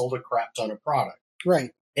because they sold a crap ton of product.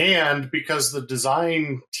 Right. And because the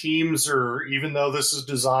design teams even though this is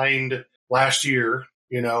designed last year,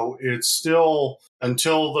 it's still,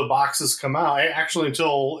 until the boxes come out, actually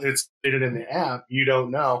until it's stated in the app, you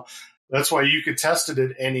don't know. That's why you could test it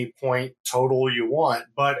at any point total you want.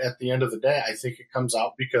 But at the end of the day, I think it comes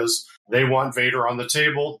out because they want Vader on the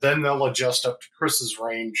table. Then they'll adjust up to Chris's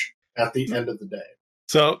range at the end of the day.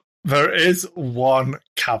 So there is one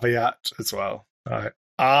caveat as well. Right.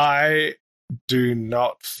 I do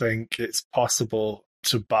not think it's possible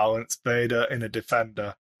to balance Vader in a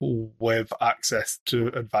defender with access to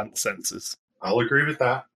advanced sensors. I'll agree with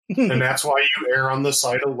that. And that's why you err on the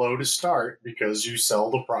side of low to start, because you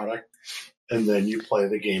sell the product and then you play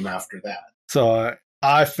the game after that. So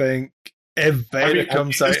I think if Vader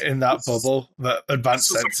comes out in that bubble, that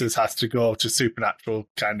advanced sensors has to go to supernatural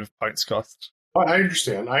kind of points cost. I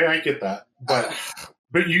understand. I get that. But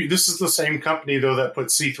this is the same company, though, that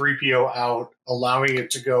put C-3PO out, allowing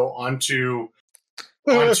it to go onto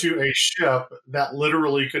a ship that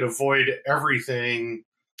literally could avoid everything.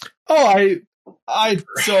 Oh,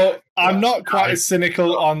 I'm not quite as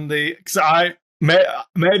cynical on the...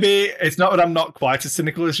 Maybe it's not that I'm not quite as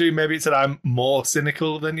cynical as you. Maybe it's that I'm more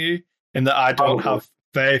cynical than you, in that I don't have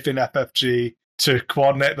faith in FFG to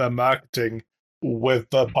coordinate their marketing with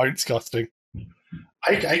the points costing.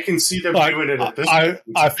 I can see them doing it at this point.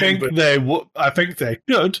 I think they would. I think they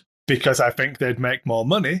could, because I think they'd make more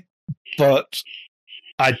money, but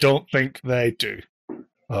I don't think they do.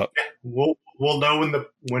 We'll know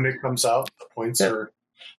when it comes out. The points are,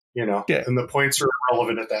 and the points are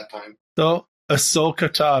irrelevant at that time. So Ahsoka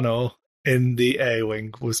Tano in the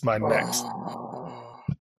A-Wing was my next. All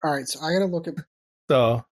right, so I got to look at.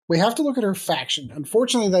 So we have to look at her faction.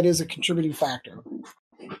 Unfortunately, that is a contributing factor.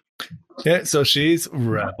 Yeah, so she's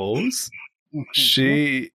Rebels.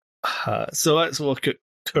 So let's look at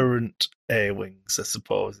current A-Wings, I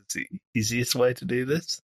suppose. It's the easiest way to do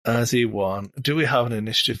this. As E1, do we have an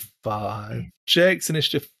Initiative 5? Jake's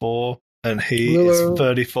Initiative 4, and he is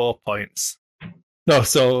 34 points. No,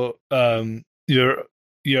 so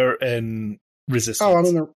you're in Resistance. Oh,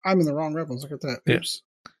 I'm in the wrong Rebels. Look at that. Oops.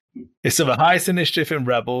 Yeah. So the highest initiative in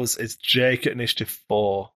Rebels is Jake at Initiative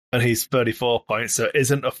 4. And he's 34 points, so it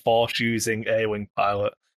isn't a Force-using A-Wing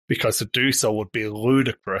pilot, because to do so would be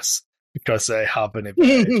ludicrous, because they have an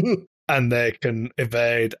evade, and they can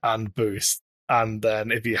evade and boost. And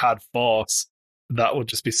then if you had Force, that would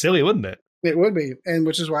just be silly, wouldn't it? It would be, and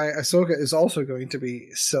which is why Ahsoka is also going to be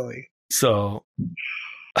silly. So,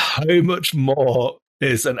 how much more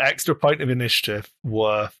is an extra point of initiative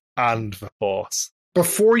worth and the Force?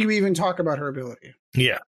 Before you even talk about her ability.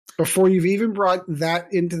 Yeah. Before you've even brought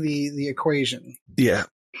that into the equation. Yeah.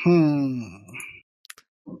 I'm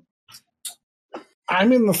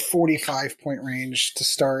in the 45 point range to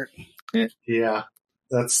start. Yeah,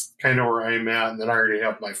 that's kind of where I'm at, and then I already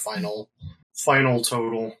have my final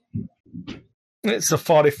total. It's a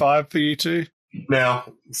 45 for you two.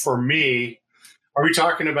 Now, for me, are we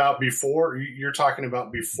talking about before? You're talking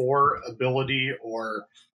about before ability or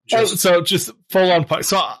just... So just full on point.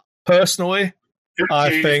 So personally,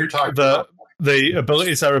 I think the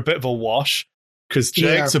abilities are a bit of a wash because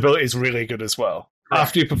Jake's ability is really good as well. Right.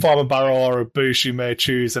 After you perform a barrel or a boost, you may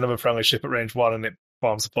choose another friendly ship at range 1 and it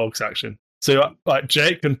performs a focus action. So like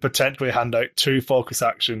Jake can potentially hand out 2 focus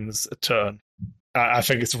actions a turn. I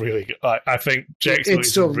think it's really good. I think Jake's ability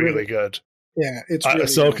is really good. Yeah, it's really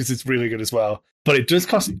Ahsoka's is really good as well. But it does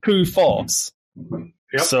cost 2 force.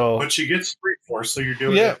 Yep, so, but she gets 3 force, so you're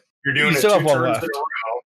doing it. You're doing it 2 turns in a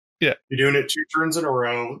row. Yeah. You're doing it 2 turns in a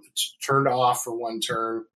row. It's turned off for 1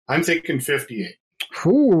 turn. I'm thinking 58.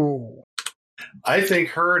 Ooh. I think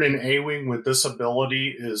her in an A-Wing with this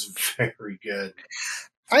ability is very good.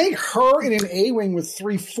 I think her in an A-Wing with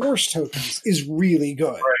 3 force tokens is really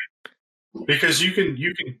good. Right. Because you can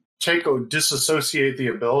disassociate the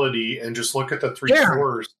ability and just look at the 3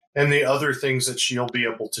 force and the other things that she'll be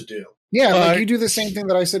able to do. Yeah, like you do the same thing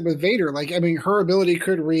that I said with Vader. Like, I mean, her ability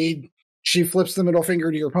could read, she flips the middle finger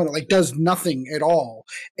to your opponent, like does nothing at all.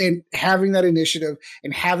 And having that initiative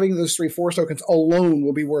and having those 3 force tokens alone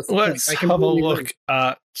will be worth the Let's have a look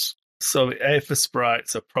at, so the Aether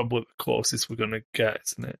sprites are probably the closest we're going to get,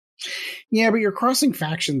 isn't it? Yeah, but you're crossing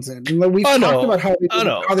factions in. And we've talked about how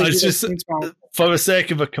they it's just for the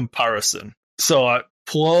sake of a comparison. So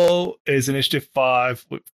Plo is initiative 5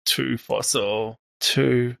 with 2 force, so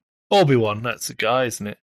 2. Obi-Wan, that's the guy, isn't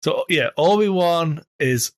it? So yeah, Obi-Wan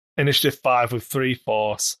is initiative 5 with 3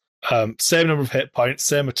 force. Same number of hit points,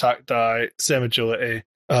 same attack die, same agility.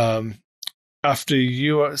 After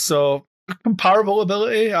you are so comparable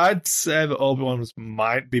ability, I'd say that Obi-Wan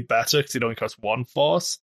might be better because it only costs 1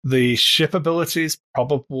 force. The ship ability is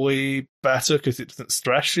probably better because it doesn't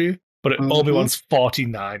stress you, but Obi-Wan's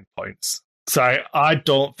 49 points. So I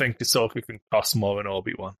don't think Ahsoka can cost more than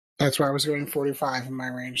Obi-Wan. That's why I was going 45 in my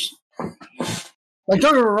range. Like,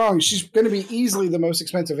 don't get me wrong, she's going to be easily the most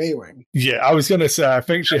expensive A-Wing. Yeah, I was going to say, I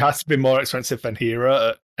think she has to be more expensive than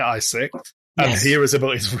Hera at I6. And Hera's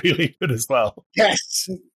ability is really good as well. Yes,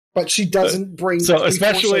 but she doesn't bring... So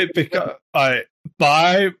especially because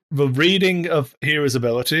by the reading of Hera's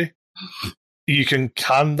ability, you can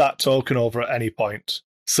can that token over at any point.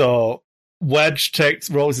 So Wedge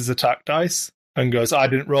rolls his attack dice and goes, I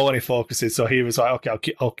didn't roll any focuses. So Hera's like,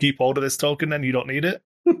 okay, I'll keep hold of this token, then you don't need it.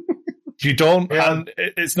 You don't hand...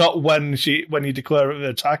 It's not when you declare it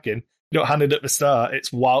attacking, you don't hand it at the start.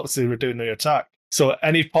 It's whilst you're doing the attack. So at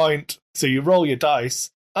any point, so you roll your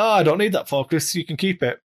dice. I don't need that focus. You can keep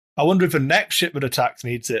it. I wonder if the next ship that attacks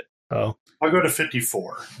needs it. Oh, I'll go to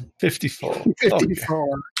 54. 54. 54.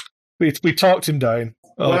 Okay. We talked him down.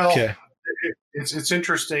 Okay. Well, it's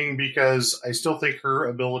interesting because I still think her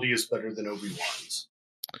ability is better than Obi-Wan's.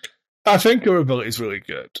 I think her ability is really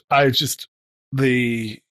good. I just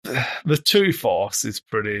the 2 force is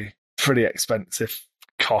pretty expensive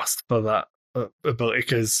cost for that ability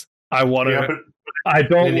because I want to. But I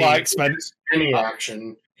don't like spending any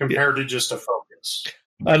action compared to just a focus.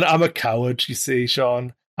 And I'm a coward, you see,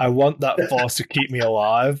 Sean. I want that force to keep me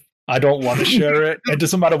alive. I don't want to share it. It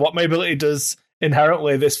doesn't matter what my ability does.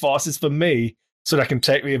 Inherently, this force is for me, so that I can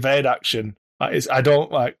take the evade action. I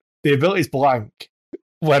don't like the ability's blank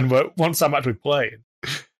once I'm actually playing.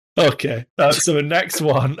 Okay, so the next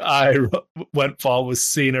one I went for was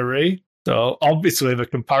scenery. So obviously, the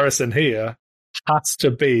comparison here has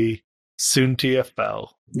to be Soontir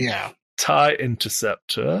Fel. Yeah. TIE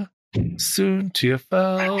Interceptor. Soontir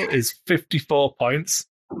Fel is 54 points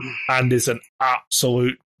and is an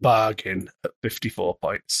absolute bargain at 54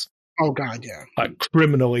 points. Oh, God, yeah. Like,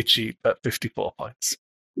 criminally cheap at 54 points.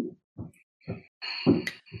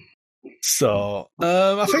 So,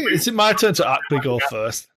 I think it's my turn to actually go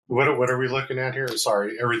first. What are we looking at here?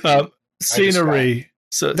 Sorry, everything. Scenery.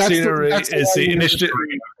 So, scenery is the initiative.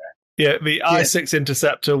 Yeah, the I6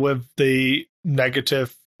 Interceptor with the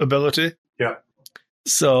negative ability. Yeah.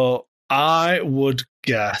 So I would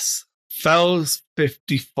guess Fel's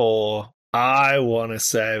 54. I want to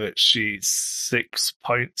say that she's 6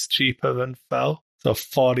 points cheaper than Fel. So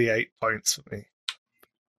 48 points for me.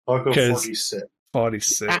 I'll go 46.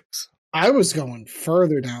 46. I was going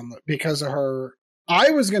further down because of her. I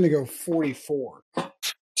was going to go 44,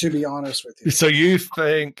 to be honest with you. So you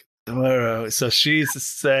think... So she's the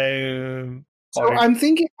same. So I'm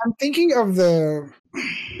thinking of the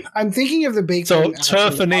bacon. So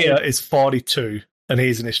Turfania is 42, and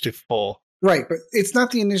he's initiative 4. Right, but it's not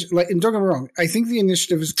the initiative. Like, and don't get me wrong, I think the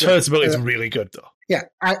initiative is Tur's ability is really good, though. Yeah,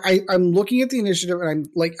 I'm looking at the initiative, and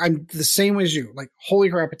I'm the same as you. Like, holy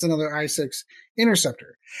crap, it's another I6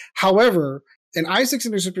 interceptor. However, an I6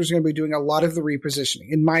 interceptor is going to be doing a lot of the repositioning,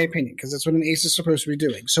 in my opinion, because that's what an ace is supposed to be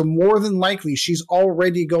doing. So more than likely, she's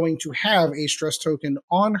already going to have a stress token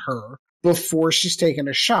on her before she's taken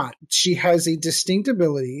a shot. She has a distinct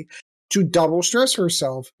ability to double stress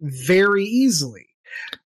herself very easily.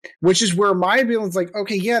 Which is where my ability is like,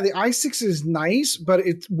 okay, yeah, the I6 is nice, but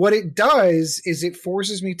what it does is it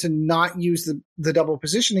forces me to not use the double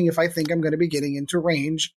positioning if I think I'm going to be getting into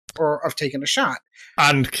range or of taking a shot.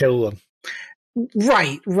 And kill them.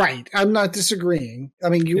 Right. I'm not disagreeing. I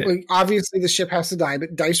mean, obviously the ship has to die,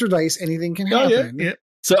 but dice or dice, anything can happen. Yeah.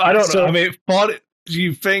 So I don't know. I mean, do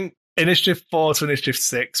you think initiative 4 to initiative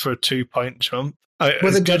 6 for a 2-point jump?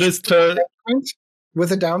 With a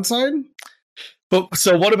downside? But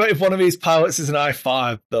so what about if one of these pilots is an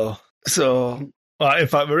I5 though? So in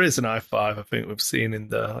fact, there is an I5. I think we've seen in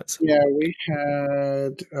there. Yeah, we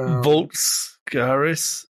had Volts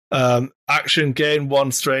Garrus. Action: gain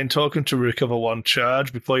 1 strain token to recover 1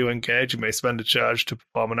 charge before you engage. You may spend a charge to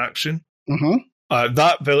perform an action. Mm-hmm.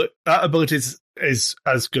 That ability is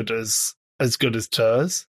as good as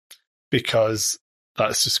Turs, because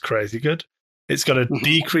that's just crazy good. It's got a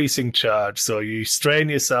decreasing charge, so you strain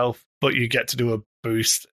yourself, but you get to do a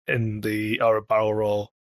boost or a barrel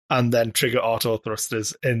roll, and then trigger auto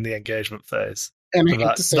thrusters in the engagement phase.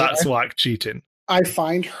 And so that's like cheating. I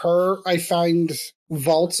find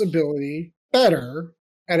Vault's ability better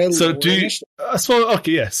at a lower initiative.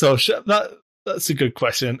 So that's a good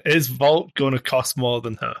question. Is Vault going to cost more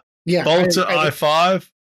than her? Yeah, Vault at I5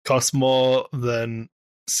 costs more than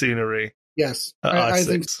Scenery. Yes, I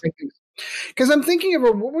think because I'm thinking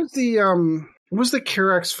about what was the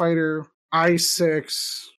Kirax fighter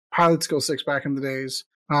I6 pilot skill 6 back in the days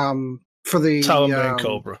for the Talonbane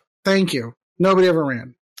Cobra. Thank you. Nobody ever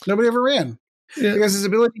ran. Because his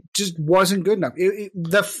ability just wasn't good enough.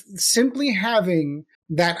 Simply having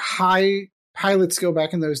that high pilot skill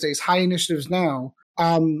back in those days, high initiatives now,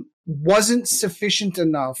 wasn't sufficient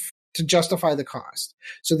enough to justify the cost.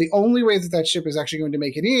 So the only way that ship is actually going to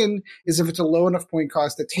make it in is if it's a low enough point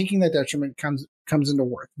cost that taking that detriment comes into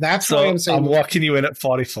worth. That's why I'm saying I'm locking you in at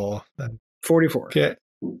 44. Then 44. Okay.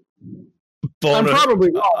 Bonus.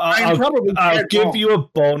 I'll give you a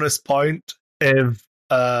bonus point if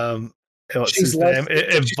what's his name?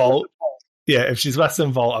 If Volt. Yeah, if she's less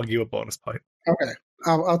than Volt, I'll give you a bonus point. Okay.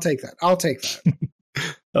 I'll take that.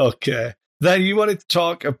 Okay. Then you wanted to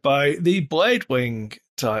talk about the Blade Wing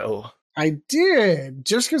title. I did,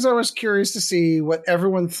 just because I was curious to see what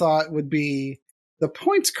everyone thought would be the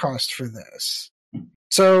points cost for this.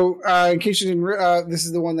 So, in case you didn't, this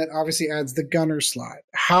is the one that obviously adds the gunner slot.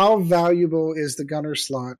 How valuable is the gunner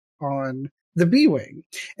slot on the B-Wing?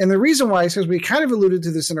 And the reason why is because we kind of alluded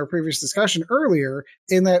to this in our previous discussion earlier,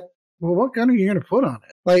 in that, well, what gun are you going to put on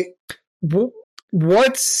it? Like,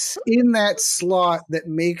 what's in that slot that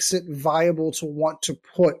makes it viable to want to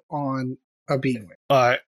put on a B-Wing? All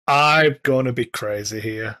right, I'm going to be crazy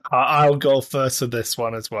here. I'll go first for this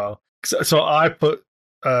one as well. So I put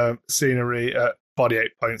Scenery at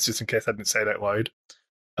 48 points, just in case I didn't say that loud.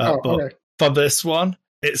 But for this one,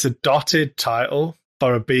 it's a dotted title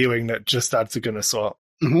for a B-Wing that just adds a gunner slot.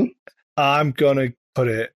 Mm-hmm. I'm going to put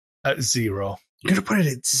it at 0. You're going to put it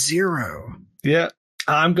at 0? Yeah.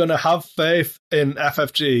 I'm going to have faith in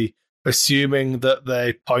FFG, assuming that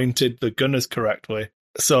they pointed the gunners correctly.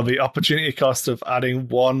 So the opportunity cost of adding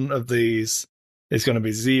one of these is going to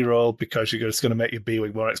be 0 because you're just going to make your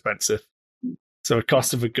B-Wing more expensive. So the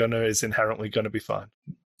cost of a gunner is inherently going to be fine.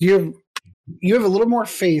 You have a little more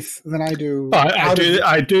faith than I do.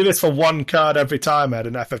 I do this for one card every time, Ed,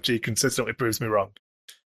 and FFG consistently proves me wrong.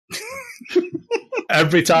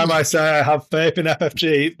 Every time I say I have faith in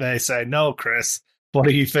FFG, they say, no, Chris, what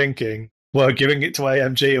are you thinking? We're giving it to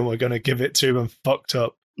AMG and we're going to give it to them fucked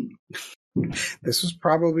up. This was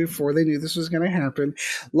probably before they knew this was going to happen.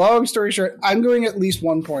 Long story short, I'm going at least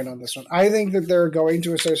 1 point on this one. I think that they're going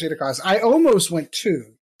to associate a cost. I almost went 2,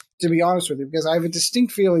 to be honest with you, because I have a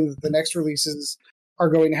distinct feeling that the next releases are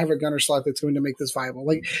going to have a gunner slot that's going to make this viable.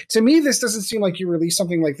 Like, to me, this doesn't seem like you release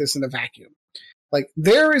something like this in a vacuum. Like,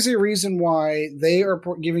 there is a reason why they are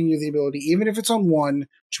giving you the ability, even if it's on 1,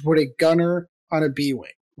 to put a gunner on a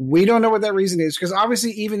B-Wing. We don't know what that reason is, because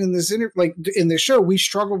obviously even in this in this show, we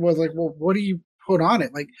struggle with, like, well, what do you put on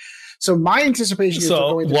it? Like, so my anticipation is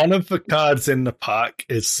one of the cards in the pack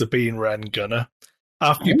is Sabine Wren Gunner.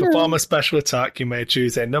 After you perform a special attack, you may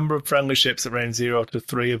choose a number of friendly ships at range 0 to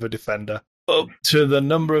 3 of a defender, up to the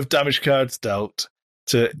number of damage cards dealt,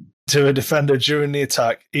 to To a defender during the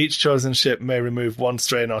attack, each chosen ship may remove 1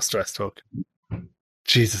 strain or stress token.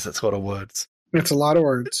 Jesus, that's a lot of words. It's a lot of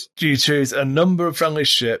words. You choose a number of friendly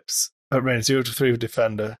ships at range 0 to 3 with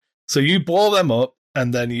defender. So you blow them up,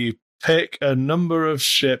 and then you pick a number of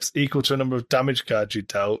ships equal to a number of damage cards you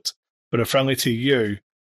dealt, but are friendly to you,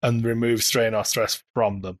 and remove strain or stress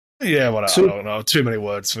from them. Yeah, well, I don't know. Too many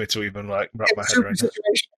words for me to even wrap my head around it.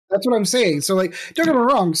 That's what I'm saying. So, like, don't get me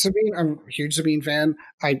wrong, Sabine. I'm a huge Sabine fan.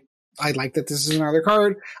 I like that this is another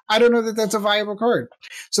card. I don't know that that's a viable card.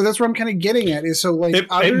 So that's what I'm kind of getting at. Is so like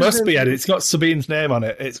it must be, Ed. It's got Sabine's name on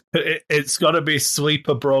it. It's got to be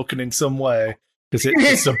sleeper broken in some way because it's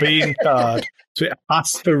a Sabine card, so it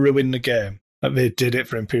has to ruin the game. Like they did it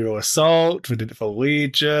for Imperial Assault, we did it for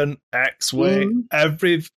Legion, X-Wing.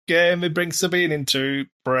 Every game they bring Sabine into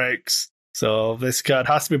breaks. So this card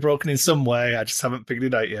has to be broken in some way. I just haven't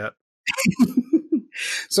figured it out yet.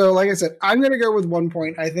 So, like I said, I'm going to go with 1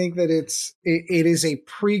 point. I think that it is a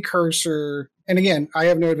precursor. And again, I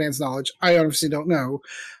have no advanced knowledge. I honestly don't know.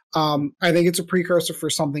 I think it's a precursor for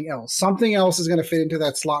something else. Something else is going to fit into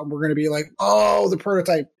that slot. And we're going to be like, oh, the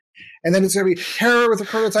prototype. And then it's going to be Hera with a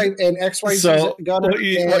prototype and XY. So what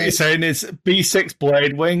you're saying is B6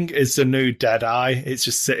 Blade Wing is the new Deadeye. It's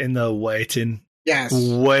just sitting there waiting. Yes.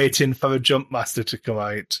 Waiting for a Jump Master to come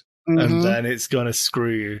out. And then it's going to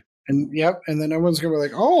screw you. And and then everyone's gonna be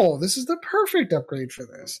like, "Oh, this is the perfect upgrade for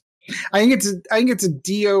this." I think it's a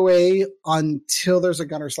DOA until there's a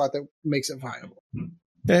gunner slot that makes it viable.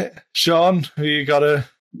 Yeah. Sean, who you gotta?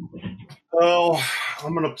 Oh,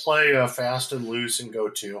 I'm gonna play fast and loose and go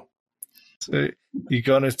 2. So you're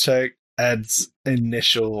gonna take Ed's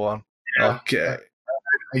initial one. Yeah. Okay.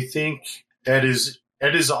 I think Ed is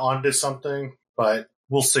onto something, but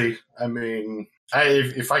we'll see. I mean.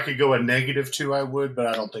 If I could go a -2, I would, but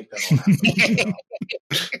I don't think that'll happen.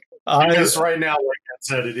 Because right now, like I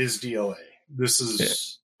said, it is DOA. This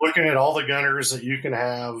is looking at all the gunners that you can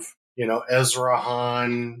have. Ezra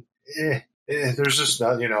Han. There's just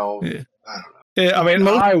not. I don't know. Yeah, I mean,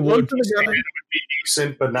 I would. It would be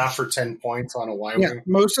decent, but not for 10 points on a Y-wing. Yeah,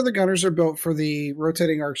 most of the gunners are built for the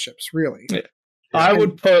rotating arc ships. Really. Yeah. I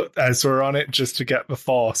would put Ezra on it just to get the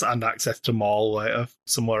Force and access to Maul later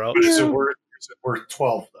somewhere else. But is it worth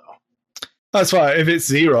 12 though? That's why if it's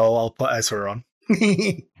 0, I'll put Ezra on.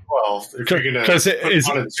 Well, if you're going to put him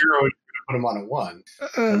on a 0, you're going to put him on a 1.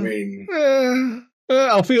 I mean,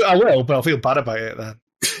 I will, but I'll feel bad about it then.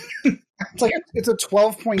 It's a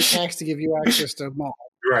 12-point tax to give you access to Maul.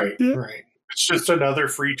 Right. It's just another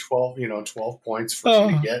free 12 points for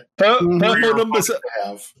you to get.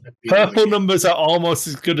 Purple numbers are almost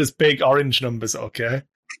as good as big orange numbers. Okay.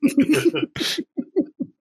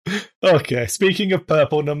 Okay, speaking of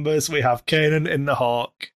purple numbers, we have Kanan in the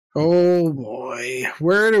Hawk. Oh boy,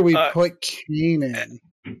 where do we put Kanan?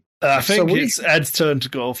 I think it's Ed's turn to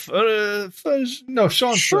go first. No,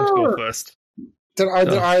 Sean's turn to go first.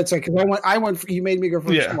 I went. You made me go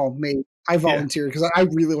first. Yeah. Well, I volunteered because I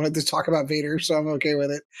really wanted to talk about Vader, so I'm okay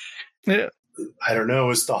with it. Yeah. I don't know.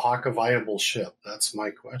 Is the Hawk a viable ship? That's my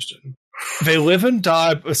question. They live and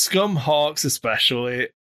die. Scum Hawks, especially,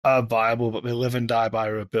 are viable, but they live and die by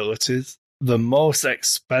their abilities. The most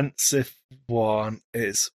expensive one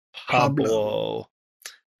is Pablo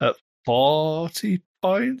at 40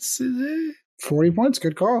 points, is it? 40 points,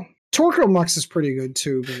 good call. Torquil Mux is pretty good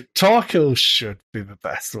too. But Torquil should be the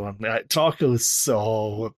best one. Torquil is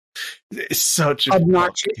such a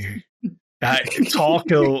obnoxious.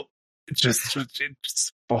 Torquil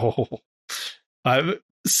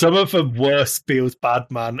some of the worst feels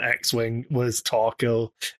Badman X-Wing was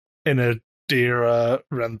Torquil in a Dira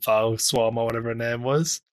Renthal Swarm or whatever her name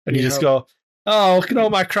was. And you just go, oh, look at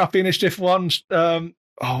all my crappy initiative ones. What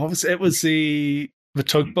was it? It was the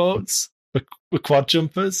tugboats, the quad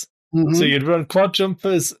jumpers. Mm-hmm. So you'd run quad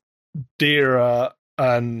jumpers, Dira,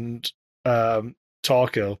 and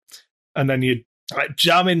Torquil, and then you'd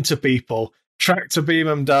jam into people, tractor beam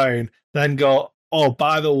them down, then go, oh,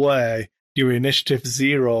 by the way, you're initiative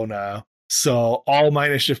 0 now, so all my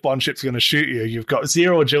initiative 1 ships are going to shoot you. You've got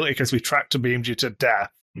 0 agility because we tractor beamed you to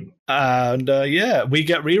death. And we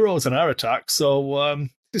get rerolls on our attacks, so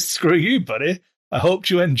screw you, buddy. I hope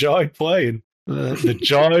you enjoyed playing. The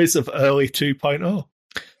joys of early 2.0.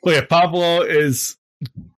 Well, yeah, Pablo is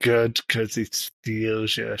good because he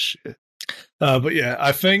steals your shit. But yeah,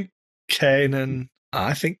 I think Kanan's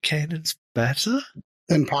better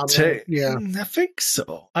than Pablo. Yeah, I think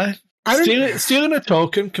so. Stealing a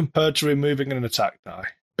token compared to removing an attack die.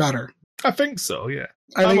 Better. I think so, yeah.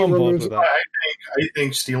 I'm on board with that. I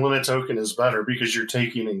think stealing a token is better because you're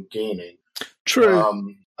taking and gaining. True.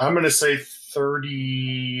 I'm going to say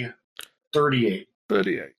 38.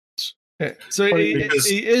 38. Yeah. So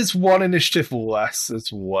he is one initiative less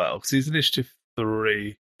as well, because he's initiative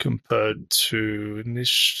 3 compared to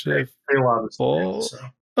initiative 4. So.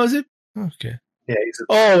 Oh, is it? Okay. Yeah,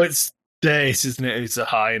 it's Dace, isn't it? It's a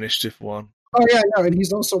high initiative one. Oh yeah, no, and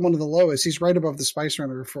he's also one of the lowest. He's right above the Spice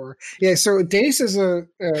Runner for. Yeah, so Dace is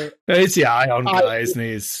It's the Ion guy, isn't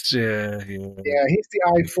he? Yeah, he's the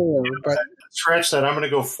I4, but scratch that. I'm going to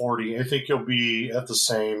go 40. I think you'll be at the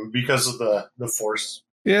same because of the force.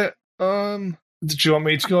 Yeah. Did you want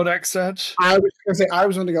me to go next, Ed? I was going to say I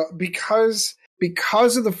was going to go because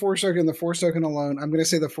of the Force token, the Force token alone. I'm going to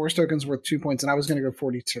say the Force token's worth 2 points, and I was going to go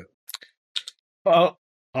 42. Well,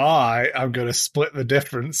 I'm going to split the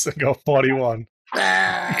difference and go 41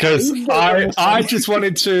 because I just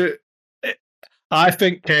wanted to. I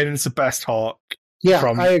think Kanan's the best Hawk. Yeah,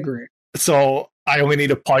 I agree. So I only need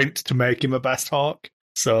a point to make him a best Hawk.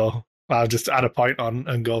 So I'll just add a point on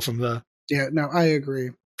and go from there. Yeah, no, I agree.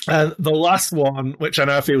 And the last one, which I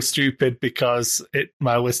know I feel stupid because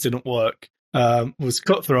my list didn't work, was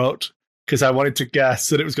Cutthroat, because I wanted to guess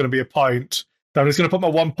that it was going to be a point. So I'm just going to put my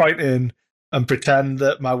 1 point in and pretend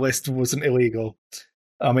that my list wasn't illegal.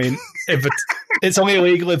 I mean, if it's only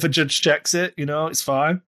illegal if a judge checks it, it's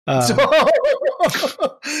fine. That's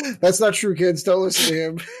not true, kids. Don't listen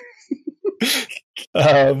to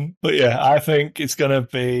him. But yeah, I think it's going to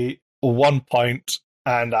be 1 point,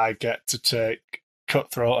 and I get to take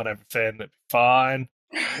Cutthroat and everything. It'd be fine.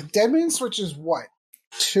 Deadman Switch is what?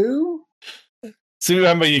 2? So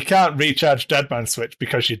remember, you can't recharge Deadman Switch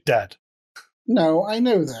because you're dead. No, I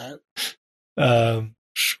know that.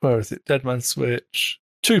 Where is it? Deadman Switch.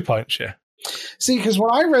 2 points, yeah. See, because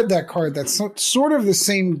when I read that card, that's sort of the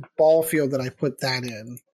same ball field that I put that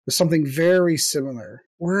in. With something very similar.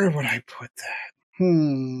 Where would I put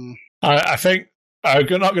that? I think, I'm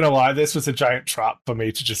not going to lie, this was a giant trap for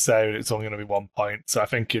me to just say it's only going to be 1 point. So I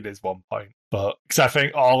think it is 1 point. But because I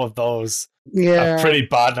think all of those are pretty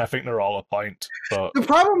bad, and I think they're all a point. But the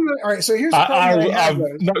problem, all right, so here's the problem.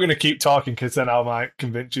 I'm not going to keep talking because then I might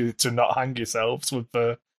convince you to not hang yourselves with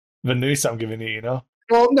the noose I'm giving you,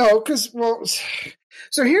 Well, no,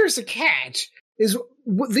 so here's the catch: is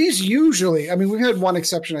these usually? I mean, we've had one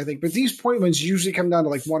exception, I think, but these point ones usually come down to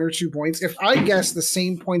like 1 or 2 points. If I guess the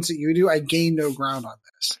same points that you do, I gain no ground on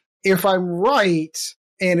this. If I'm right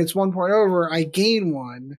and it's 1 point over, I gain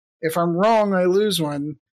 1. If I'm wrong, I lose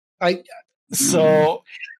 1. The whole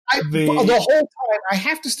time, I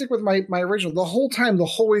have to stick with my original. The whole time, the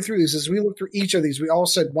whole way through this, as we look through each of these, we all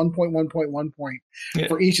said 1 point, 1 point, 1 point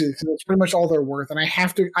for each of these, because that's pretty much all they're worth. And I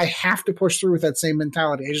have to push through with that same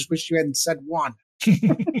mentality. I just wish you hadn't said 1.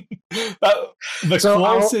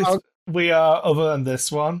 Closest we are, other than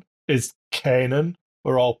this one, is Kanan.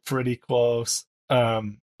 We're all pretty close.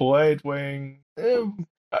 Blade Wing.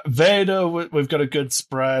 Vader, we've got a good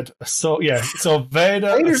spread. So Vader,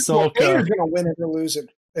 Ahsoka. Vader's going to win it or lose it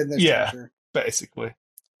in this picture. Basically.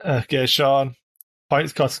 Okay, Sean.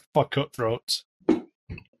 Points cost for Cutthroat.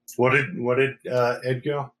 What did Ed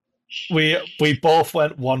go? We both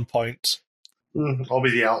went 1 point. I'll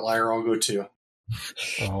be the outlier. I'll go 2.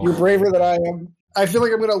 Oh. You're braver than I am. I feel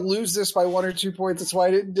like I'm going to lose this by 1 or 2 points. That's why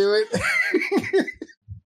I didn't do it.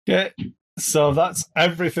 Okay, so that's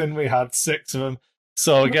everything. We had 6 of them.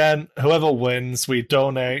 So again, whoever wins, we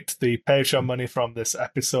donate the Patreon money from this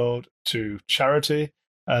episode to charity,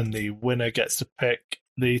 and the winner gets to pick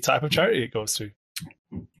the type of charity it goes to.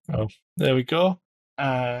 Oh, there we go.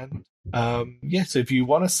 And so if you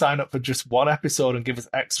want to sign up for just one episode and give us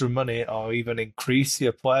extra money, or even increase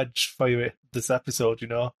your pledge for this episode,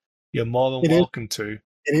 you're more than welcome to.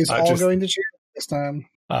 It is all going to charity this time.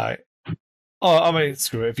 All right. Oh, I mean,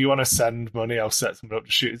 screw it. If you want to send money, I'll set someone up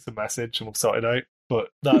to shoot us the message and we'll sort it out. But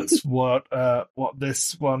that's what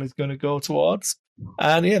this one is going to go towards.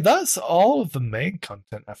 And yeah, that's all of the main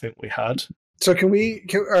content I think we had. So all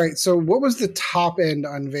right, so what was the top end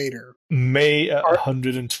on Vader? Me at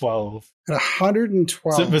 112. At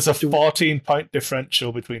 112. So there's a 14-point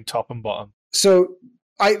differential between top and bottom. So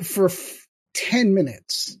for 10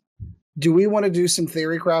 minutes, do we want to do some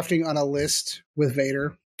theory crafting on a list with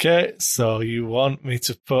Vader? Okay, so you want me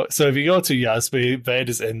to put... So if you go to Yasby,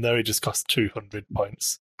 Vader's in there, he just costs 200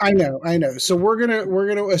 points. I know. So we're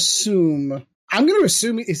gonna assume... I'm going to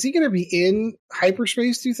assume... Is he going to be in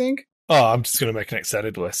hyperspace, do you think? Oh, I'm just going to make an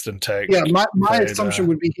extended list and take... Yeah, my assumption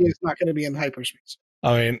would be he is not going to be in hyperspace.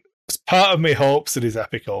 I mean, part of me hopes that he's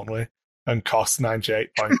epic only and costs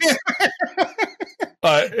 98 points.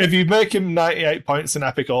 If you make him 98 points in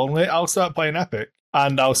epic only, I'll start playing epic.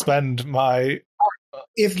 And I'll spend my...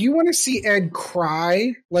 If you want to see Ed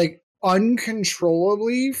cry, like,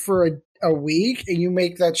 uncontrollably for a week, and you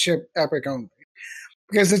make that ship epic only.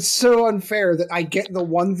 Because it's so unfair that I get the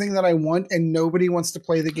one thing that I want and nobody wants to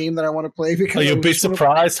play the game that I want to play. Because you'll be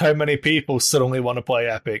surprised how many people suddenly want to play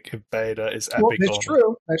Epic if Beta is Epic. Well, that's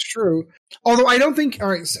true. That's true. Although I don't think. All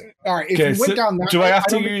right. If we went down that, do I have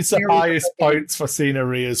to use the highest points for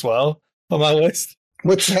scenery as well on my list?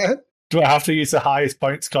 What's that? Do I have to use the highest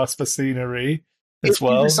points cost for scenery as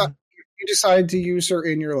well? You decide to use her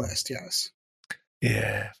in your list, yes.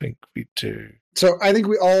 Yeah, I think we do. So I think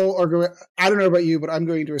we all are going. I don't know about you, but I'm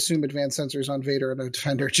going to assume advanced sensors on Vader and no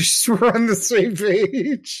Defender just so we're on the same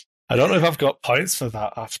page. I don't know if I've got points for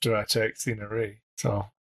that after I take scenery. So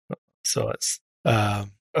it's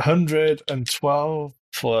 112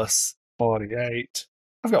 plus 48.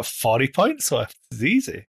 I've got 40 points left. It's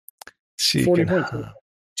easy. 40 points. 2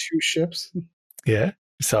 ships. Yeah,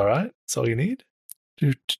 it's all right. That's all you need.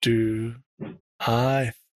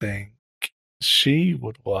 I think she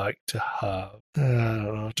would like to have. I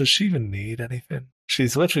don't know. Does she even need anything?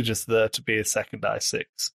 She's literally just there to be a second I6.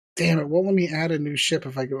 Damn it! Won't let me add a new ship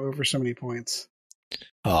if I go over so many points.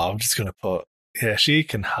 Oh, I'm just gonna put. Yeah, she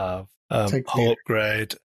can have hull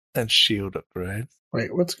upgrade and shield upgrade.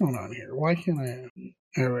 Wait, what's going on here? Why can't I?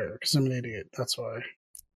 Oh, right, because I'm an idiot. That's why.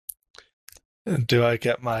 And do I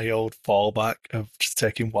get my old fallback of just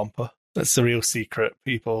taking Wampa? That's the real secret,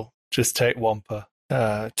 people. Just take Wampa.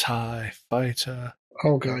 TIE fighter.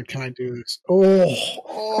 Oh god, can I do this?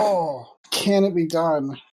 Oh, can it be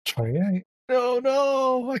done? 28.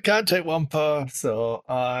 No, I can't take Wampa, so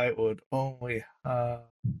I would only have.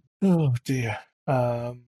 Oh dear.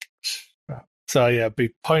 So yeah,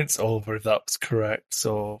 be points over if that's correct.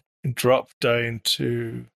 So drop down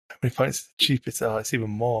to how many points is the cheapest? Oh, it's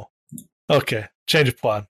even more. Okay, change of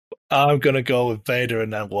plan. I'm gonna go with Vader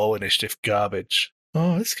and then low initiative garbage.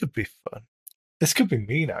 Oh, this could be fun. This could be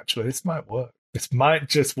mean, actually. This might work. This might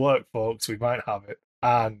just work, folks. We might have it.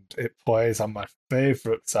 And it plays on my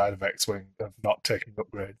favourite side of X-Wing of not taking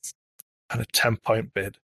upgrades. And a 10-point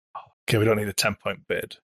bid. Okay, we don't need a 10-point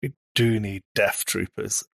bid. We do need Death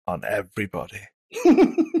Troopers on everybody.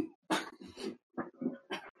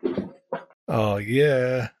 Oh,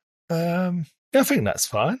 yeah. Yeah, I think that's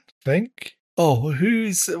fine. I think. Oh,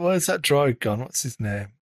 where's that droid gone? What's his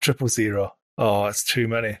name? 000. Oh, it's too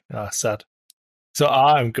many. Oh, sad. So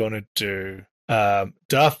I'm going to do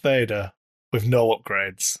Darth Vader with no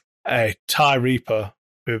upgrades, a TIE Reaper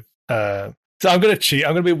with... so I'm going to cheat.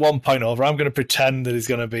 I'm going to be 1 point over. I'm going to pretend that he's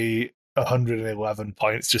going to be 111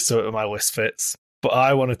 points just so that my list fits. But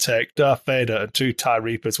I want to take Darth Vader and 2 TIE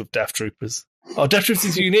Reapers with Death Troopers. Oh, Death Troopers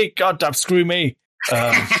is unique. God damn, screw me.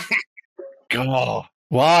 God.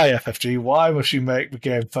 Why, FFG? Why must you make the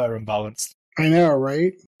game fair and balanced? I know,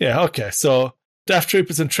 right? Yeah, okay. So Death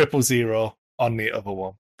Troopers and 000 on the other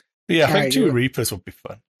one. But yeah, I think 2 Reapers would be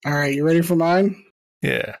fun. All right, you ready for mine?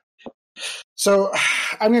 Yeah. So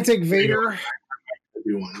I'm going to take Vader.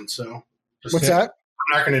 Do one. So what's that?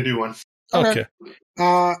 I'm not going to do one. Okay.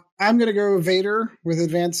 I'm going to go Vader with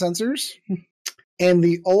advanced sensors. And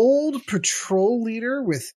the old patrol leader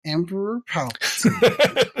with Emperor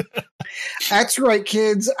Palpatine. That's right,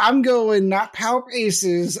 kids. I'm going not Palp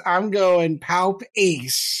Aces. I'm going Palp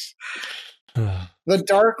Ace. The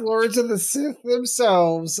Dark Lords of the Sith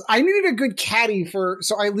themselves. I needed a good caddy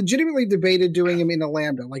so I legitimately debated doing him in a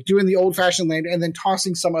Lambda, like doing the old-fashioned Lambda and then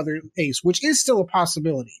tossing some other ace, which is still a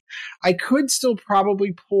possibility. I could still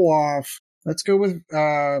probably pull off, let's go with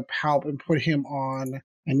Palp and put him on.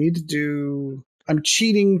 I'm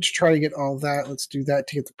cheating to try to get all that. Let's do that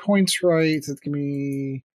to get the points right. So give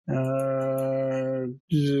me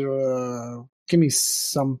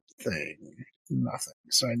something. Nothing.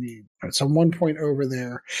 So I need so 1 point over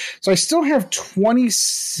there. So I still have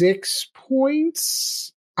 26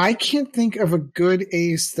 points. I can't think of a good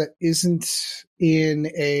ace that isn't in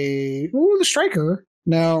the Striker.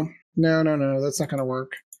 No. That's not going to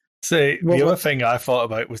work. See, the other thing I thought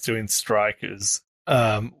about was doing Strikers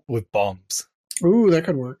with bombs. Ooh, that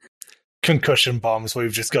could work. Concussion bombs where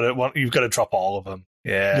you've got to drop all of them.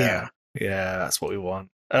 Yeah, that's what we want.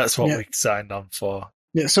 That's what we signed on for.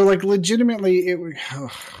 Yeah, so like legitimately, I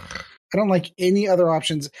don't like any other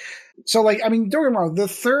options. So like, I mean, don't get me wrong. The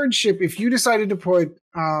third ship, if you decided to put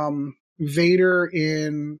Vader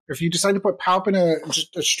in, if you decide to put Palp in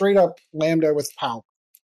just a straight up Lambda with Palp,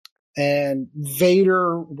 and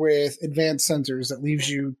Vader with advanced sensors, that leaves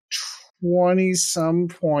you 20 some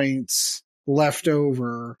points left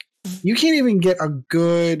over. You can't even get a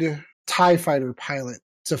good TIE fighter pilot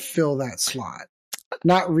to fill that slot.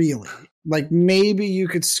 Not really. Like maybe you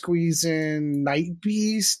could squeeze in Night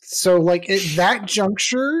Beast. So like at that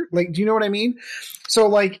juncture, like, do you know what I mean? So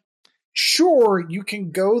like, sure, you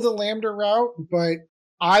can go the Lambda route, but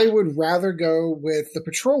I would rather go with the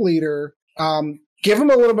patrol leader. Give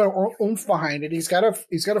him a little bit of oomph behind it. He's got a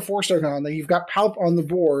 4-star gun. You've got Palp on the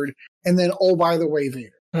board, and then by the way,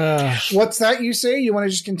 Vader. What's that you say? You want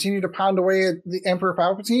to just continue to pound away at the Emperor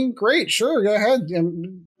Palpatine? Great, sure, go ahead.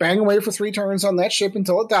 And bang away for 3 turns on that ship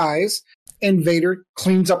until it dies, and Vader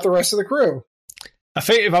cleans up the rest of the crew. I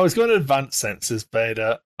think if I was going to advance senses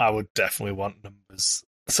Vader, I would definitely want numbers.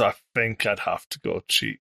 So I think I'd have to go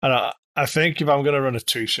cheap. And I think if I'm going to run a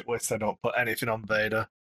 2-ship list, I don't put anything on Vader,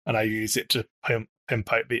 and I use it to pimp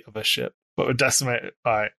out the other ship. But with Decimate,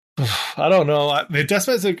 I don't know. The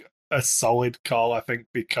Decimate's a solid call, I think,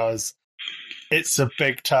 because it's a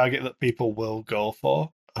big target that people will go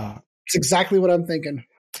for. It's exactly what I'm thinking.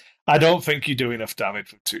 I don't think you do enough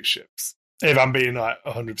damage with 2 ships, if I'm being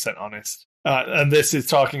 100% honest. And this is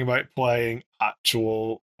talking about playing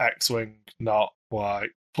actual X-Wing, not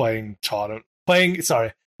playing tournament.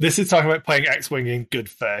 This is talking about playing X-Wing in good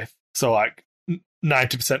faith. So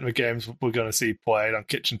 90% of the games we're going to see played on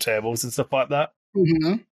kitchen tables and stuff like that.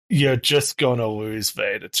 Mm-hmm. You're just going to lose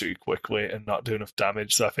Vader too quickly and not do enough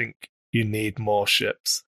damage. So I think you need more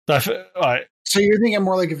ships. So you're thinking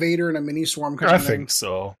more like a Vader and a mini swarm kind of thing? I think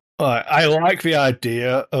so. I like the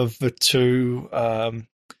idea of the 2...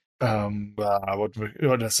 what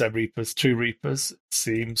did I say? Reapers. 2 Reapers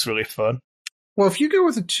seems really fun. Well, if you go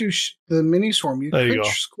with the mini swarm, there you go.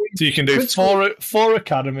 So you can do 4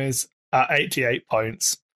 academies at 88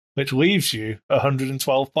 points, which leaves you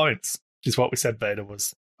 112 points, which is what we said Vader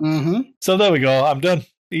was. Mm-hmm. So there we go. I'm done.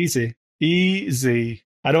 Easy.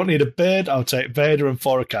 I don't need a bid. I'll take Vader and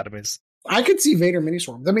 4 academies. I could see Vader mini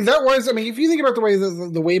swarm. If you think about the way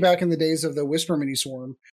the way back in the days of the Whisper mini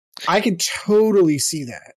swarm, I could totally see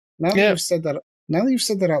that. Now that you've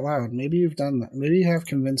said that out loud, maybe you've done that. Maybe you have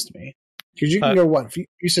convinced me. Because you can go what?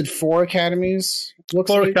 You said 4 academies?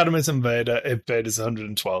 4 academies and Vader, if Vader's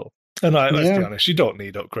 112. And let's be honest, you don't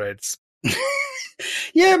need upgrades.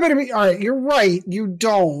 Yeah, but all right, you're right. You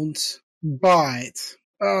don't. But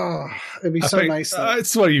it'd be nice.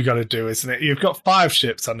 It's what you got to do, isn't it? You've got 5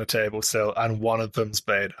 ships on the table still, and one of them's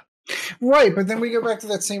Vader. Right, but then we go back to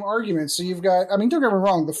that same argument. So you've got, don't get me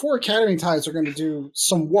wrong, the 4 Academy ties are going to do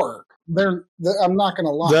some work. I'm not going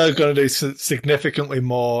to lie. They're going to do significantly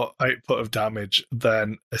more output of damage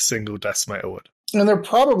than a single Decimator would. And they're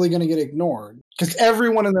probably going to get ignored, because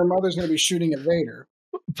everyone and their mother's going to be shooting at Vader.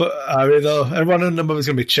 But, everyone and their mother's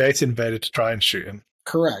going to be chasing Vader to try and shoot him.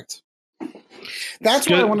 Correct. That's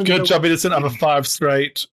what I wanted to do. Good job he doesn't have a 5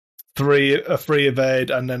 straight, a 3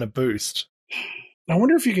 evade, and then a boost. I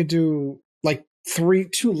wonder if you could do 2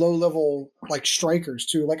 low level strikers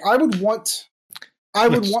too. I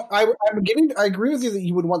agree with you that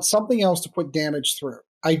you would want something else to put damage through.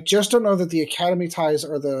 I just don't know that the Academy ties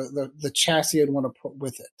are the chassis I'd want to put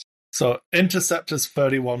with it. So Interceptor's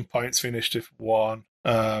 31 points for Initiative 1.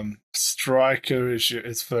 Striker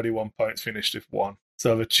is 31 points for Initiative 1.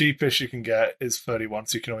 So the cheapest you can get is 31.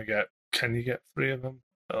 So you can only get. Can you get 3 of them?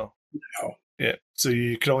 Oh no. Yeah. So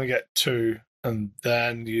you can only get 2. And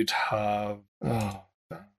then you'd have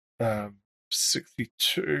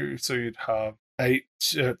 62, so you'd have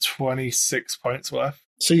 26 points left.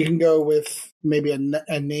 So you can go with maybe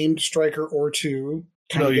a named striker or 2.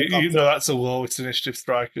 No, that's the lowest initiative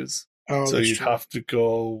strikers. Oh, so you'd have to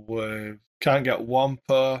go with... Can't get 1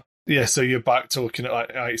 per... Yeah, so you're back to looking at,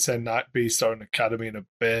 like you said, Night Beast or an Academy and a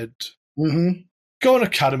bid. Mm-hmm. Go an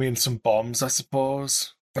Academy and some bombs, I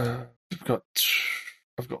suppose. I've got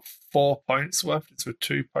 4 points left. It's a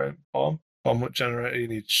 2-point bomb. Bomb generator you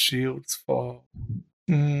need shields for.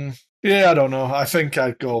 Yeah, I don't know. I think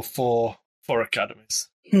I'd go for academies.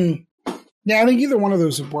 Yeah, I think either one of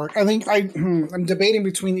those would work. I think I'm debating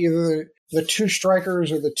between either the 2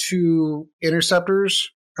 strikers or the 2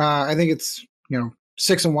 interceptors. I think it's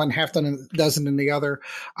 6 in one, half dozen in the other.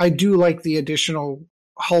 I do like the additional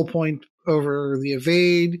hull point over the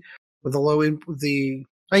evade with the low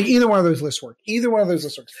either one of those lists work.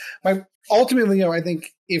 Ultimately, I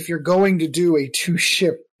think if you're going to do a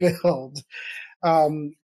 2-ship build,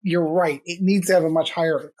 you're right. It needs to have a much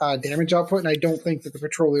higher damage output, and I don't think that the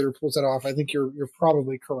patrol leader pulls that off. I think you're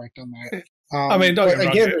probably correct on that. Don't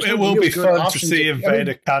get me wrong. It will be fun to see if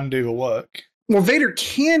Vader can do the work. Well, Vader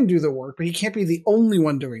can do the work, but he can't be the only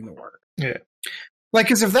one doing the work. Yeah.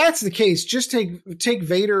 Because if that's the case, just take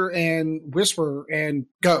Vader and Whisper and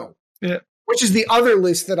go. Yeah. Which is the other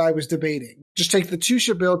list that I was debating. Just take the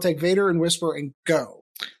 2-ship build, take Vader and Whisper, and go.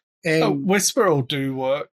 And Whisper will do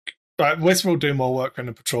work. Right, Whisper will do more work than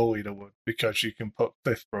the patrol leader would, because you can put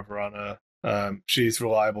 5th Brother on her. She's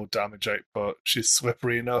reliable damage output. She's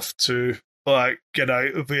slippery enough to get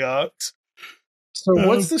out of the arcs. So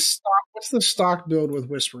what's the stock build with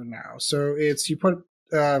Whisper now? So it's you put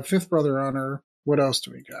Fifth Brother on her. What else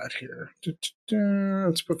do we got here?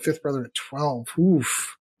 Let's put Fifth Brother at 12.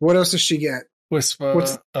 Oof. What else does she get?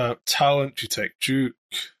 Whisper. Talent, you take Duke.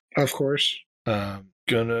 Of course.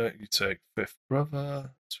 Gunner, you take Fifth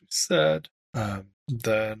Brother, as we said.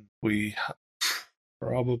 Then we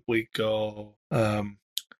probably go...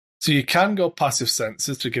 so you can go passive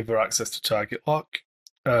sensors to give her access to target lock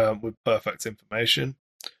with perfect information.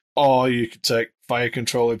 Or you could take fire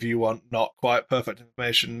control if you want not quite perfect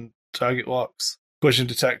information target locks. Collision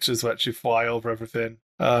detectors let you fly over everything.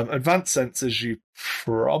 Advanced sensors you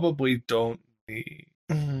probably don't need.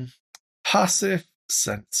 Passive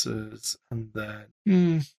sensors, and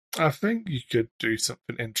then I think you could do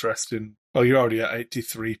something interesting. Oh, you're already at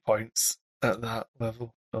 83 points at that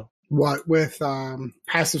level. So. What with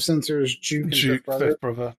passive sensors, Duke and Fifth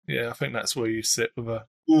Brother? Yeah, I think that's where you sit with her.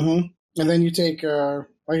 Mm-hmm. And then you take, like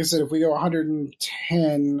I said, if we go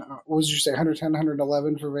 110, what would you say, 110,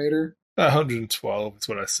 111 for Vader? 112 is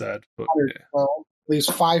what I said. But 112. Yeah. Leaves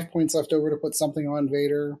 5 points left over to put something on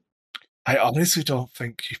Vader. I honestly don't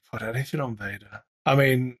think you put anything on Vader. I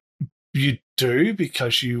mean, you do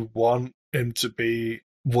because you want him to be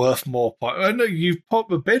worth more points. I know you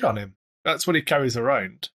put a bid on him. That's what he carries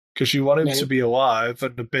around. Because you want him to be alive,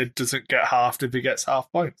 and the bid doesn't get halved if he gets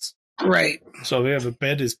half points. Right. So yeah, the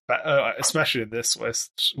bid is better, especially in this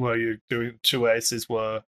list where you're doing two aces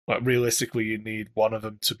where, like, realistically you need one of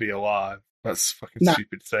them to be alive. That's a fucking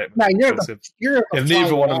stupid statement. If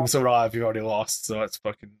neither one of them's alive, you've already lost. So that's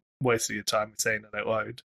fucking wasting your time saying that out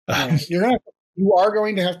loud. Yeah, you are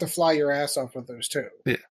going to have to fly your ass off with those two.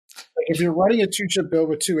 Yeah. Like if you're running a 2-ship build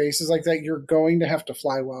with two aces like that, you're going to have to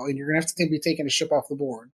fly well, and you're going to have to be taking a ship off the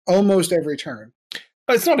board almost every turn.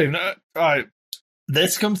 It's not even...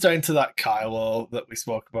 this comes down to that Kylo that we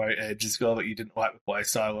spoke about ages ago that you didn't like the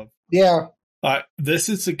playstyle of. Yeah. This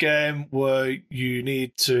is a game where you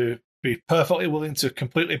need to be perfectly willing to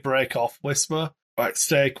completely break off Whisper,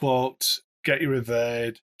 stay cloaked, get your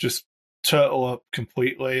evade, just turtle up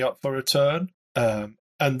completely up for a turn.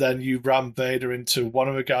 And then you ram Vader into one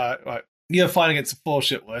of the guys. You're fighting against a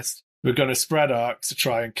 4-ship list. We're going to spread arcs to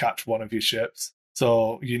try and catch one of your ships.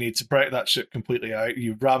 So you need to break that ship completely out.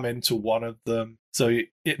 You ram into one of them so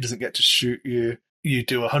it doesn't get to shoot you. You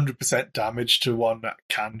do 100% damage to one that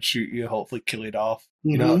can shoot you, hopefully kill it off. Mm-hmm.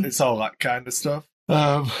 You know, it's all that kind of stuff.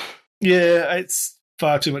 Yeah, it's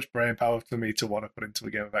far too much brain power for me to want to put into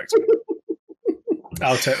a game of X-Men.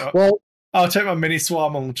 I'll take my mini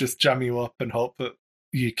swarm and just jam you up and hope that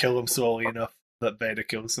you kill them slowly enough that Vader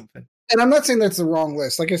kills something. And I'm not saying that's the wrong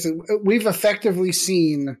list. Like I said, we've effectively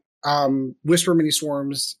seen Whisper mini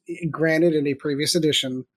swarms, granted in a previous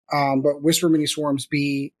edition, but Whisper mini swarms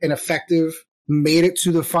be an effective, made it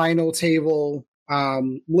to the final table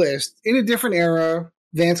list in a different era.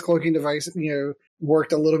 Advanced cloaking device,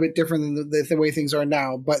 worked a little bit different than the way things are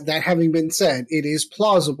now. But that having been said, it is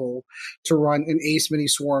plausible to run an Ace mini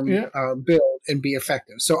swarm build and be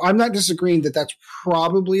effective. So I'm not disagreeing that that's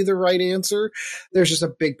probably the right answer. There's just a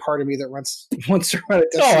big part of me that wants to run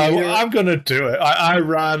it. I'm going to do it. I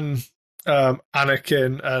ran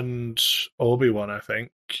Anakin and Obi-Wan, I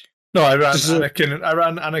think. No, I ran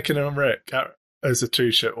Anakin and Rick as a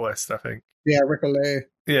 2-ship list, I think. Yeah, Rick Olay.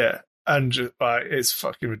 Yeah. And just, it's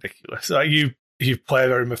fucking ridiculous. You play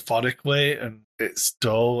very methodically, and it's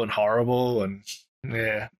dull and horrible, and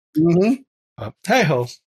yeah. Mm-hmm. Hey ho!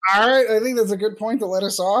 All right, I think that's a good point to let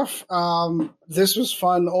us off. This was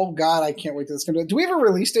fun. Oh God, I can't wait to this. Do we have a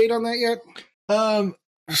release date on that yet?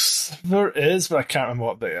 There is, but I can't remember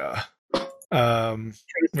what they are.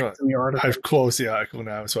 I've closed the article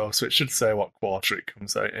now as well, so it should say what quarter it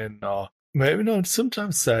comes out in, or maybe no. It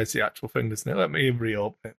sometimes says the actual thing, doesn't it? Let me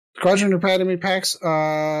reopen it. Squadron Academy packs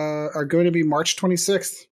are going to be March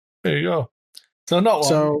 26th. There you go. So not long.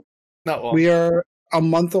 So not long. We are a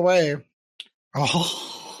month away.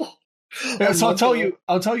 Oh. Yeah, so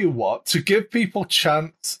I'll tell you what. To give people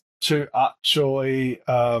chance to actually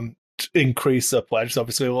increase their pledge,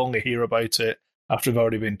 obviously we'll only hear about it after they've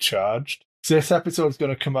already been charged. So this episode is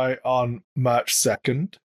going to come out on March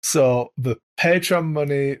 2nd. So the Patreon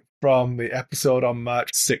money from the episode on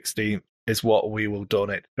March 16th is what we will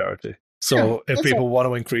donate to charity. So if people want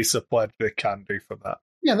to increase their pledge, they can do from that.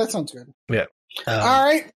 Yeah, that sounds good. Yeah. All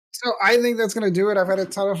right. So I think that's going to do it. I've had a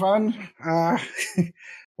ton of fun.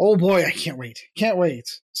 Oh boy, I can't wait. Can't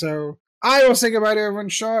wait. So I will say goodbye to everyone.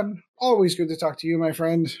 Sean, always good to talk to you, my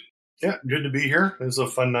friend. Yeah, good to be here. It was a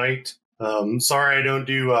fun night. Sorry I don't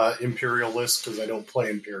do Imperial lists because I don't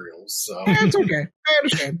play Imperials. So. That's okay.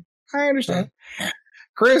 I understand.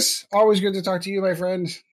 Chris, always good to talk to you, my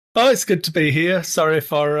friend. Oh, it's good to be here. Sorry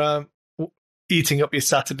for eating up your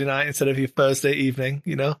Saturday night instead of your Thursday evening,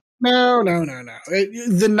 you know? No.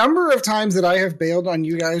 The number of times that I have bailed on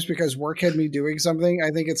you guys because work had me doing something,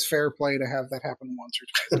 I think it's fair play to have that happen once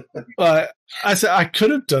or twice. But I said I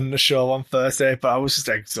could have done the show on Thursday, but I was just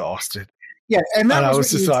exhausted. Yeah, and that And I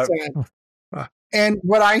was was what just you like, said. And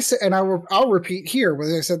what I said, and I'll repeat here what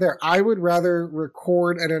I said there. I would rather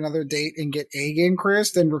record at another date and get A game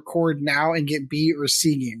Chris than record now and get B or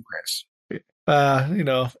C game Chris. you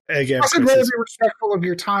know, A game I'd Chris rather is- be respectful of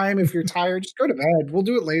your time. If you're tired, just go to bed. We'll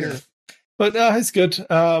do it later. But it's good.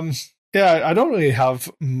 Yeah, I don't really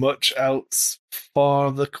have much else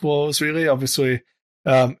for the close, really. Obviously,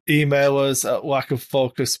 email us at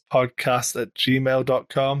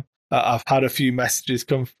lackoffocuspodcast@gmail.com. I've had a few messages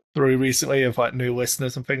come through recently of like new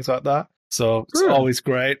listeners and things like that. So it's Good. always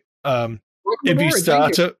great. Welcome If you aboard.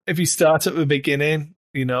 start Thank at the beginning,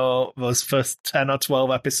 you know, those first 10 or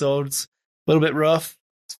 12 episodes, a little bit rough,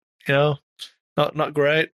 you know, not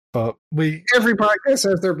great, but we Every podcast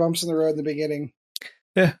has their bumps in the road in the beginning.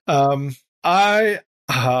 yeah. I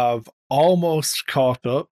have almost caught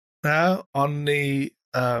up now on the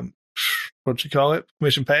what do you call it?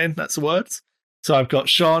 Commission pain, that's the words. So I've got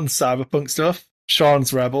Sean's Cyberpunk stuff,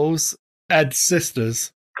 Sean's Rebels, Ed's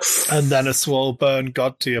Sisters, and then a Swole Burn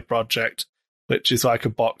God Tier project, which is like a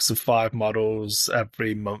box of 5 models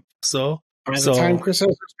every month. So By the time Chris has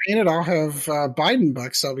this painted, I'll have Biden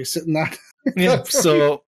bucks. I'll be sitting there. yeah,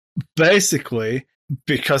 so basically,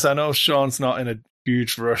 because I know Sean's not in a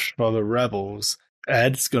huge rush for the Rebels,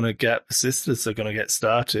 Ed's gonna get the Sisters are gonna get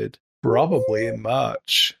started probably in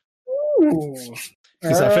March. Ooh.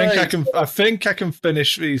 Because All I right. think I can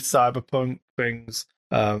finish these Cyberpunk things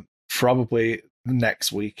probably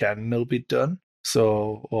next weekend. They'll be done.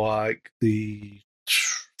 So like the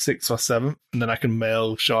 6th or 7th, and then I can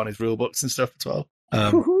mail Sean his rule books and stuff as well.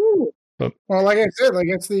 Woohoo. but- Well, like I said, like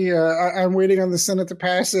it's the I'm waiting on the Senate to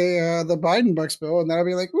pass the Biden bucks bill, and then I'll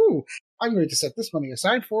be like, ooh, I'm going to set this money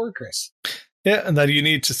aside for Chris. Yeah, and then you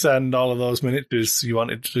need to send all of those miniatures. You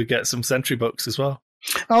wanted to get some Sentry books as well.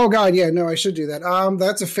 Oh God, yeah, no, I should do that.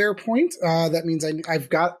 That's a fair point. That means I've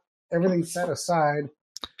got everything set aside.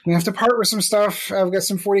 We have to part with some stuff. I've got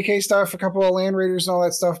some 40K stuff, a couple of Land Raiders and all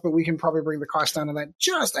that stuff, but we can probably bring the cost down on that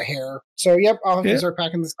just a hair. So, yep, I'll have to start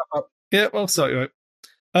packing this stuff up. Yeah, well, sort you out.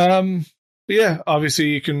 But yeah, obviously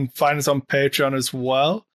you can find us on Patreon as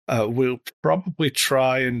well. We'll probably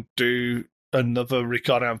try and do another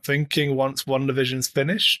recording. I'm thinking once WandaVision's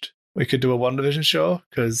finished, we could do a WandaVision show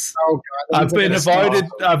because I've been avoided.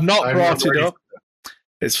 I've not brought it up.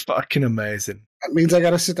 It's fucking amazing. That means I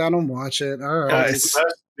got to sit down and watch it. All right.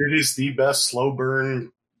 It is the best slow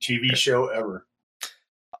burn TV show ever.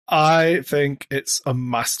 I think it's a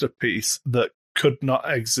masterpiece that could not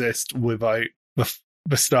exist without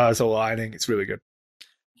the stars aligning. It's really good.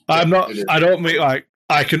 I don't mean like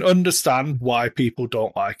I can understand why people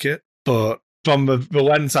don't like it, but from the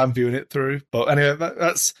lens I'm viewing it through. But anyway,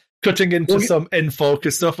 that's cutting into some in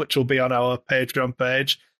focus stuff, which will be on our Patreon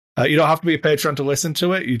page. You don't have to be a Patreon to listen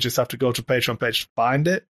to it. You just have to go to Patreon page to find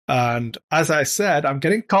it. And as I said, I'm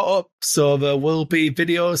getting caught up, so there will be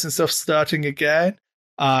videos and stuff starting again.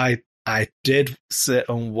 I did sit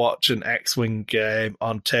and watch an X-Wing game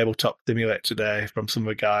on Tabletop Simulator today from some of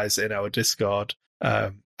the guys in our Discord,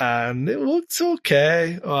 and it looks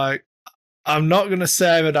okay. Like, I'm not going to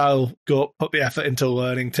say that I'll go put the effort into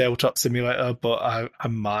learning Tabletop Simulator, but I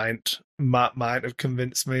might. Matt might have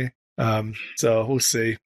convinced me. So we'll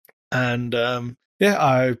see. And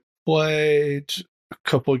I played a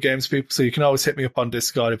couple of games with people, so you can always hit me up on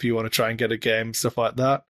Discord if you want to try and get a game, stuff like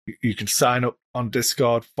that. You can sign up on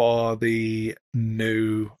Discord for the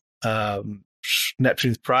new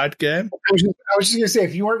Neptune's Pride game. I was just going to say,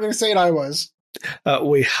 if you weren't going to say it, I was.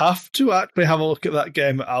 We have to actually have a look at that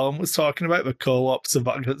game that Alan was talking about, the co-op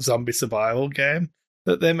zombie survival game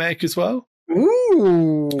that they make as well.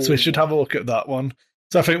 Ooh. So we should have a look at that one.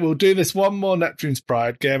 So I think we'll do this one more Neptune's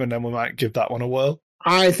Pride game, and then we might give that one a whirl.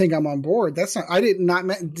 I think I'm on board. That's not. I did not.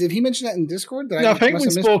 Did he mention that in Discord? I think we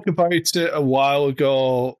spoke about it a while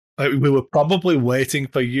ago. We were probably waiting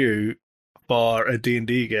for you for a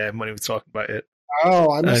D&D game when he was talking about it.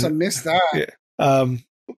 Oh, I must have missed that. Yeah.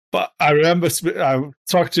 But I remember I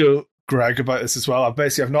talked to Greg about this as well.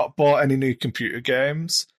 I've not bought any new computer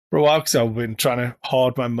games for a while because I've been trying to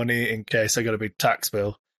hoard my money in case I got a big tax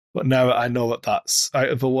bill. But now that I know that that's out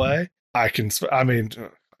of the way, it's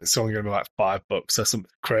only going to be like $5 or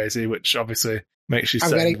something crazy, which obviously makes you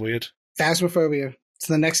sound weird. Phasmophobia. It's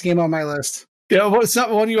the next game on my list. Yeah, what's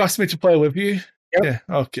that one you asked me to play with you? Yep. Yeah,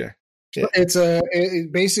 okay. It's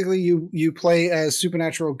basically you play as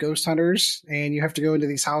supernatural ghost hunters, and you have to go into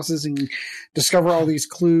these houses and discover all these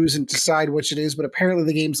clues and decide which it is. But apparently,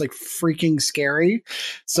 the game's like freaking scary,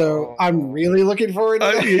 so I'm really looking forward to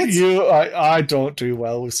that. I don't do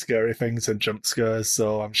well with scary things and jump scares,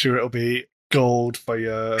 so I'm sure it'll be gold for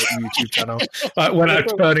your YouTube channel. When I'm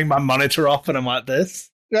turning my monitor off and I'm like this.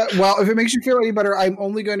 Well, if it makes you feel any better, I'm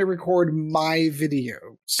only going to record my video.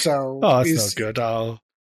 So that's not good.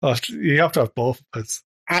 You have to have both of us.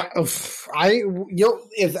 If I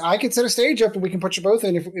can set a stage up and we can put you both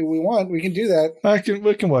in if we want, we can do that.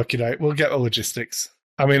 We can work it out. We'll get the logistics.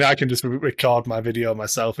 I mean, I can just record my video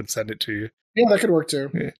myself and send it to you. Yeah, that could work too.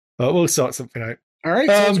 Yeah. But we'll sort something out. All right,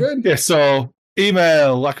 sounds good. Yeah, so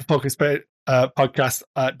email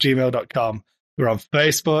lackoffocuspodcast@gmail.com. We're on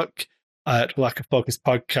Facebook at Lack of Focus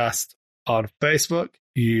Podcast on Facebook.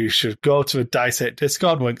 You should go to the Dice 8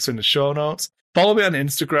 Discord, links in the show notes. Follow me on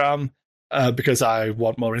Instagram because I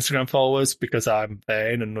want more Instagram followers because I'm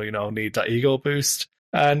vain and need that ego boost.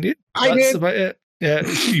 And that's about it. Yeah,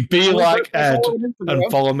 be like Ed and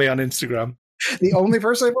follow me on Instagram. The only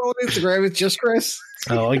person I follow on Instagram is just Chris.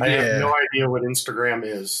 Oh, yeah. I have no idea what Instagram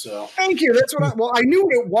is. So thank you. That's what I knew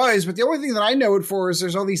what it was, but the only thing that I know it for is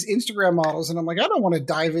there's all these Instagram models, and I'm like, I don't want to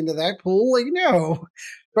dive into that pool. Like, no.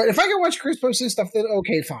 But if I can watch Chris post his stuff, then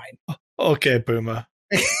okay, fine. Okay, boomer.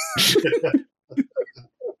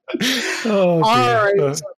 All right,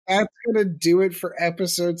 so that's going to do it for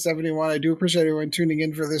episode 71. I do appreciate everyone tuning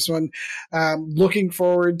in for this one. Looking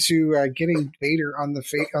forward to getting Vader on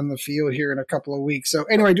the field here in a couple of weeks. So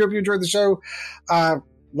anyway, I do hope you enjoyed the show.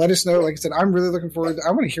 Let us know. Like I said, I'm really looking forward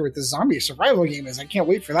I want to hear what the zombie survival game is. I can't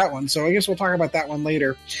wait for that one. So I guess we'll talk about that one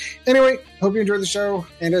later. Anyway, hope you enjoyed the show.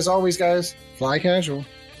 And as always, guys, fly casual.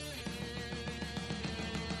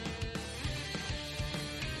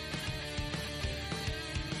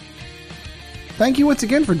 Thank you once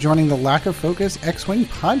again for joining the Lack of Focus X-Wing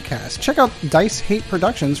podcast. Check out Dice Hate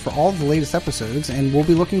Productions for all the latest episodes, and we'll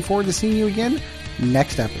be looking forward to seeing you again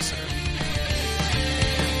next episode.